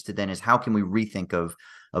really interested then is how can we rethink of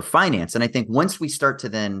finance? And I think once we start to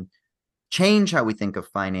then change how we think of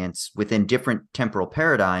finance within different temporal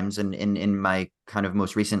paradigms. And in my kind of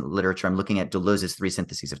most recent literature, I'm looking at Deleuze's Three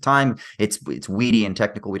Syntheses of Time. It's weedy and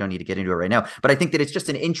technical. We don't need to get into it right now. But I think that it's just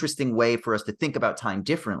an interesting way for us to think about time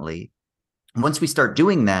differently. Once we start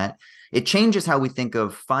doing that, it changes how we think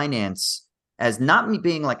of finance as not me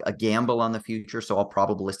being like a gamble on the future. So all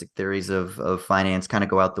probabilistic theories of finance kind of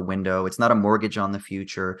go out the window. It's not a mortgage on the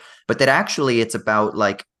future, but that actually it's about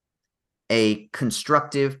like a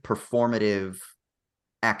constructive, performative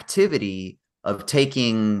activity of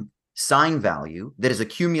taking sign value that is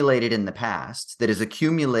accumulated in the past, that is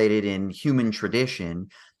accumulated in human tradition,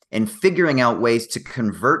 and figuring out ways to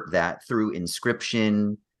convert that through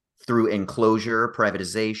inscription, through enclosure,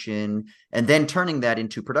 privatization, and then turning that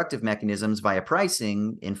into productive mechanisms via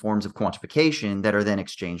pricing in forms of quantification that are then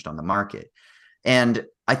exchanged on the market. And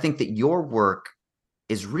I think that your work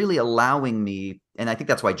is really allowing me, and I think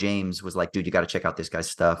that's why James was like, dude, you got to check out this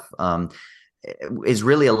guy's stuff, is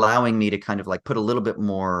really allowing me to kind of like put a little bit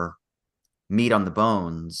more meat on the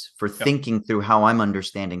bones for thinking through how I'm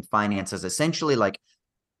understanding finance as essentially like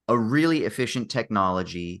a really efficient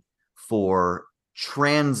technology for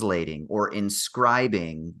translating or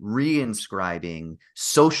inscribing, reinscribing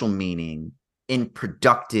social meaning in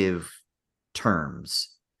productive terms.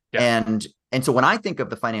 And so when I think of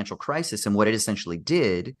the financial crisis and what it essentially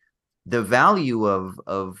did, the value of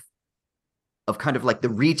kind of like the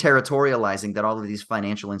re-territorializing that all of these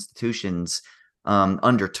financial institutions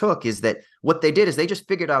undertook is that what they did is they just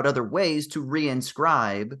figured out other ways to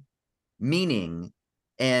reinscribe meaning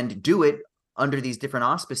and do it under these different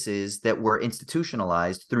auspices that were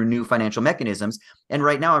institutionalized through new financial mechanisms. And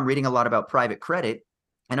right now I'm reading a lot about private credit,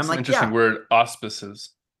 and I'm like, interesting word, auspices.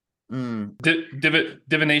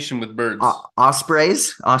 Divination with birds.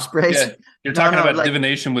 Ospreys. Yeah, you're talking about like,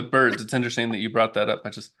 divination with birds. It's interesting that you brought that up.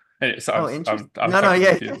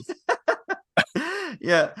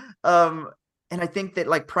 Yeah. And I think that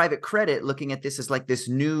like private credit, looking at this as like this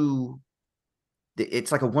new,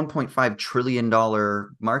 it's like a $1.5 trillion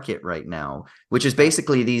market right now, which is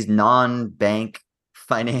basically these non-bank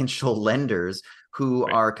financial lenders who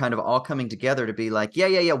are kind of all coming together to be like,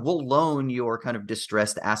 we'll loan your kind of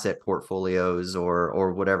distressed asset portfolios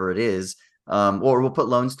or whatever it is, or we'll put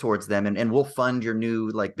loans towards them and we'll fund your new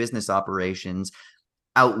like business operations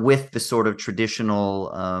out with the sort of traditional,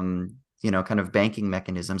 kind of banking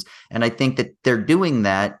mechanisms. And I think that they're doing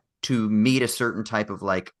that to meet a certain type of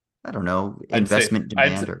like, I don't know, investment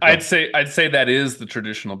demand. I'd say that is the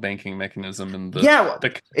traditional banking mechanism, and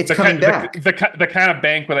it's coming back. The kind of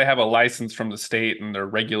bank where they have a license from the state and they're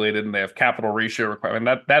regulated and they have capital ratio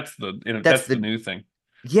requirement. That's the new thing.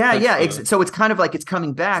 So it's kind of like it's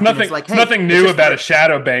coming back. It's nothing new about a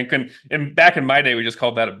shadow bank, and back in my day we just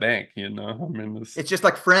called that a bank. I mean, it's just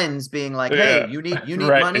like friends being like, hey, you need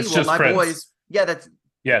right. money. Well, my friends. Boys,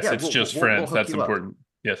 it's just friends. That's important.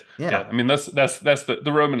 Yes. Yeah. I mean, that's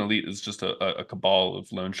the Roman elite is just a cabal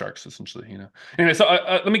of loan sharks, essentially. Anyway, so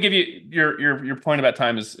let me give you your point about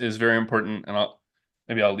time is very important, and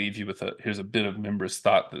I'll leave you with here's a bit of members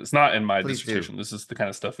thought that it's not in my dissertation. This is the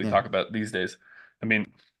kind of stuff we talk about these days. I mean,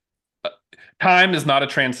 time is not a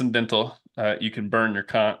transcendental You can burn your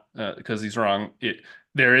Kant because he's wrong.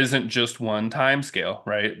 There isn't just one time scale,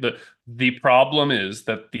 right? The problem is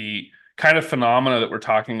that the kind of phenomena that we're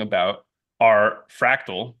talking about are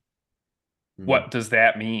fractal. What does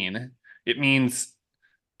that mean? It means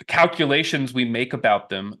the calculations we make about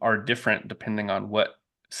them are different depending on what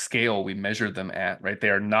scale we measure them at, right? They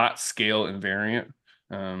are not scale invariant.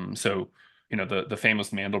 So, the famous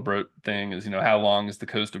Mandelbrot thing is, how long is the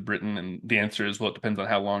coast of Britain? And the answer is, well, it depends on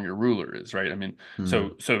how long your ruler is, right? I mean,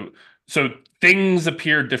 so things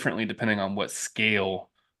appear differently depending on what scale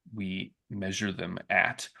we measure them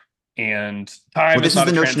at. And time Well, is not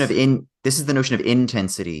a this is the notion of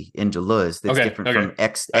intensity in Deleuze that's different from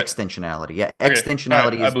extensionality. Yeah,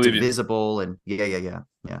 extensionality I is believe you. divisible, and yeah.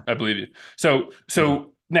 I believe you. So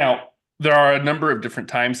now there are a number of different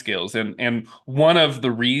time scales, and one of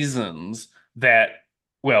the reasons that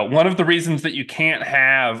you can't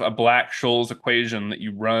have a Black-Scholes equation that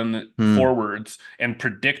you run forwards and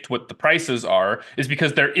predict what the prices are is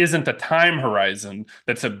because there isn't a time horizon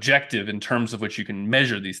that's objective in terms of which you can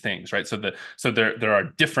measure these things, right? So there are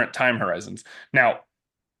different time horizons. Now,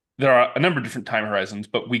 there are a number of different time horizons,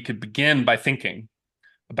 but we could begin by thinking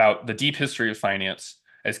about the deep history of finance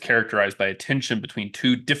as characterized by a tension between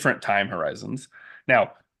two different time horizons.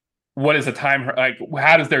 Now, what is a time, like,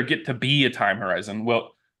 how does there get to be a time horizon?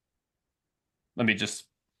 Well, let me just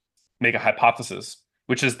make a hypothesis,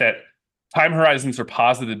 which is that time horizons are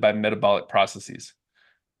posited by metabolic processes.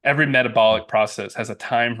 Every metabolic process has a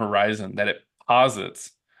time horizon that it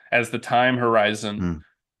posits as the time horizon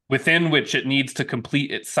within which it needs to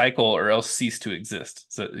complete its cycle or else cease to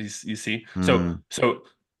exist. So you see, so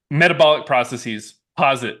metabolic processes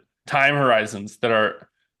posit time horizons that are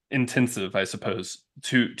intensive, I suppose,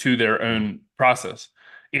 to their own process.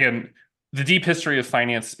 And the deep history of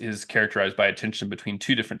finance is characterized by a tension between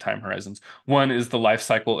two different time horizons. One is the life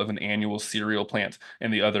cycle of an annual cereal plant,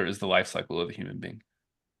 and the other is the life cycle of a human being.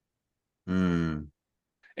 And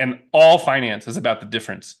all finance is about the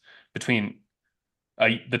difference between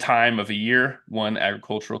the time of a year, one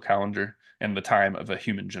agricultural calendar, and the time of a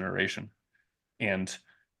human generation. And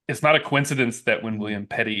it's not a coincidence that when William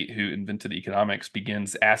Petty, who invented economics,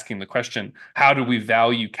 begins asking the question, how do we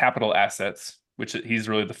value capital assets, which he's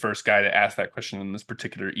really the first guy to ask that question in this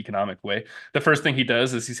particular economic way, the first thing he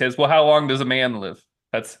does is he says, well, how long does a man live?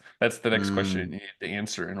 That's the next question you need to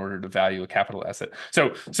answer in order to value a capital asset.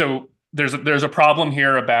 So there's a problem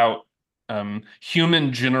here about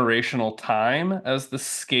human generational time as the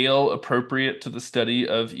scale appropriate to the study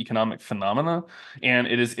of economic phenomena. And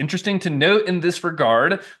it is interesting to note in this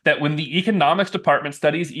regard that when the economics department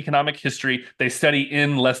studies economic history, they study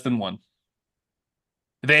in less than one.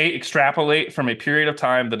 They extrapolate from a period of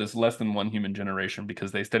time that is less than one human generation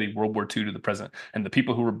because they study World War II to the present. And the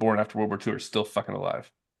people who were born after World War II are still fucking alive.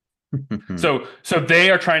 So they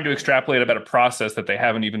are trying to extrapolate about a process that they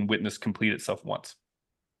haven't even witnessed complete itself once.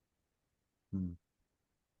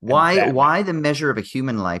 Why the measure of a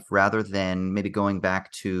human life rather than maybe going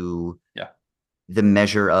back to the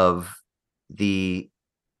measure of the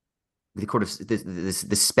sort of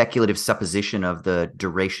the speculative supposition of the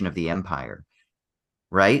duration of the empire,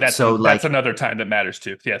 right? That's another time that matters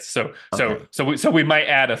too. Yes. So we might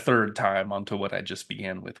add a third time onto what I just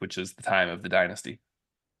began with, which is the time of the dynasty.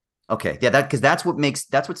 Okay, yeah, that's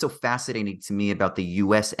what's so fascinating to me about the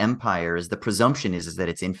U.S. empire is the presumption is that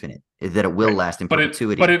it's infinite, is that it will last in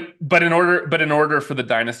perpetuity. But in order for the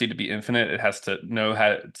dynasty to be infinite, it has to know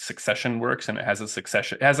how succession works, and it has a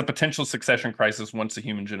potential succession crisis once a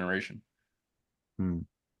human generation.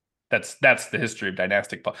 That's the history of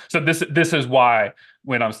dynastic politics. So this is why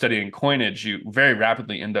when I'm studying coinage, you very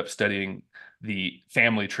rapidly end up studying the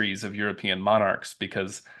family trees of European monarchs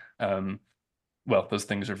because well, those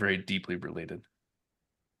things are very deeply related.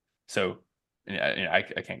 So, I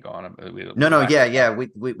can't go on. We could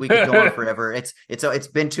go on forever. It's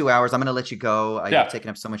been 2 hours. I'm going to let you go. You've taken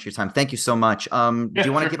up so much of your time. Thank you so much. Do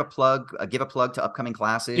you want to give a plug to upcoming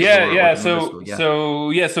classes?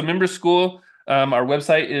 So Member School. Our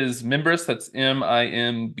website is Membres. That's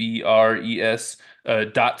MIMBRES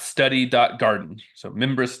 .study.garden. So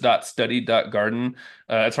membres.study.garden.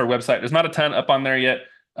 That's our website. There's not a ton up on there yet.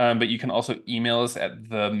 But you can also email us at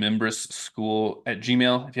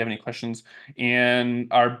themembreschool@gmail.com if you have any questions. And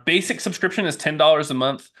our basic subscription is $10 a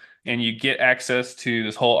month, and you get access to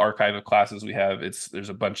this whole archive of classes we have. There's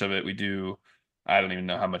a bunch of it. We do, I don't even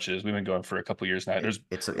know how much it is. We've been going for a couple of years now.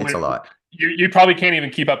 It's a lot. You probably can't even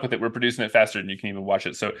keep up with it. We're producing it faster than you can even watch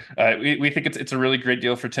it. So we think it's a really great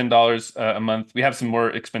deal for $10 a month. We have some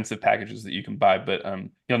more expensive packages that you can buy, but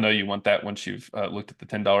you'll know you want that once you've looked at the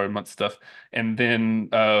 $10 a month stuff. And then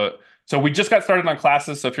So we just got started on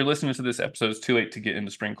classes. So if you're listening to this episode, it's too late to get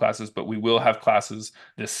into spring classes, but we will have classes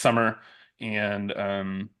this summer.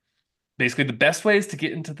 And basically the best way is to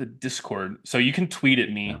get into the Discord. So you can tweet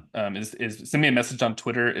at me, is send me a message on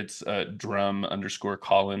Twitter. It's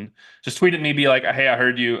Drumm_Colin. Just tweet at me, be like, hey, I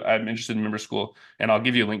heard you. I'm interested in member school. And I'll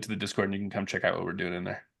give you a link to the Discord and you can come check out what we're doing in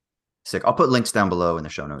there. Sick. I'll put links down below in the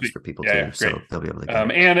show notes for people too, so they'll be able to.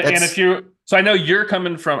 And if so I know you're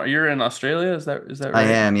in Australia. Is that right? I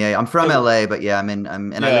am. Yeah, I'm from LA, but yeah, I lived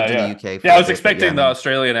in the UK. I was expecting the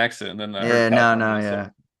Australian accent, and then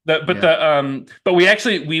but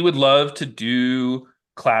we would love to do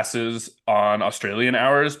classes on Australian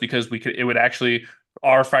hours because it would actually.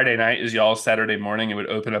 Our Friday night is y'all's Saturday morning. It would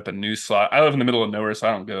open up a new slot. I live in the middle of nowhere, so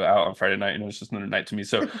I don't go out on Friday night. It's just another night to me.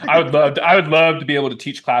 So I would love to be able to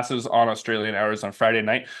teach classes on Australian hours on Friday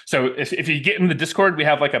night. So if you get in the Discord, we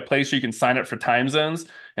have like a place where you can sign up for time zones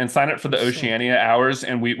and sign up for the Oceania hours.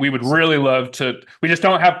 And we would really love to. We just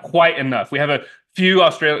don't have quite enough. We have a few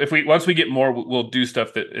Australia. Once we get more, we'll do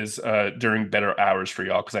stuff that is during better hours for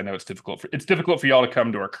y'all because I know it's difficult for y'all to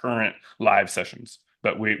come to our current live sessions.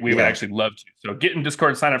 But we would actually love to. So get in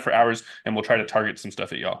Discord, sign up for hours, and we'll try to target some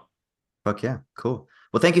stuff at y'all. Fuck yeah, cool.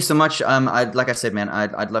 Well, thank you so much. Like I said, man,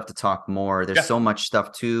 I'd love to talk more. There's so much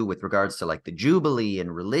stuff too with regards to like the Jubilee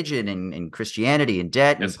and religion and Christianity and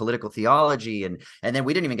debt and political theology, and then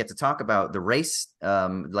we didn't even get to talk about the race,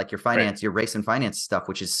 like your finance, your race and finance stuff,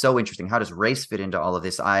 which is so interesting. How does race fit into all of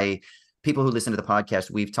this? People who listen to the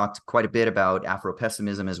podcast, we've talked quite a bit about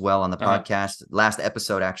Afro-pessimism as well on the podcast. Last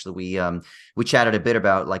episode, actually, we chatted a bit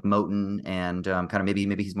about like Moten and kind of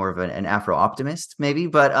maybe he's more of an Afro-optimist, maybe.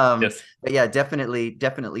 But yeah,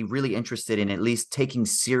 definitely really interested in at least taking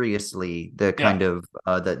seriously the kind of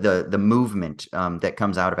the movement that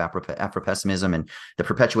comes out of Afro-pessimism and the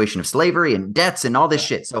perpetuation of slavery and debts and all this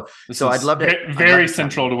shit. So I'd love to very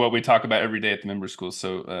central to what we talk about every day at the member school.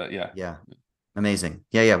 So yeah. Amazing.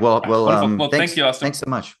 Yeah. Well, thank you, Austin. Thanks so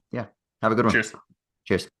much. Yeah. Have a good one.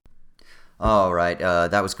 Cheers. All right.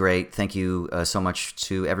 That was great. Thank you so much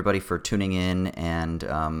to everybody for tuning in. And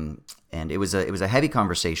it was a heavy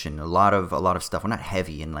conversation. A lot of stuff. Well, not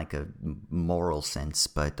heavy in like a moral sense,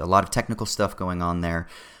 but a lot of technical stuff going on there.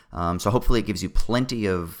 So hopefully it gives you plenty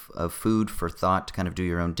of food for thought to kind of do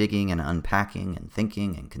your own digging and unpacking and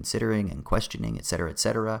thinking and considering and questioning, et cetera, et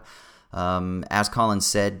cetera. As Colin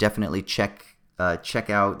said, definitely check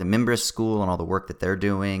out the Members School and all the work that they're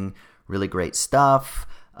doing. Really great stuff.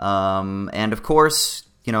 And of course,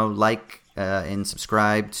 like and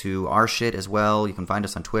subscribe to our shit as well. You can find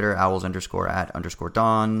us on Twitter,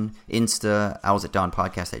 owls_at_dawn, Insta,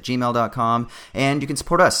 owls@dawnpodcast@gmail.com. And you can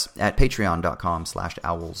support us at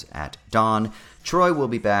patreon.com/owls@dawn. Troy will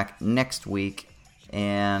be back next week,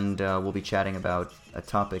 and we'll be chatting about a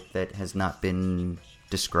topic that has not been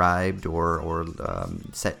described or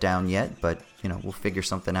set down yet, but we'll figure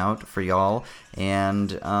something out for y'all. And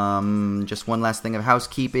just one last thing of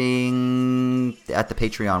housekeeping at the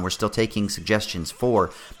Patreon, we're still taking suggestions for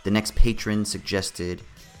the next patron suggested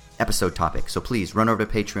episode topic. So please run over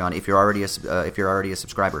to Patreon if you're already a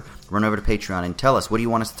subscriber. Run over to Patreon and tell us, what do you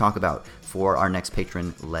want us to talk about for our next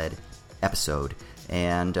patron led episode,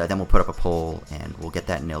 and then we'll put up a poll and we'll get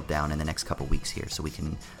that nailed down in the next couple weeks here, so we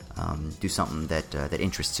can do something that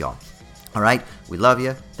interests y'all. All right, we love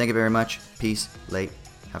you. Thank you very much. Peace. Late.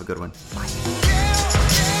 Have a good one. Bye.